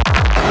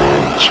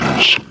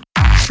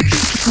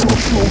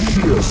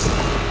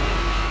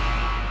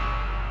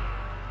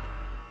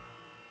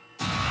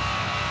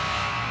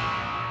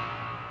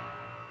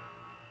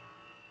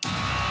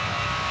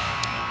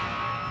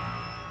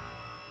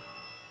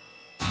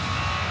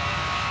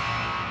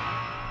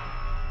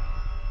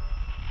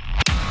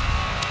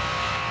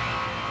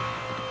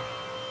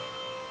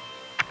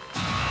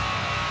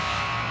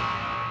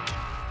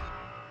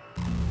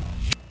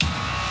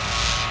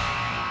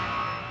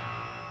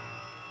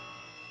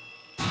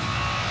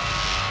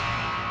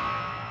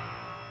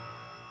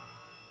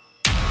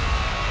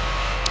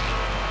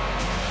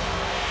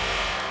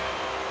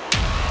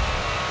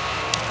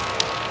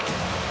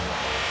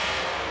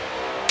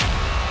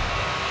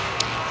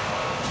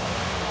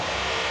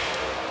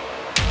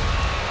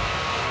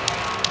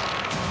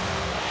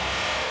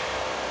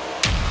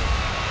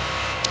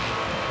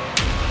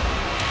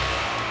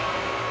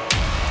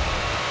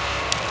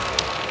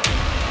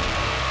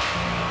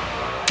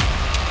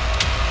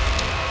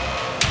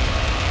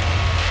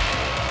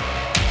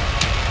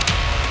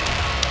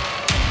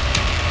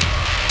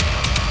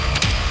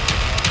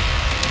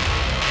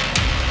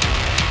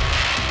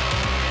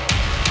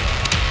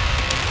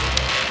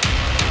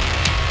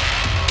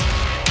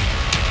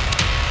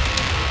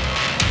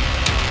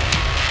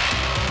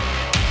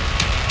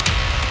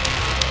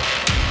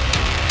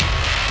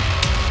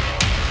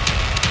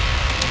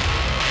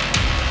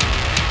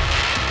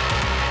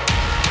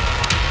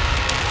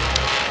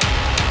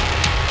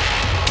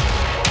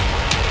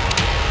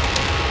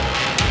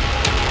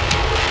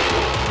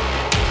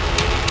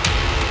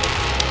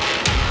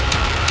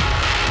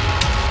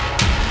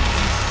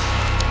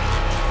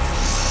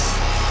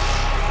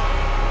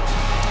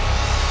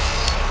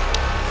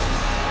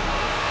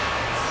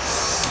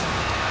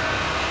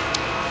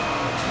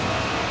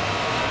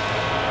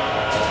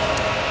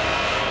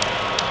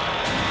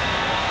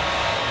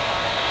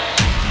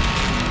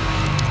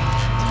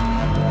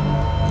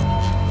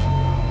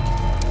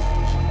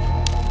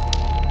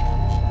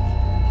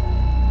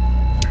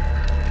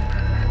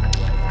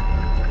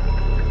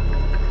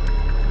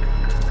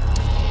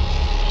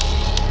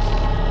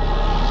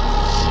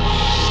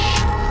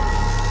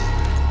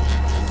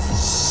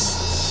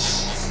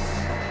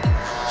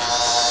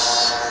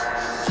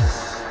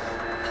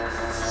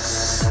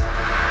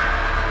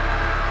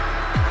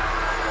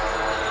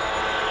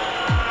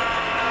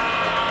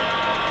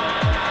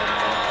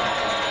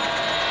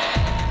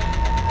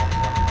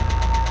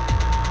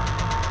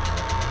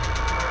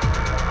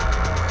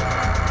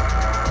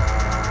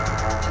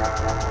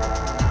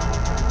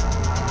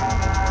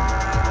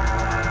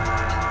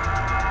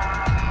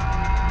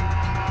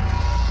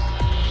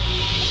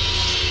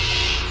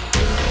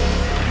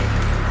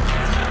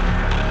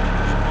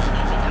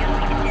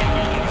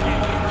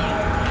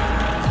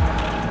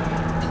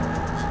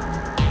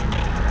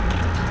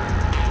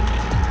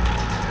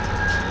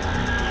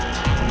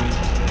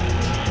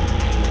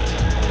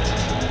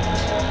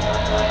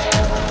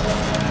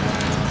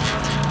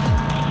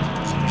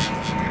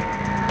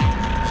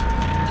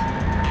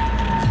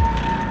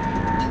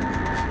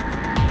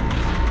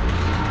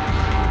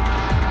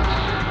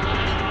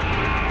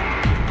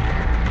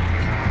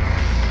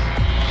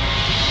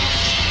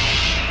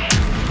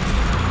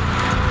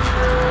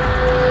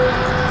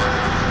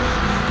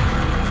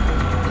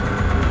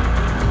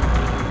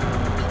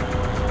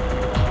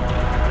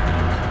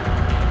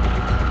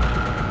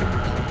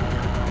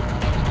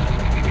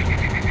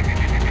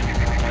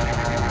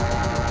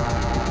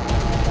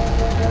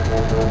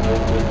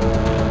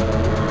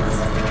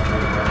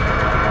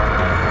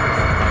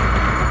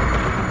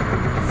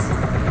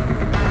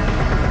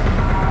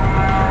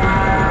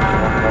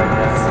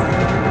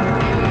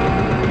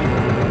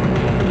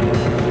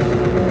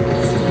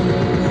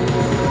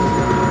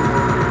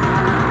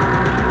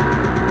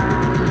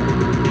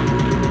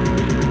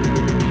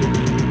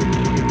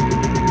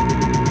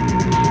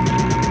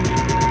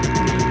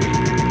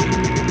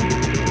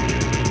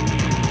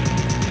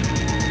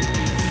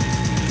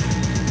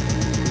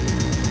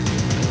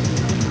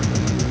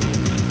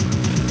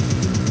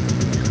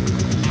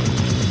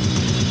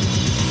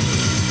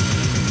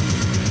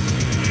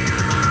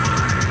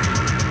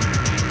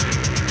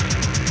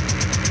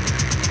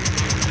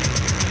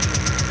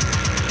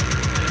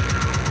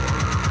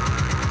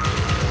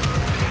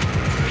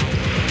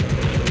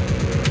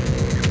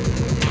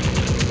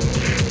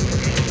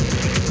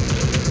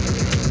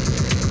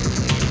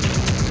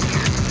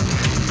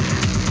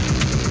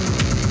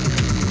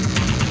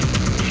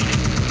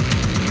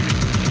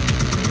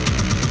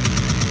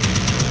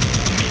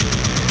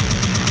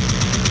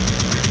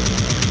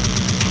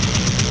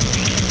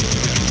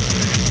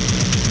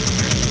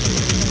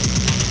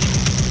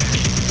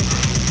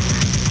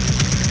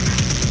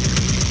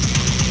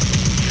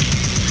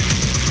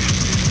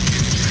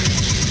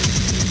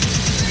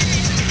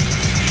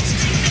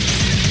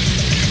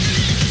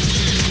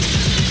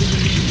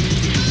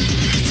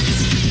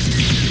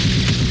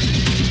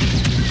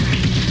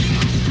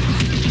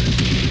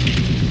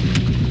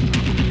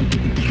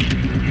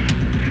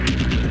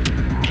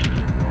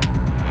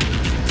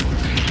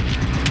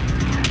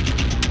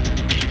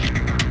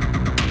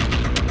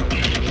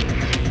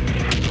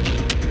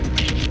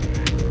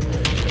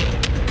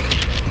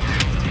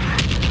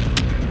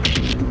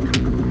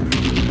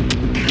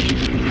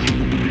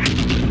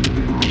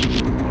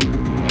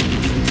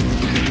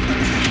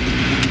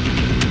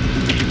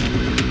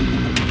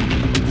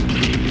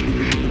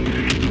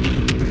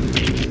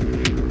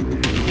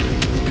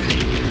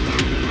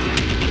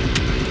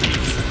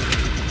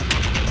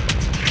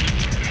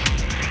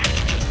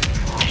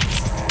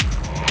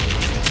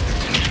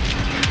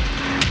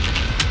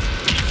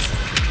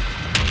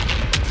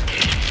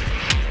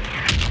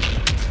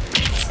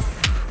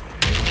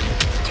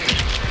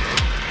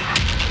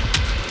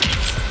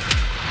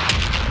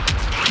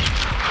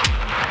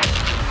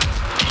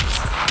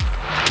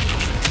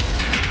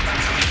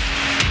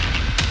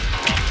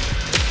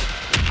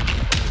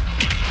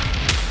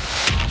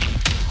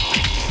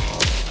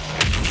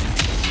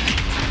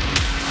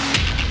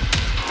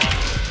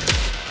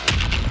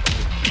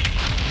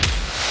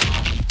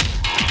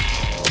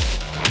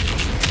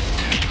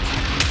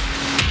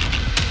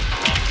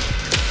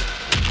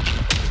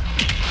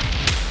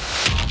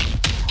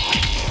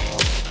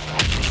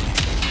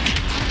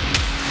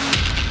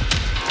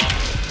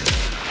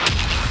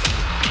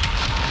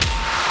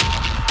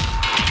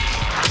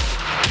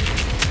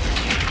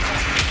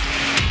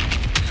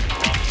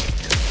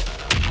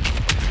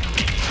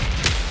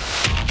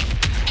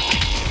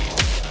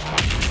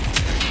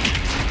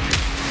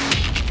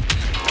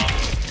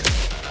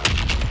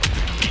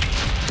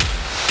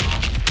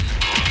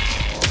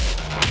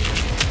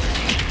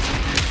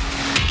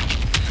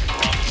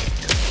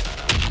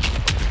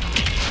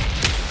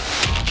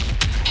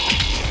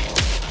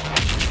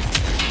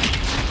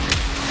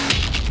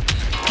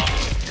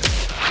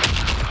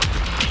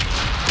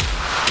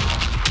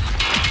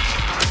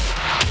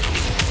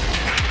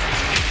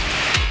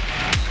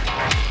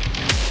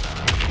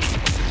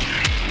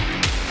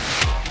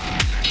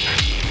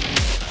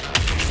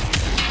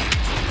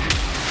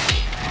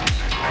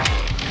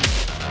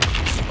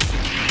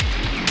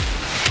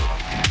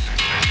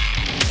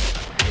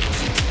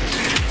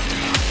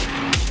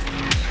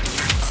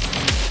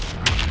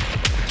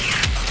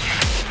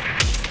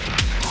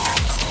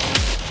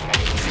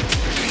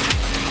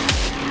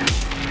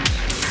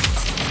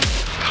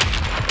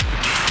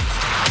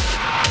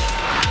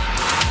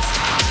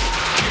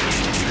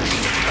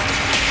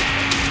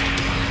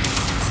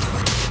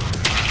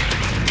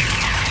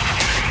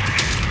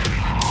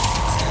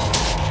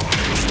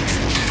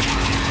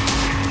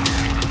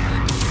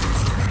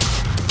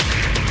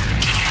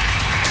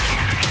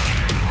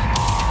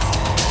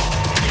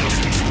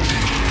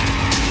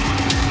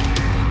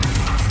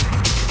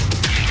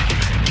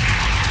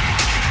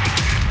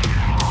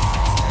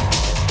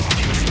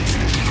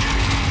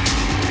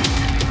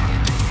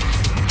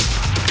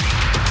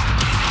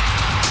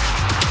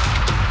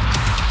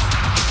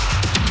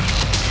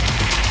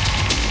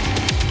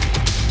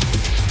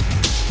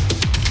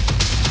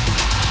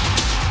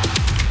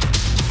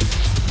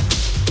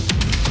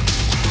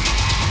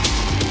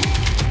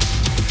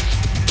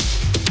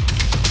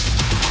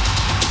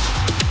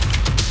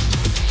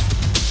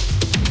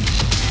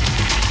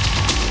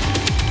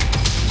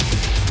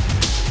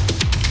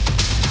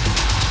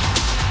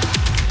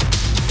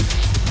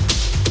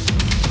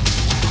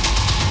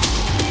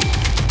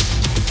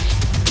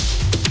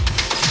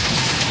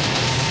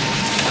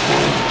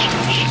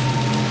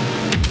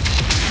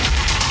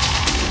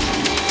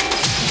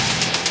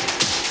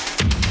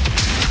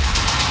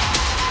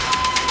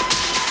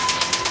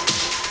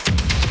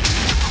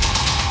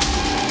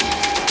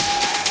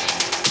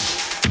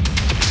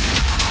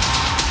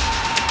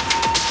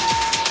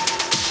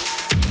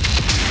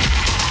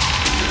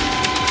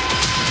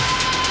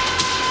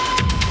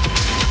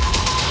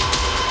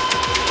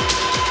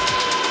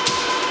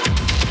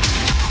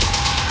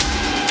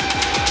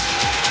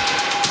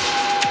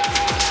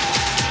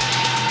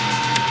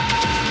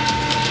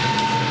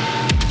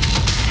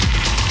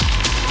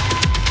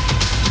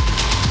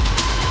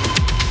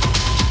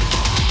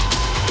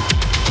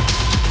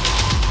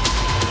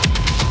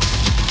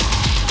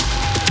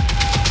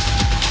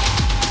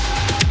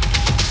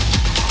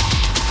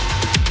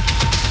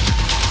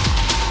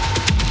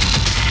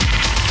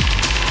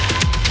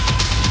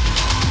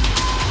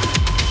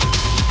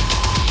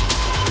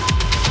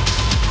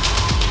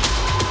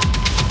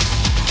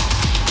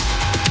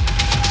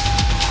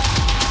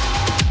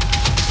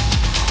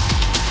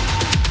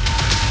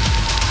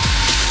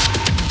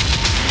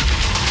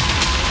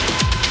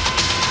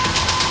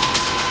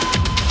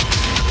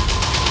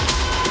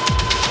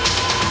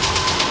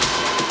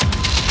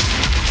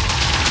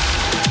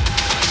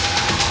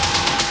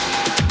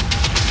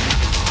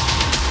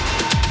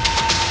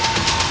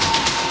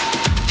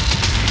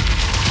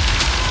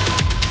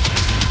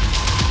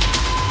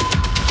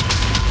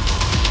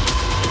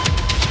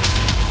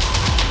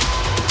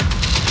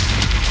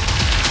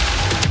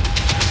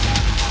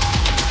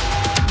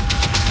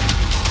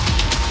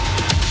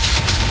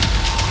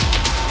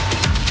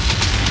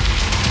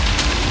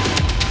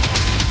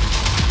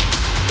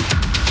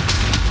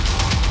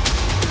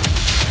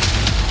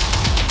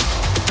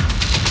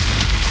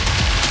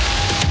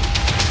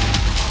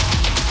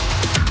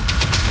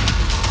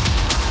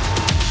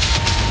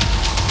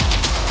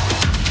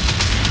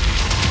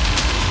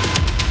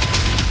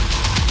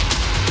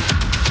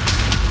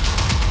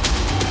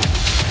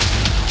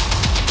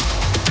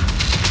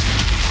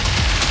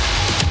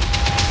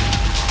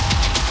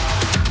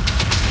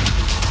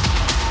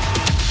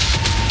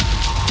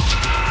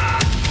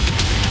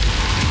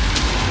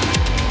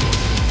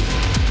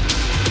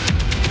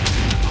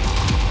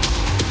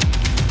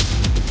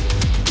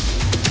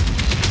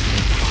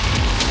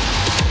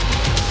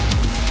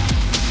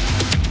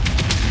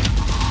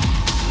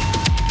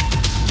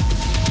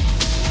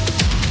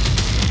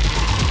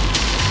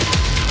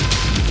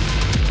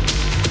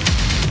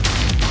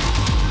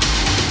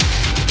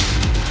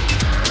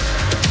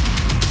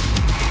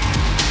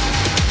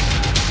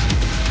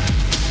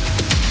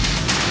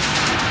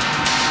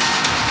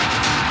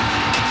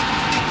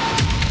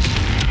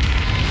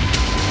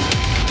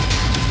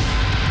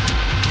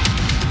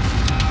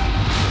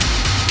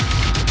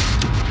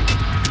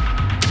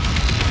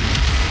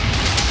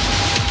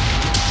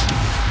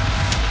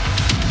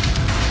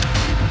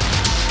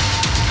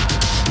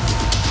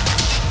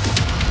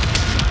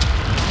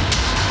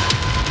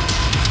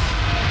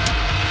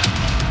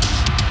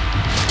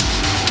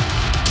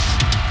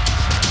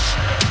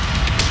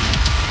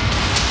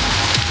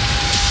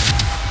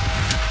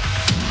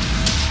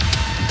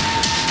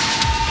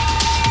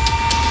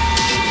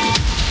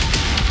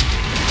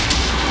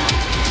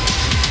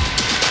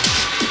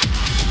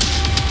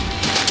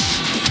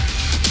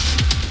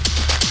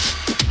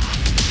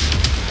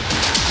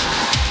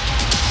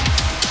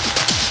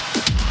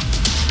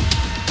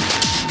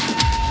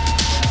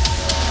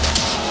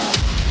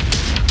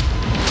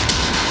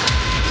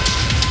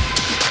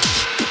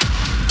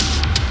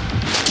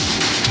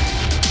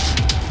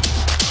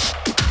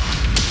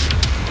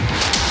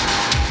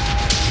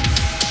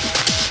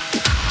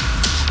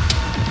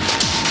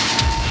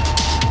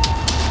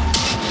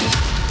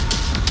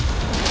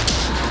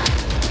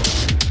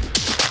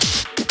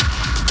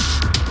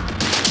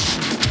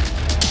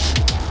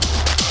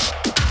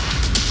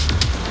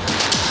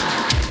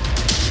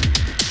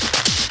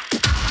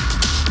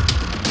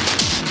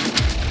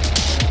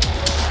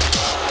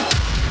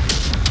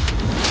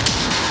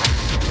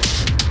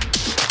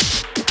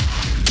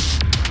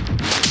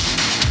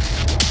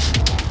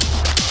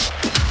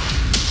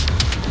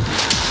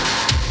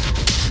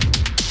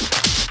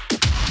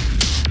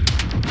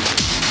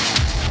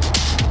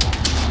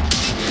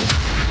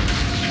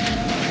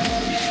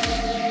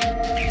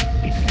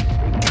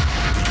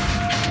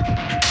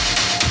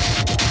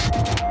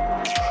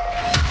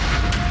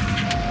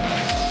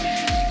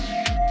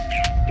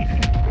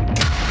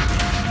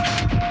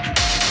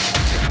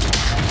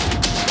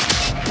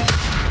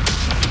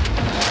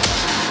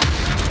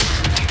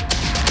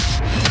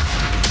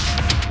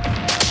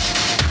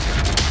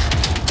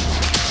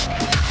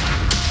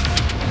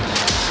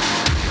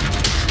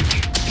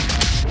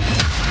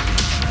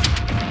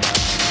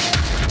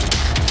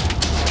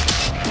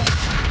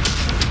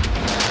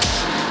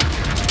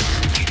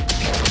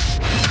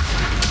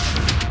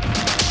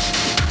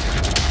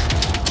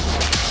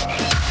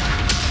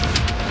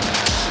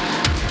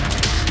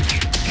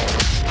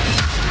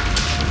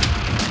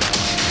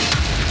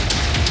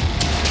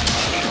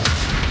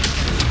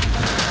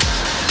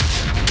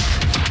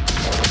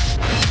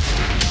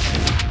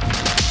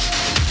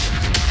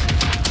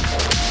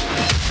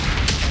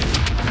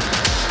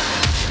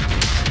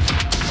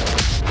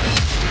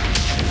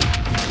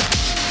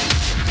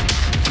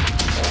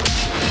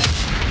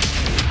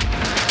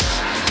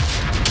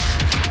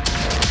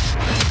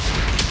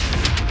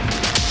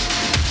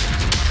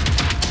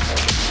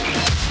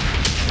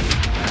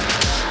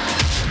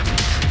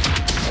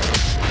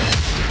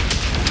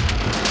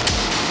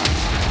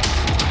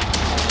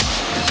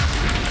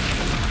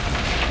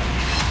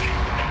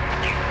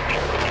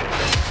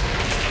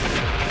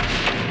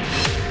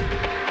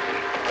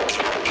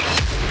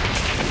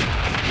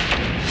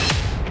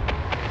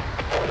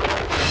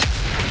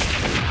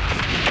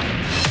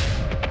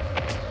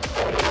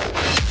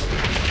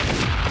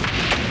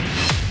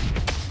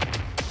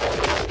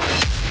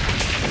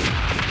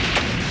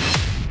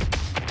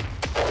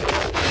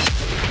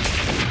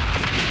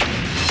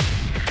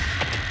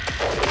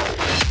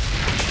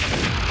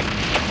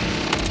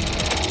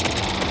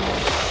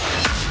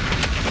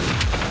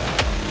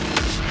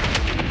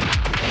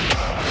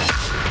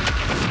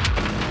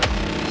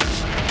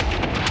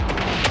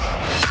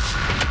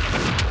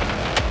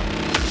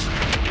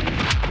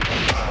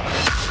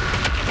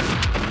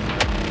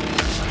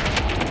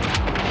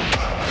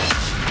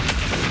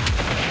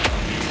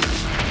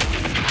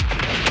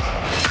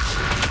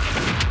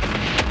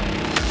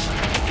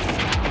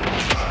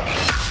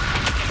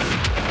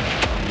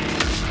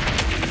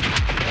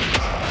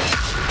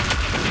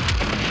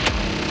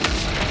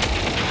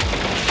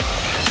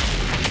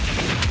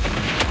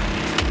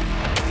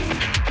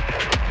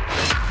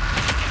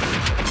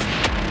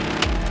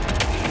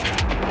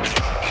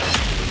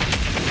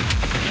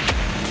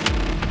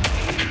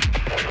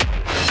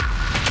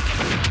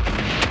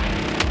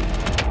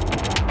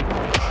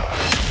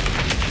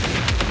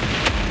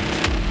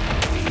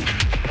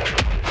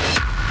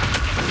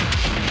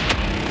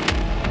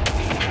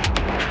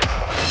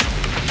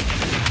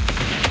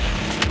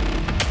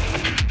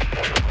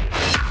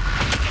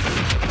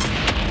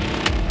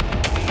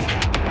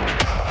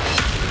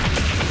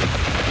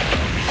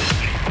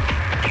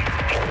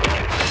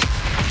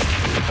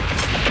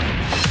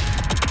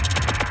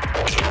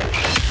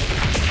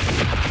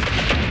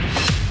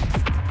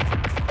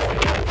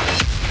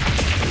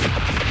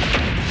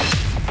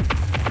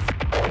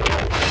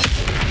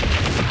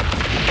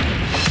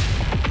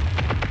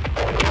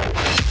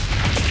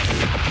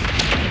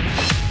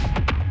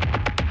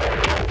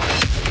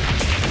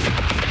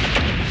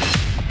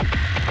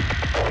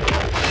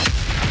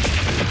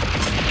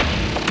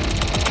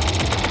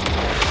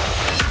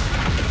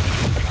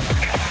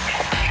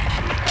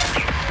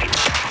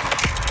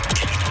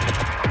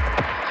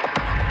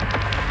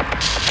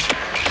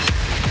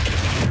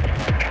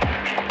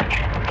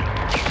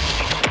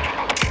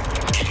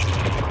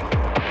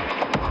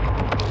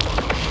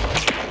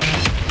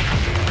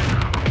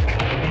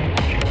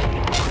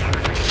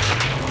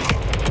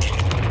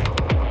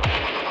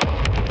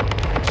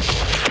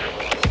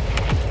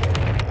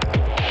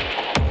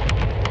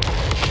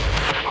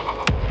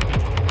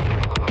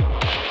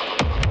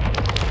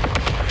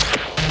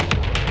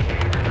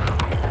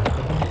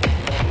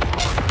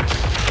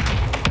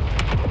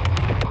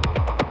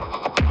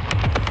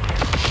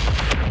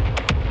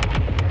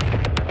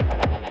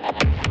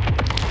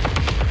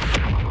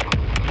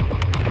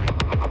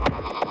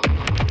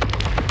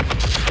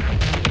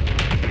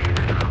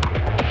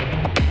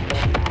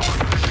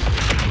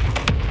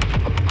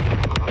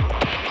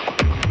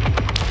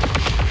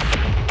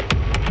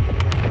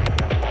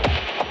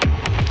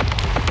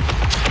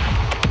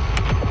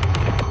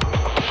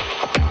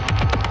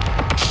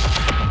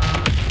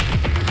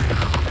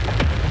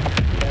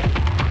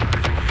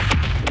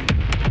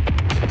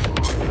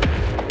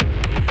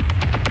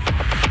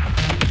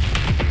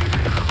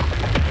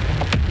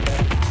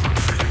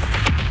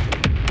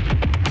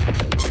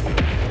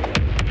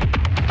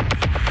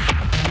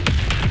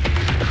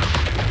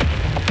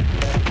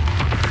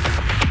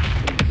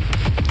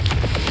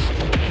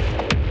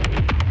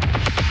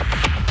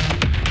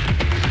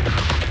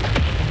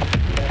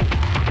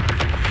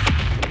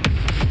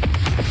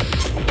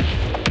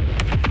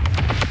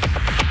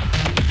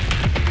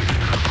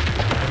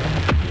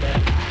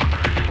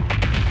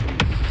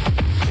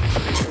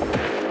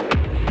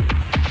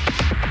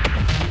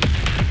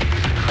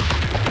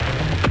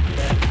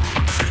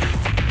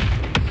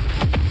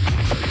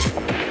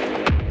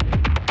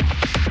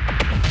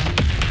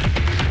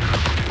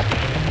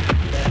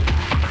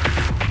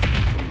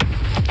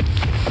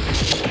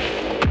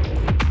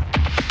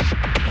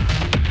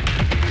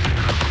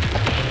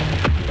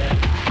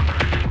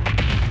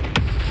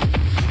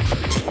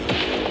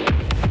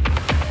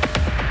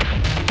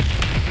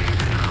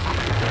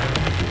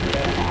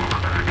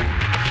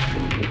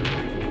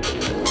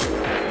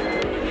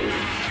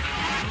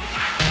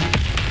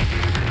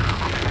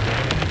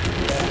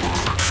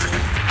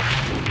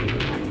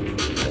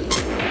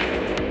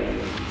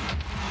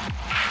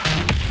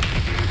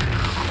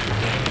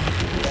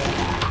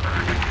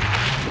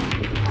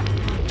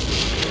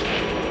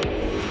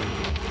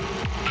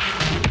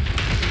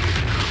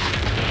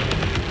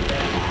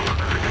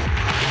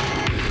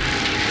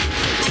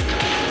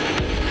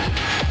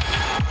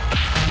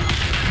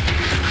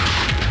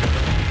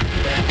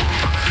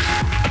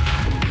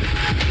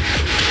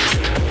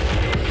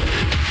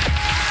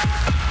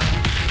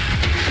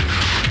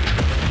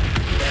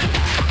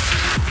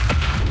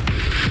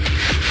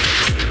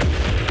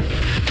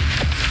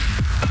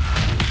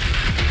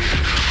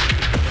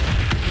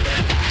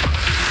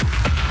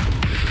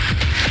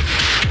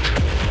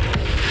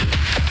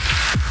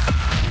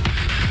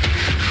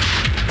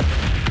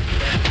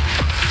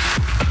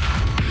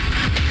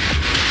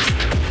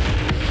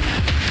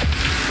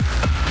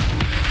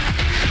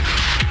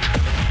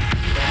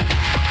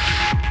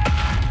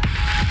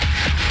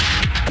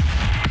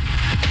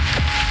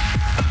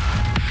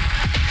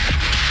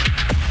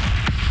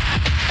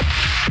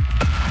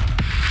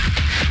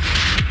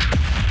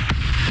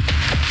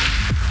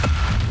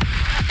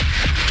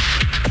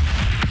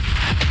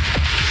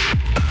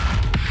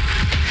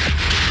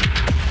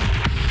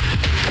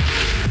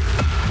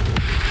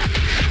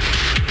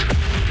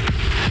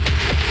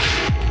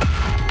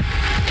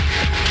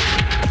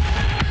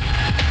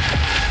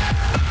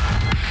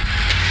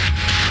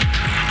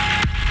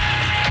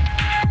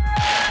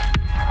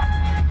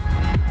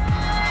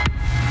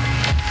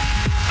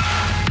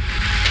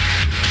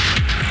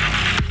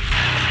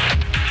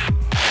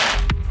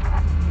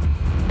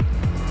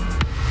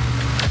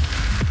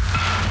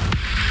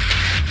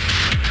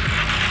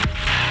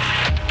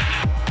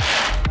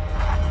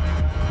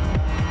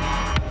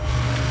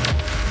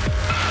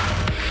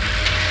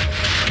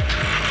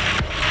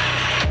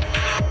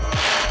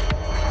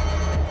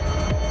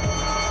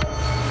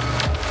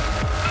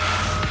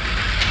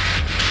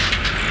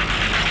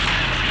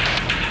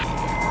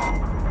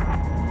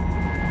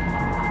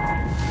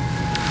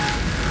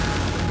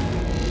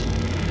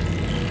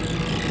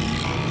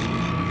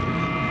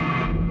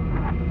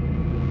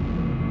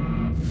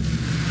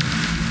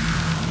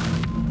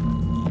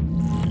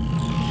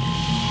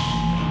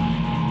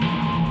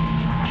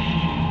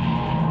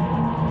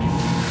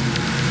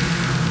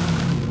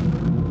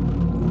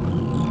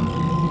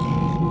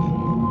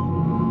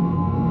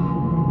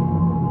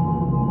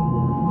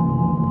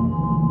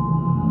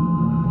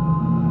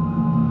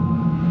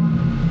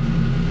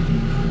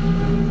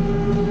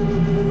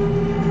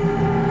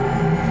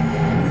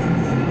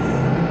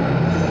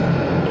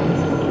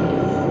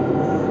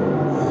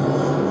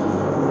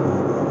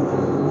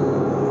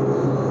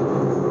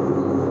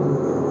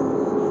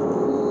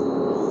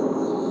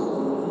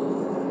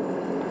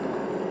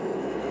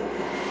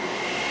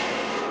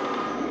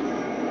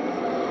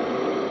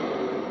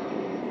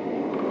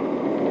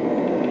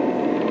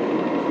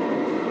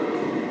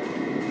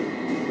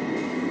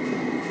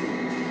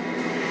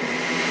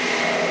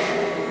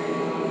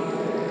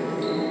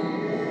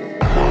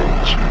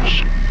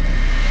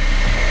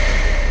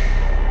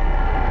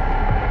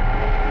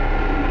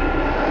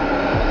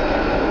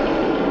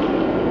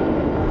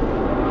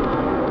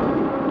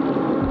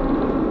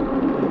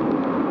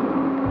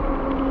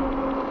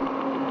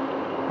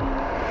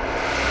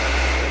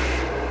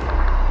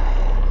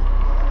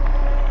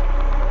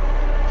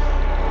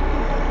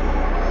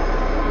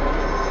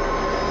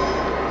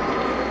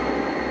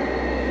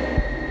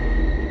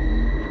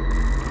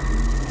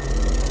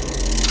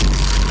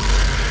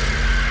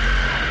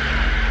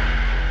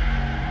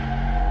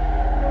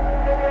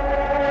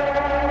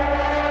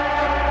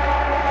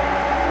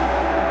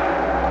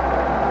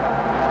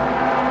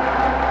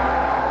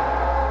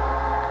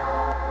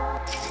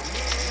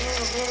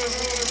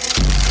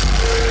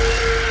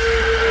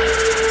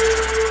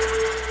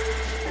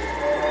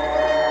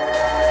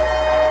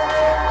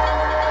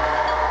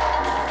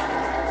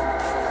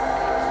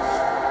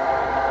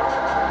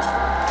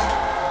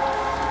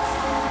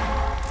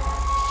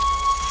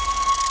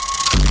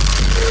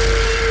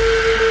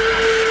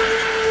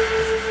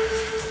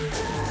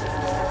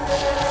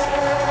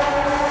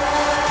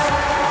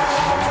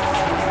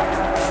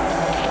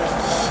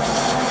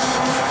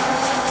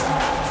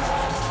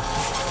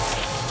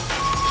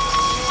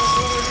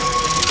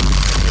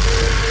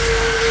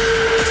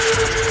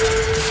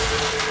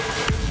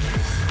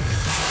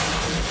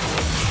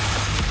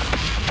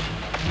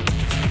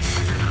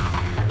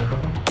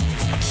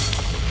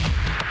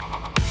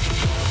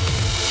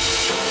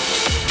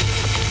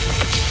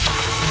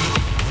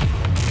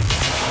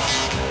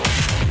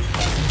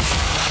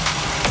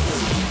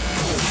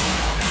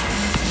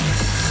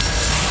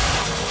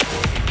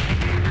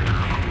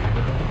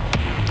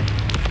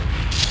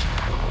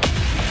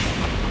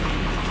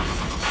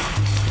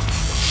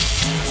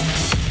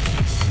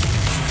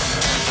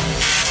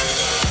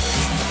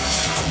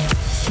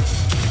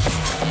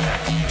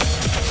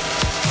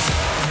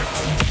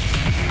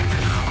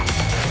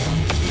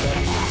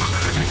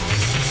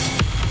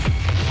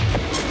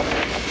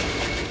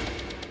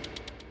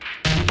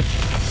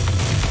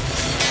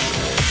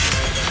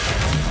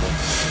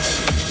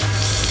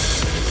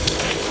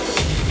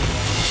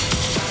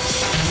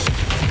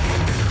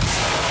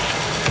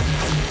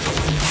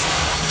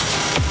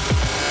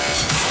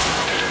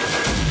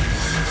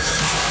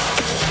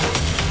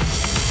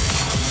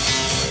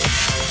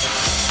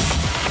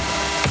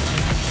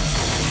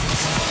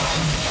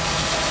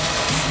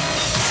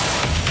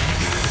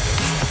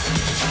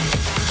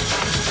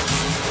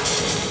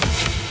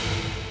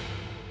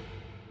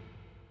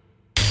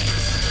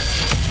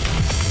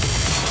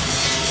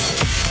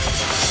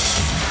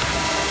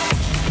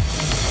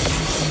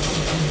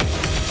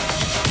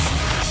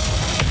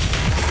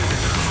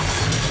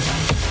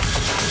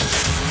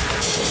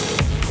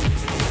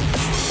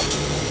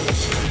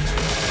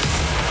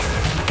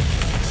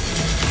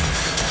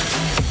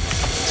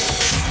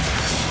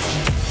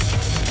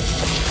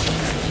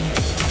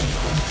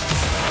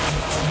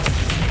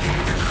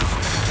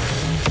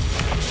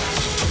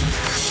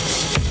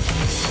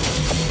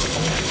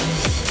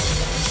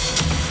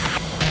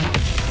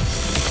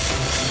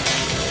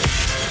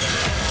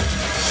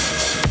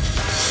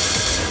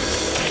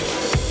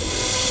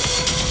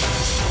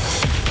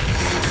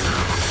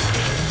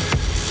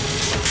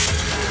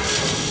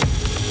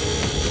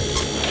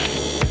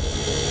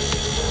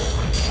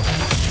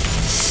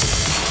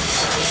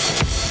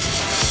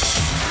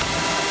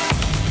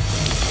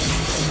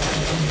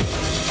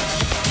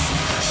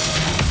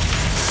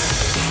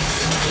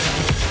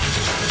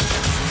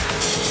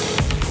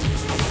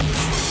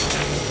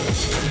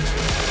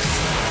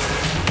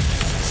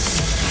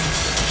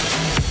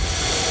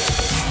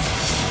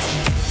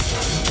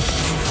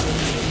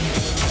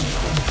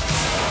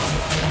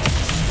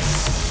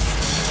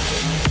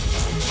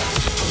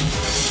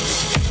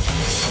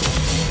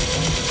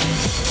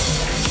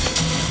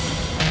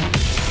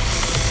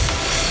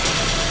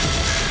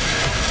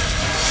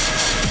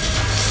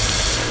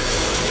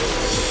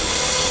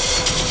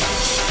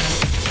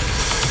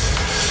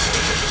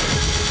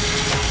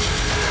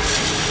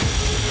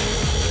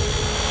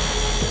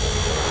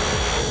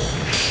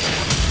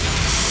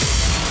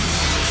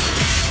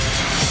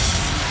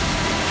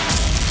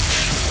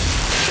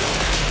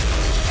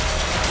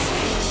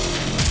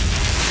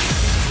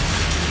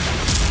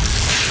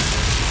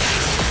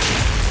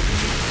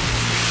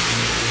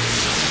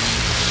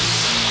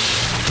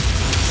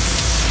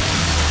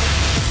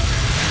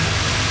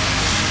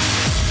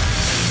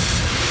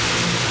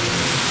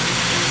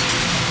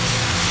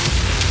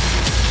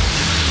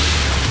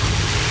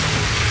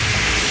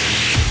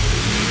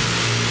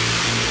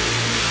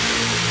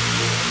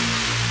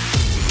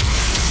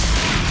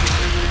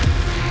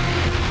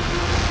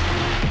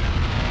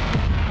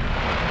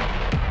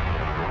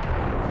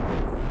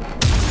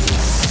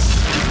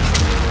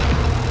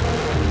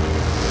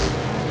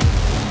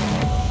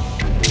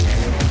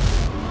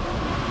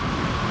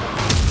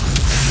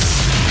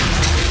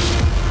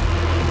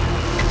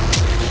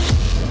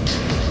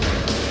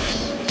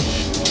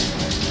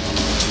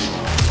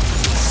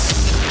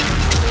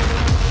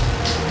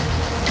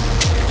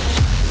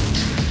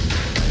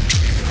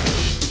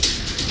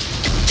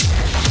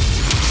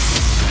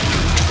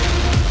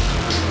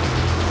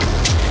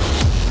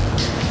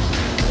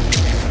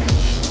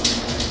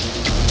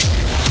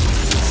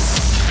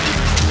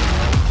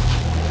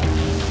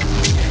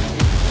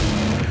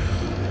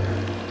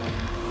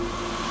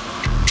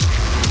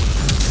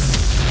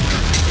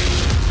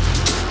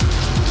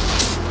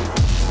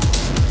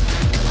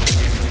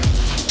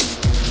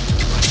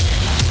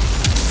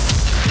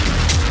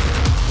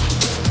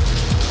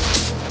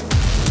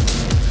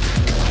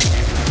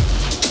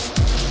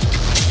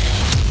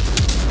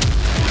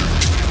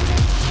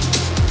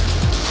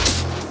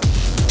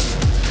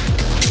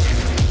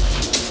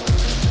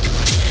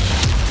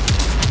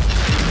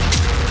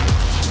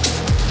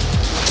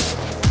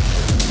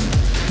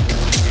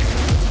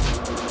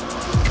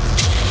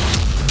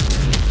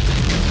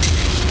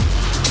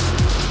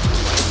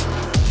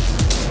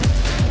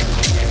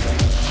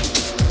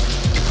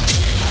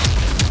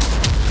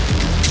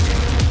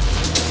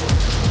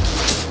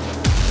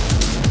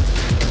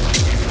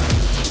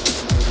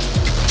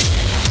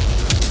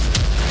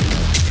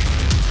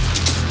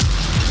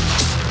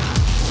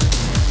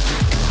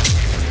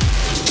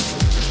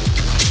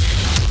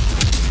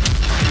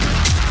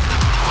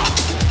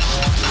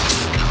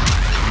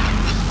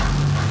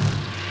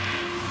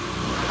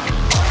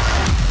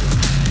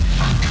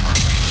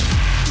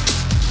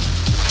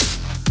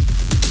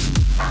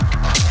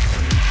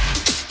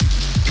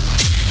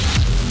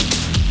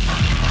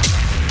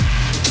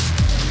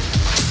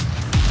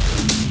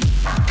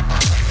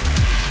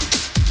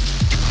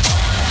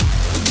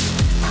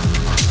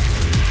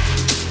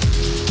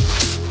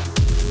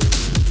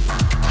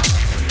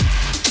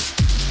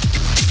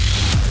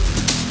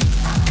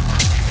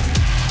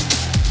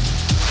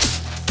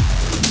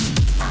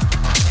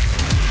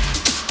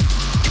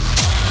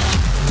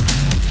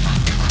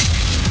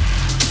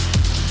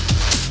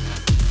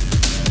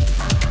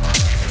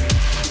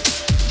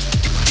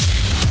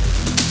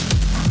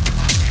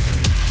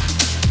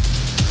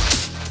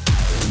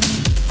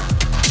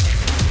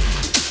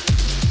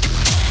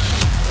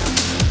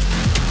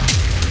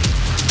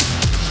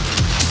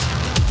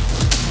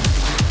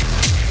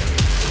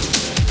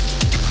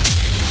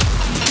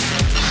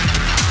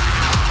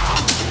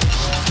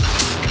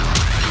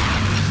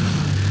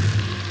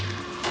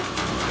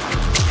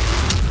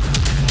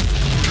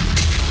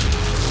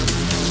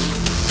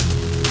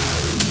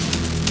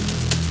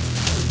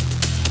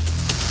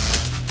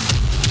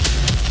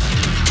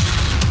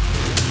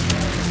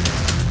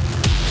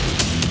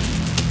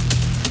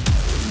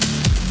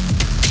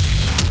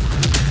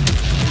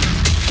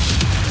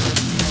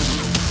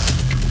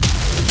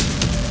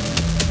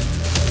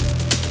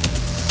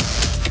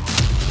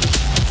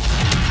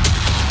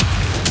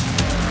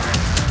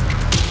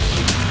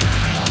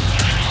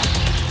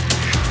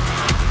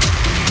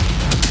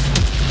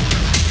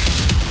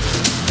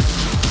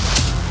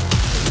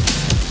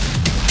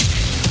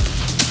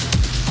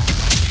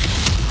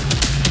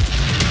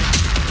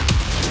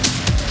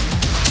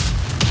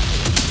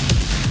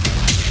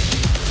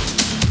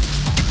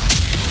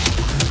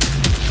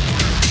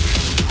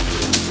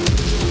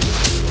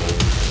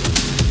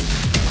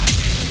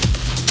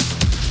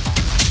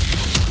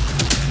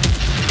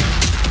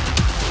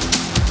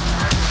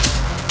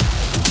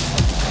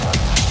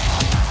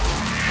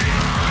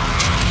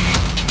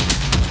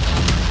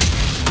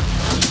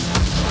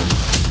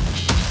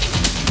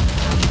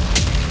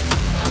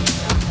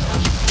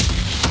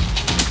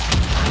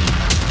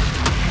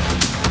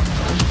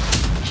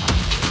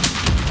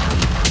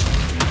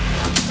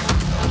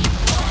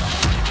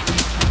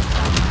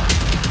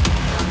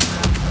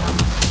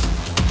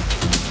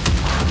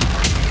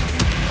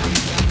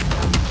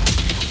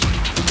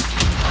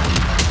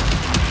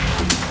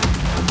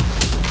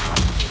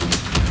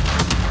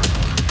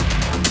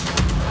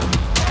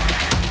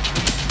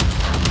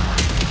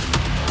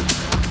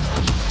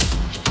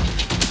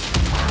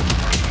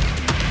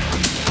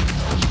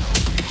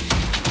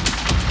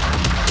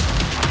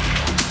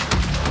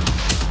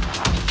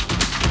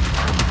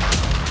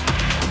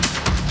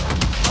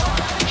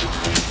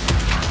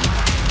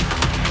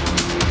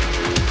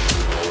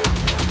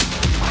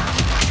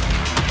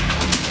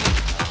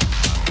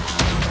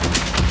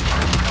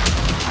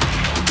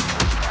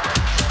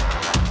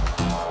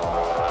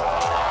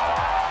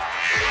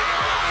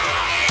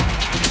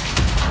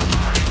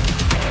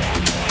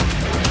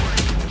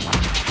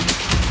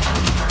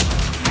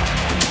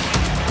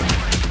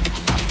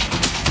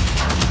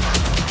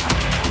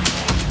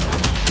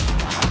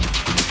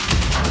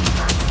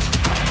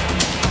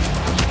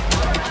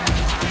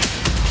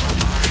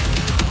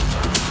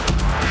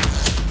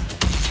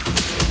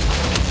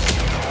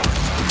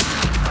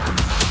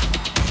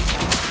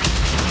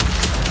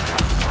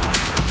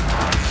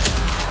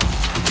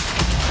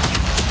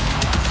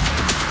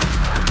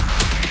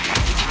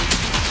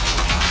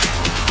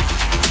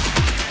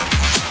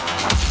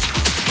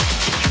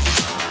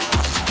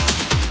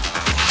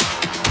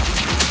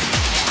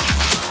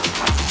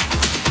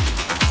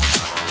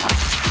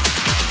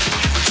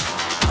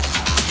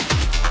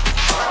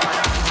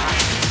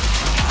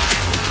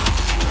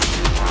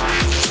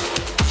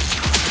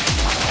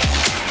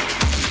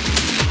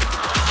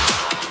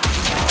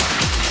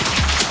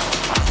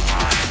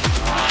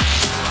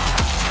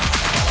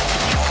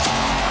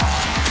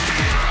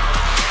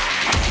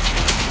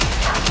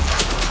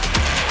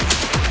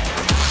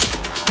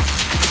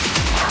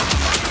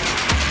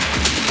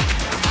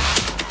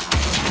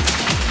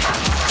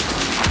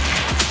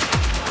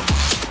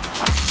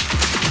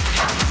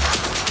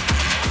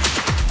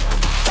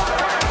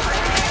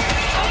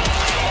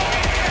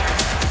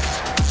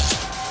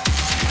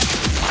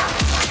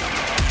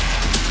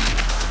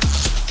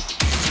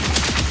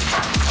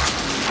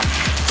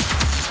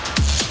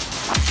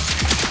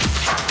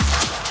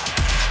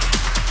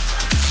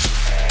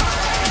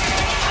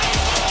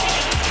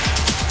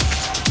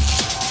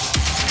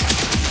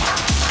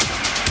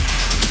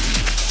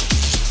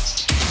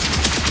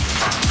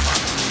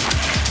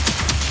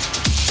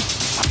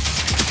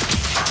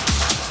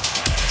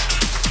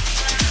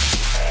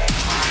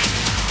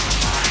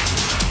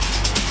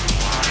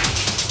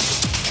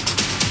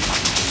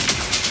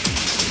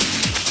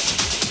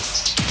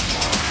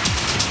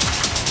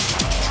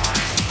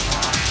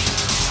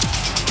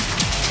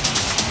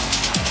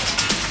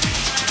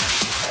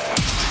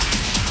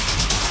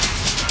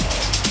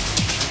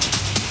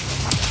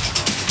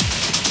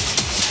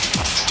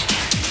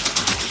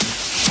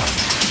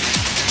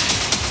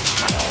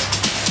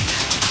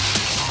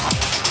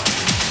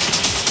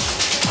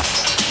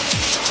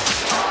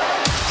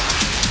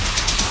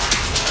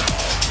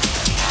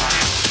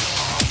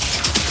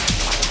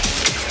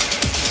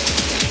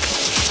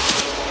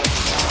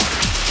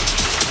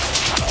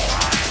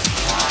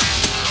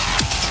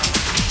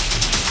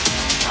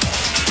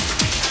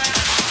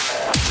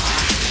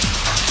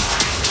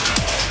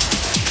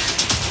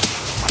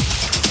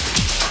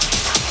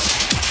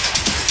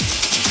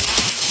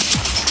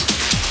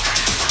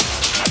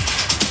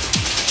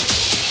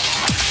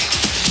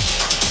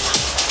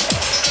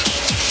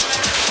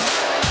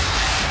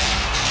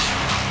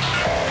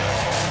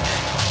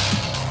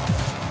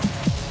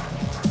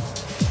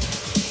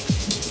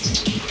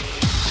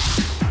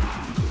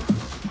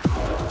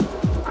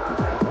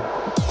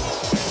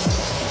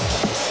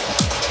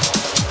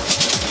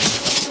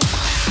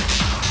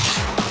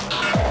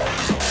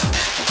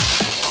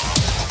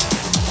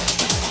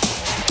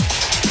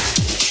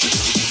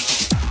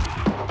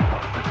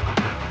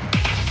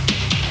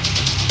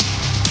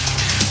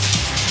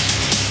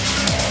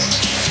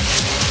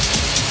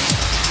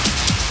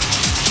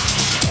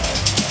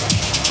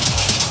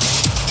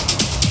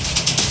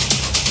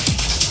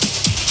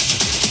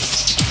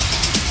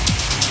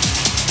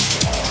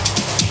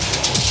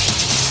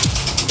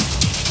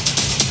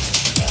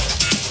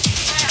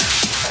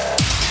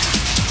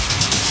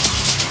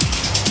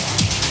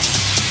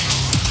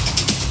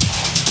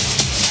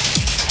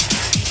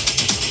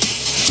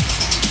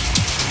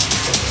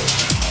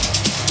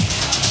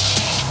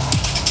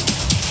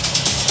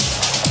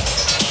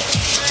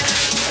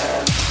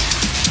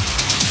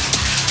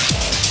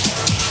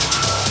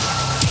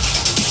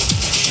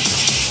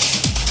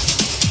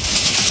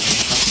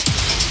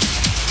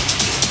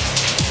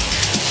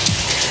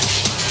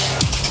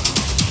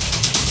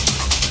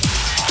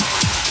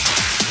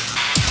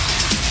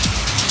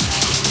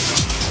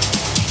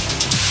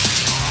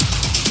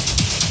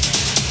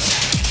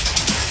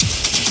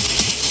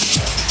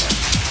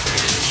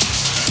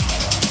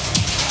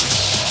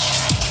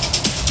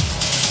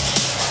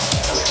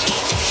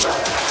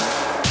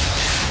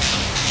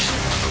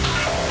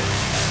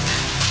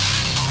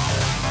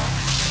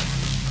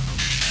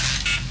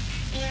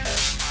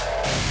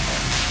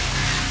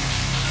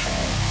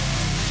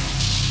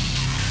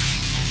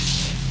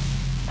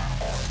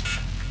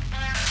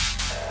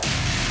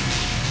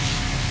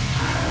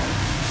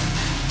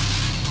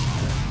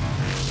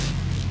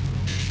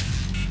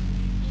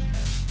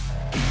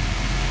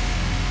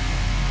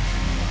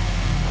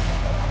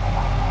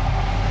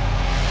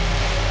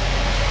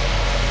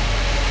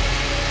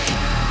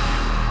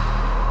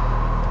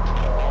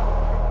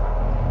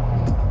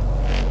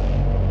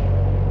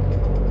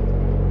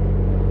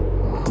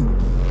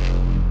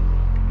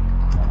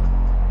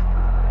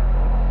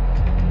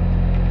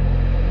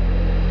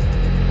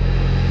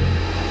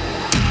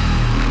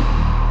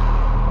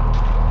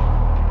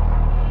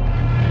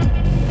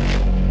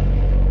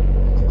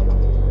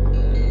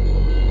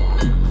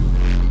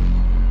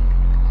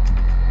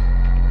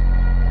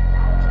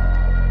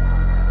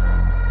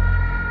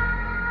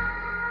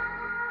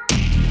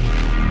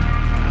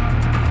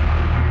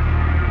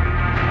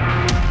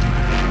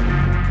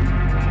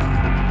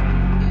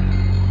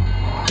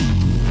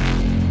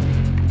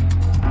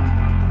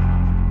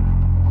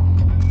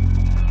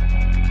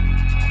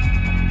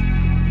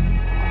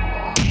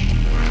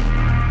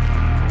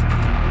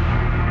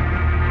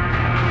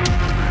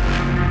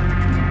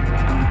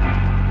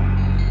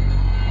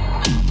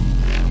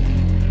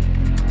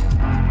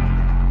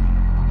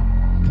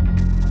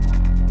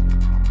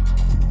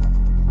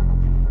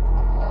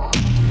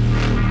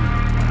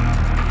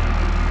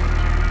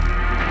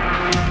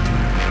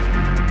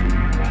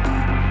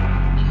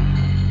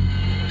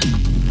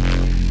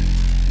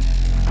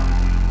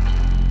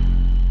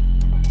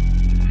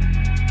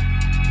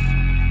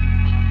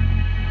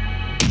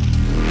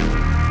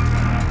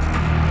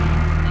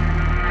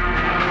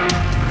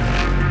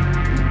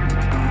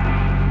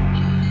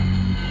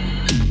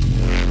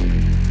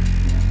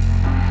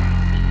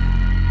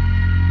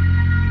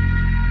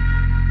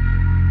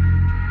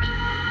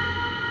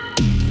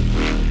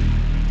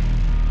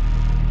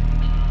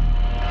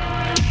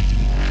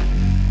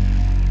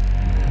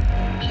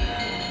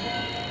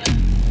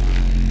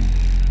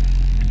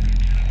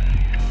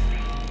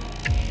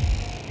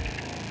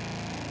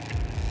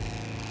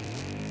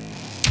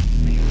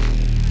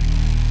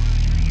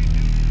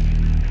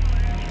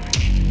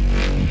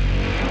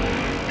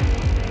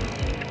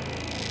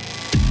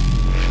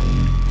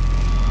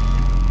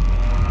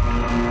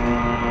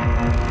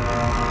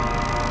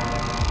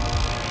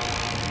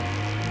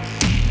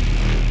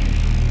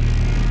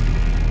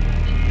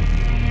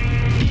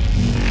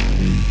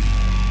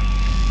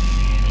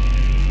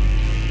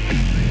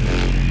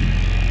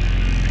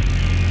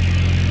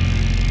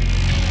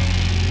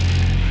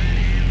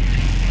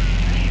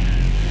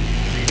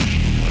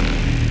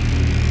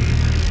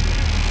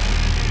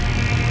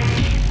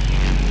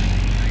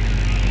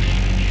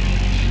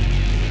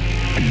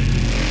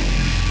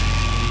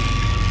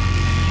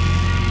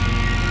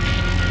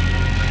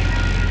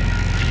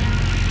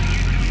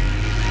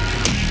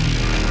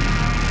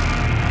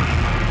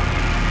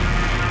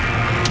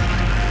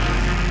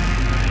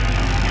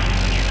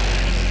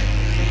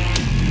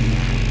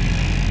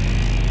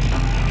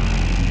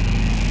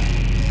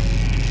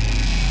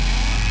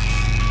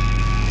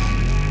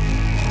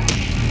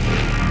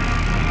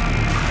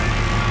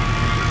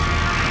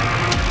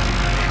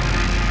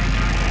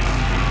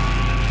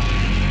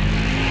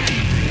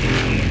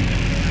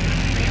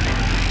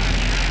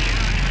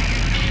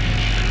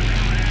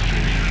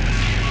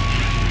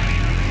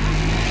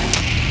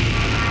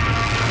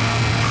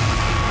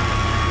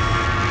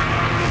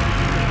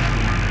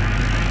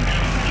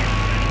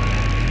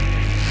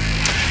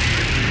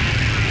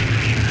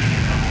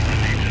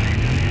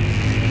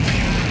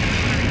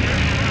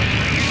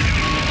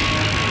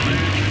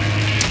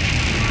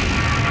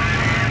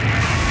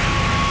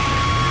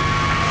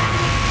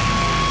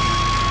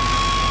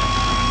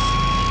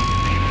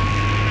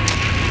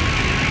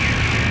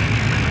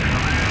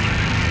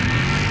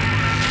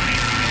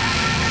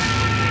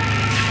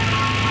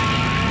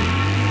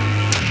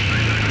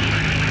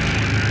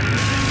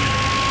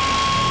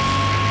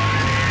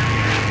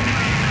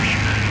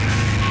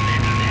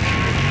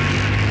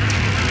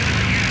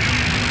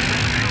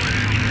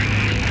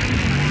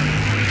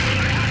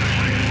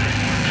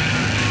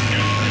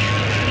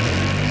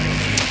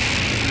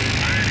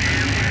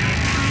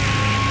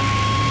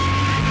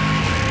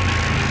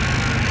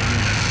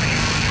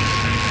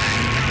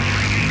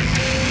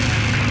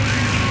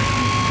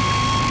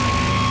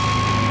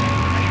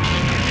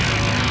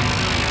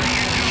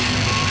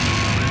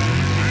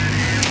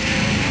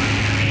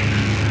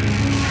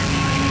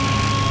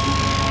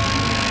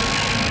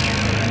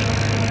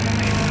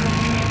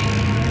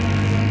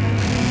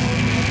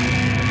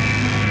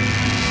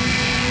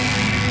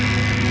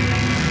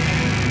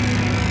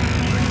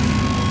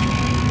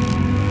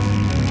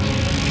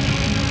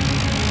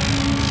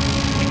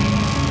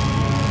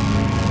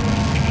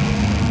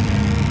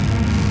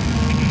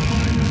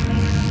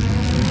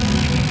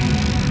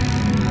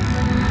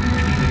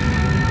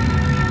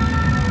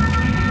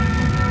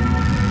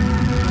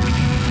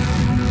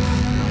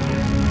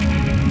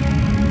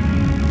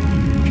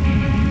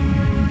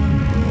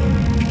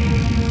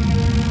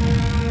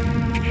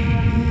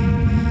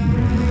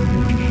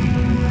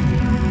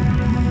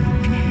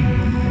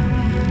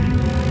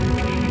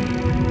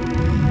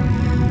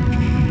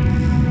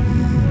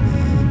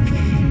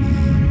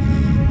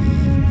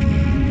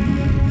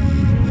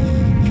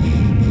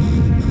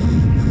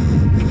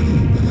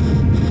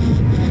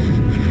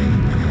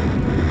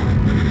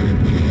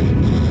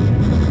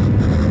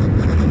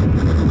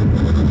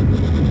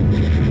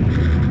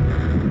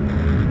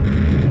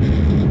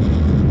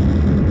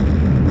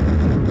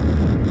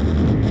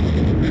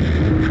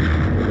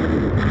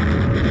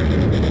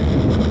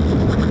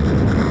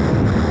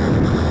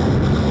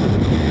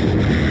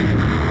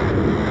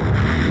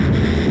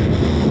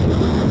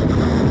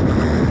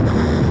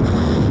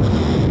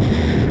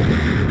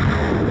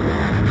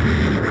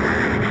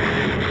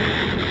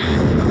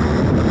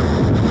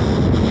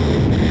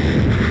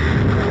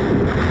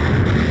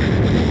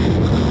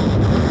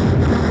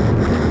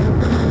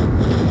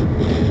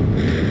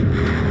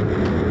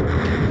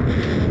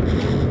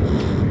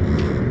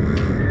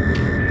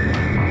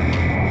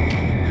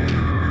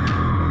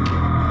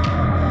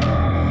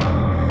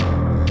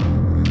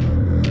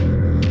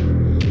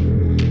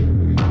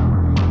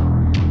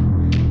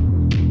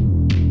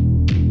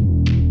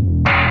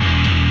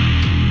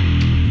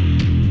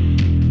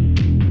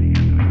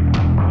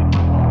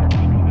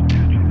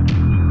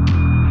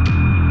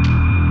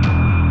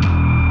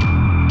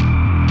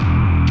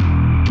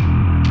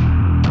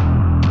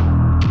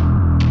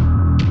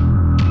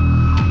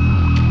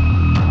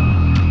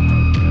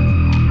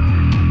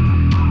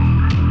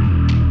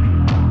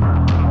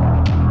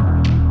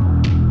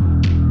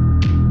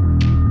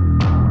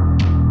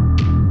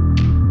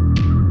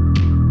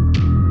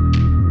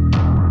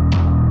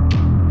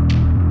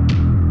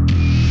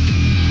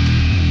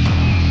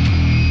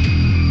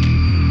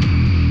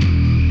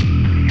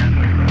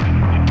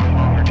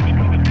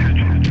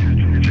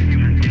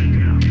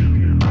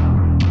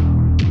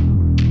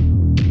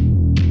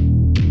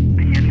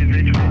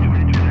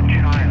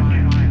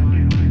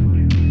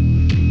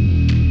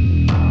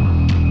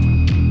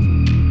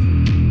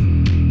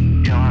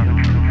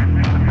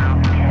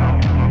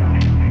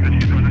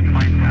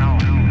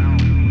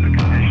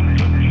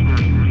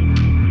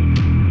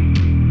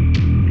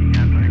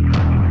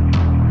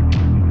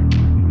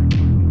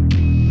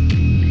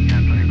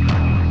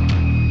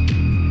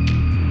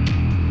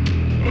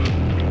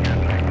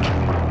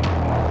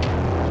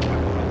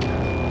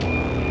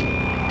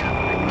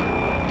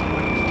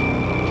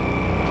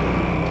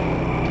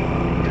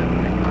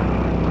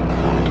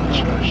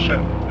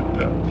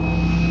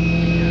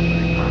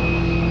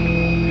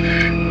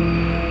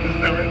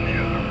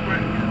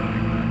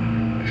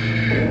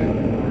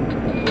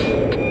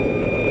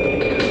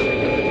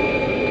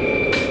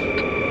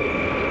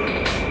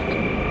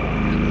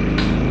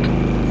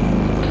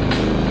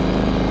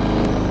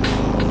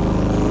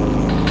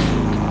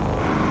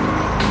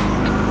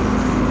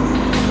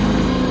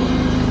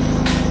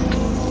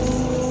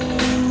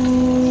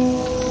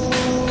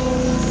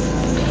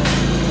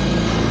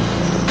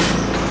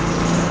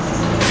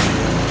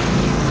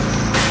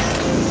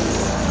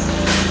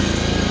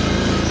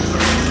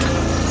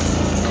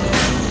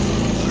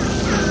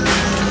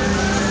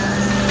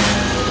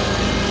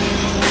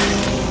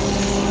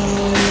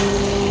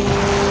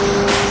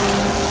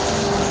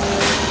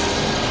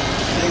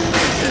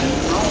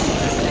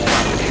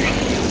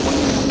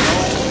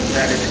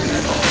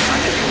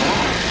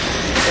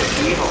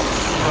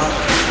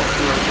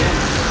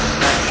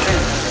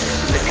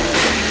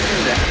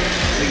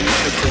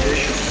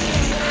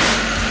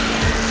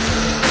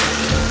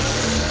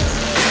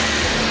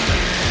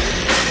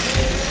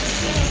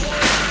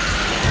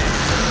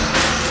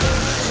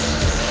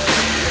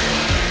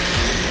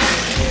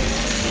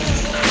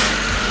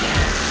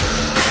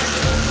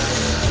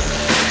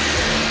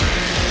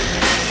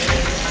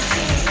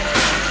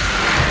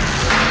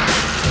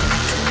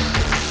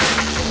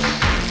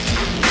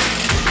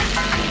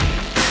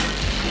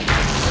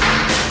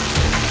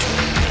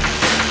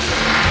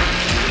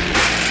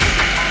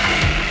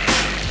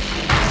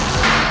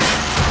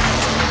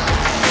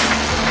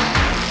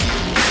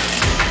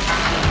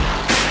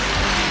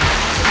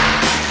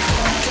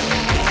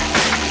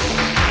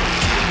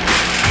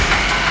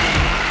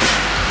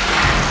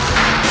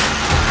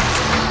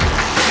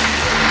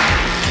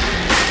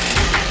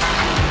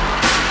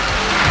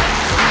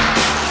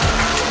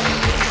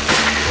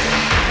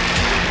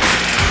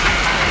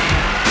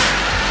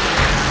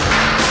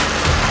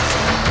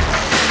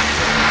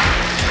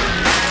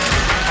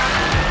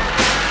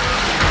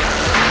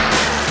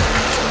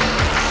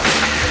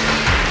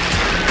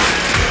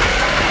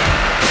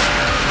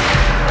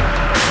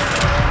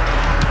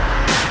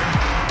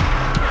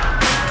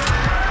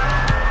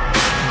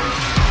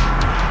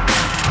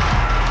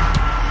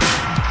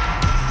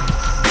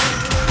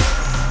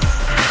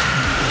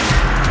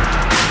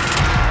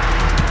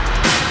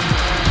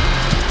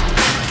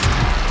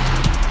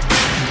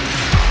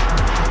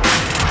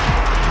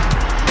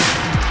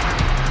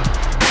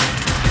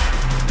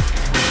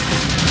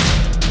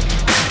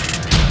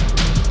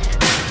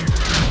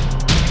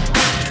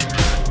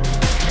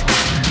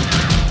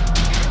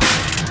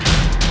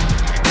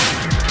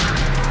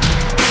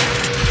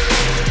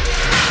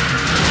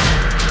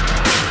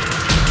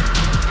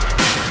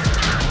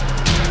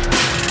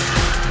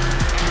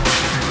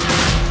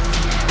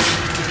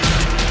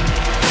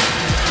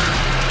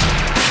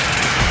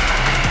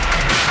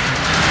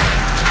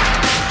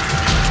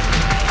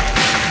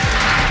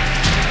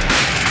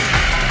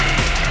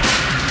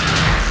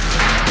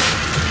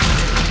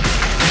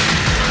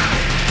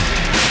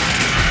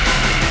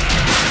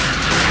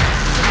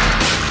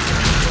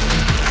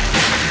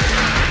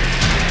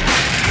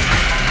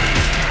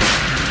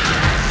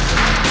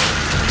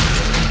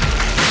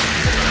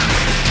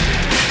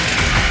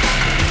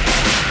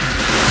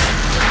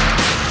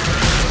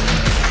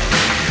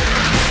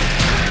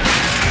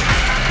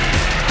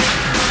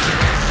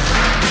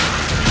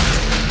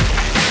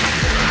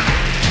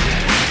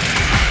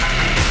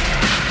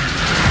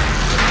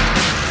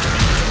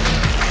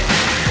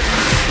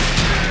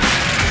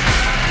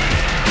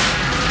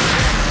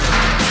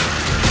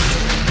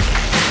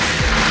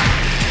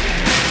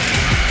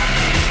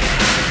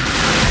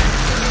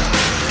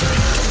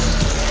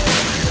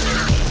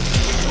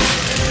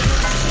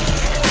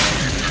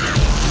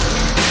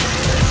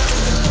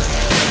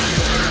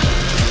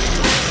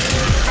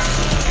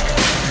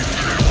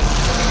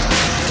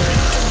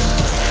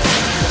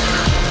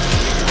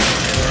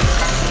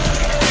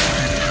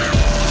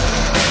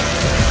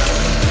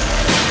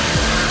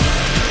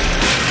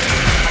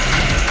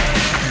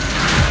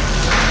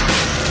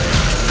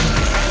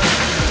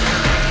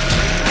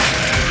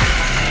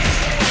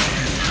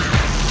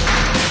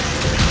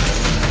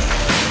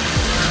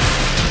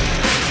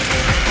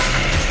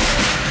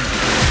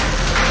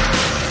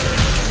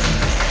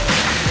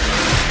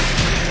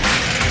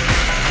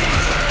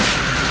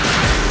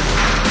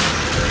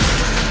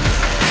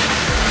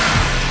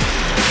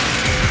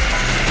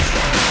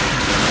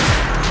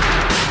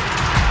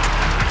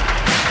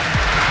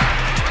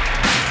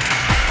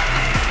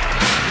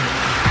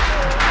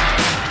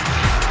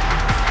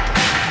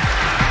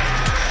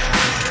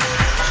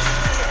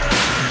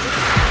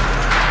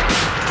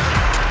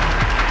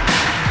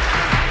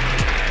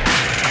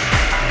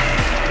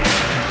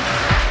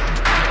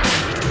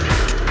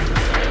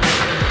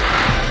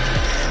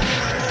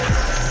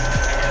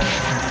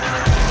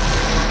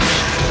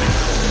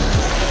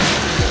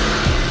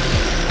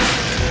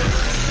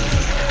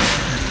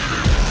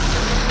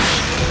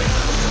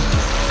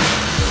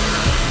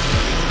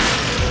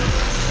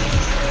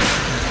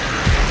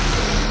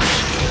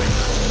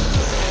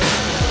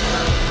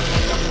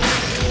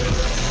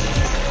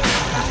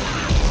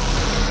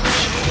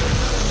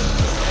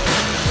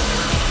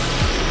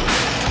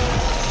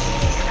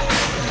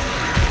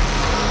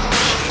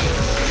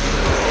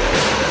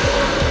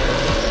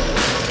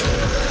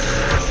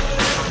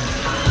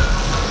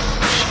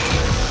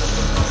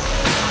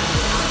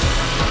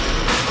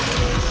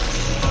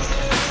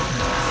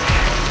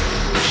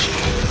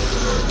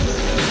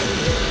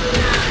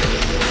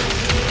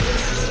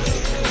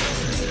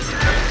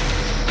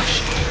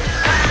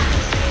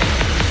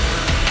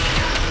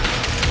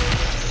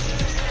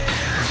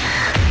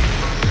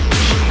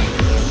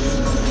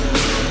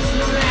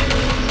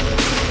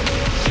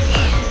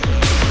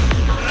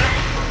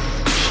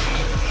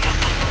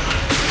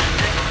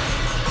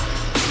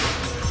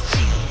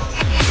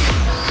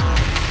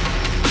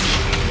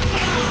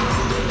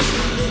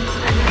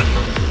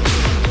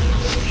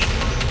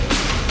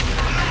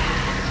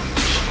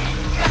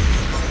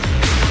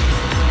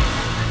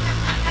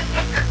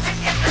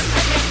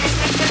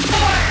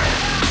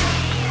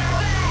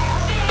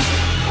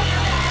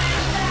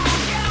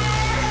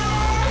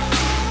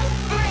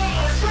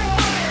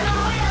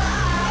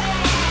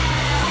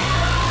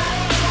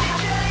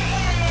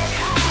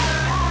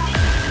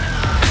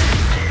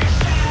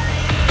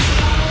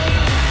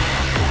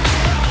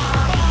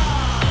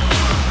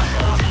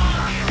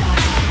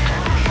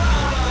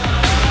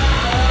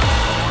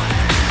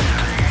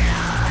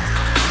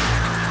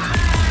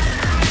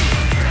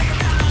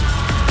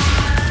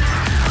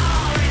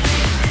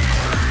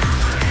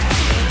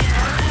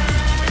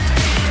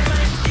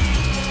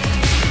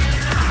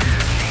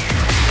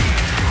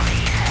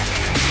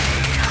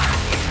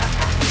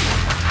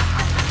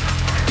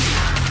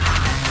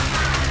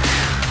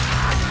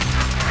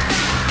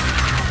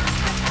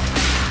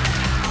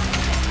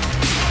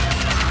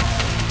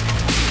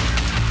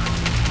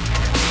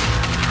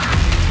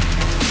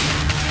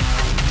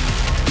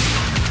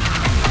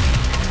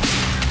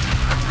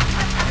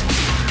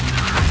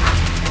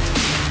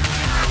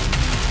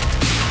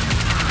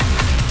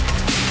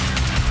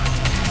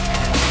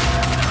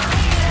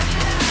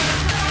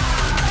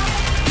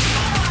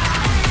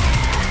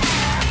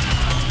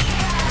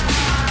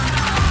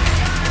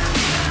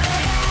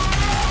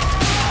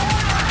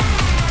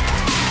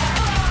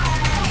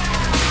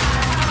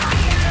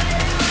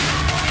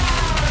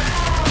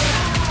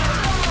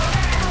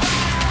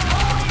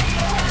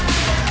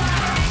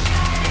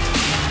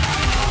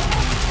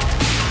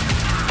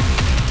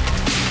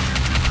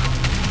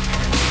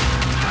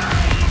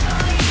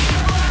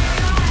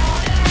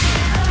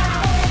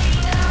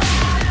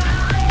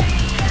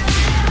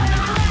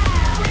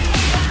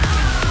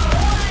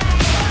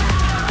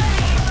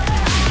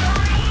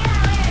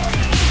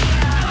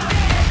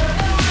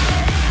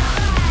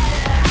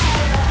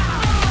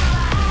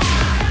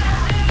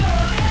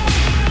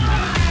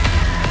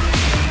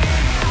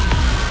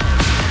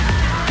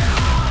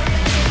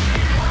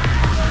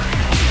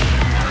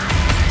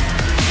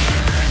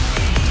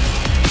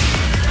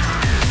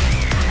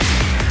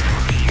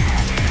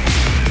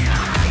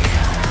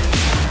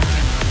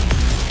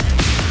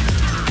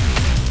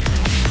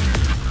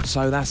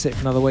 So that's it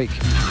for another week.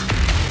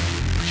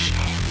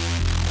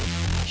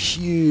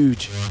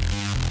 Huge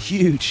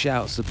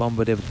shouts to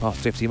Bombardier for the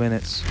past 50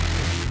 minutes.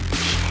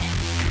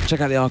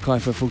 Check out the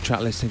archive for a full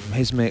track listing from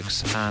his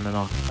mix and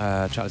an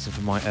track listing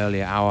from my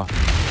earlier hour.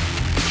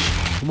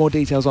 For more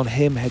details on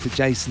him, head to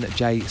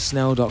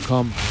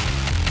jason@jsnell.com.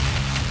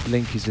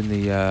 Link is in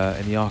the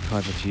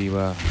archive if you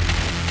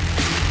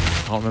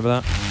can't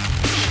remember that.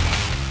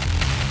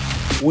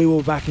 We will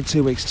be back in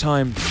 2 weeks'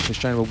 time for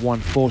show number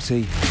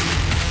 140.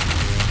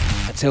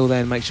 Until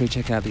then, make sure you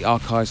check out the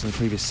archives from the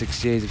previous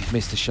 6 years if you've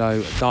missed the show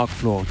at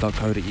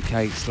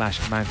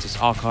darkfloor.co.uk/Mantis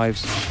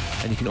Archives,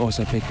 and you can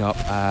also pick up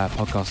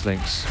podcast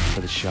links for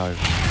the show.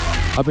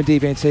 I've been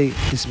DVNT,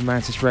 this has been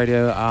Mantis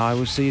Radio. I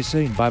will see you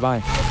soon. Bye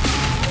bye.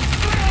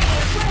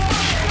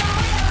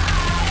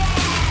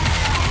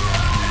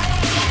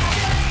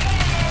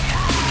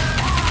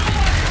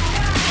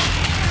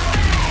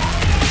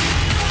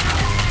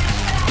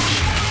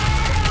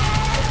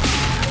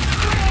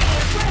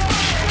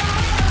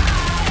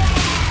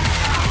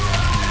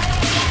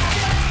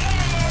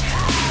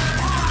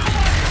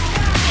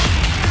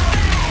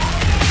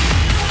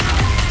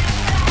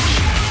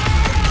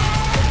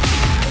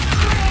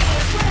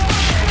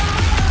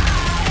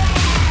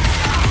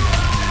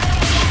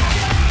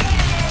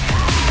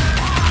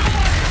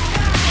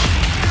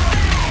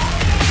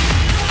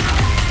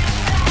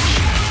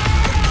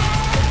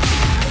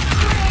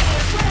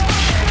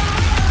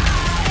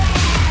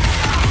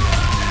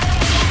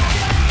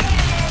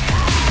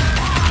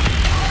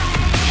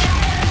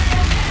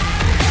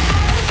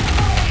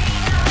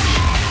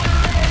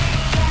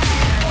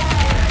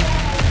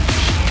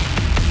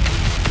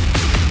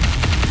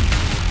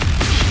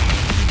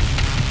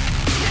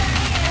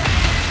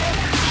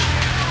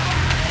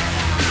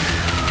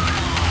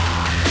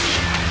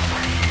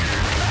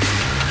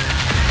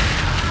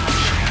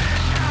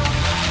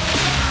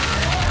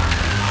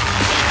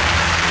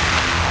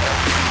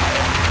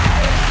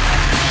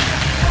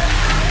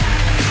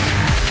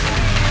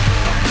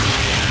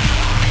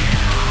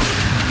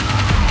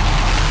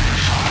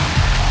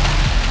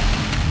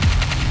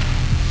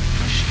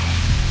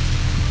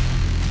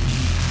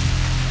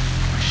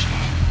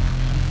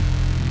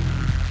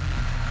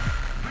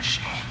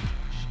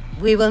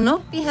 We will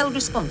not be held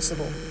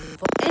responsible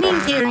for any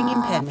hearing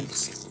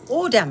impairments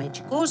or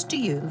damage caused to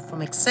you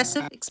from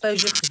excessive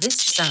exposure to this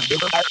sound.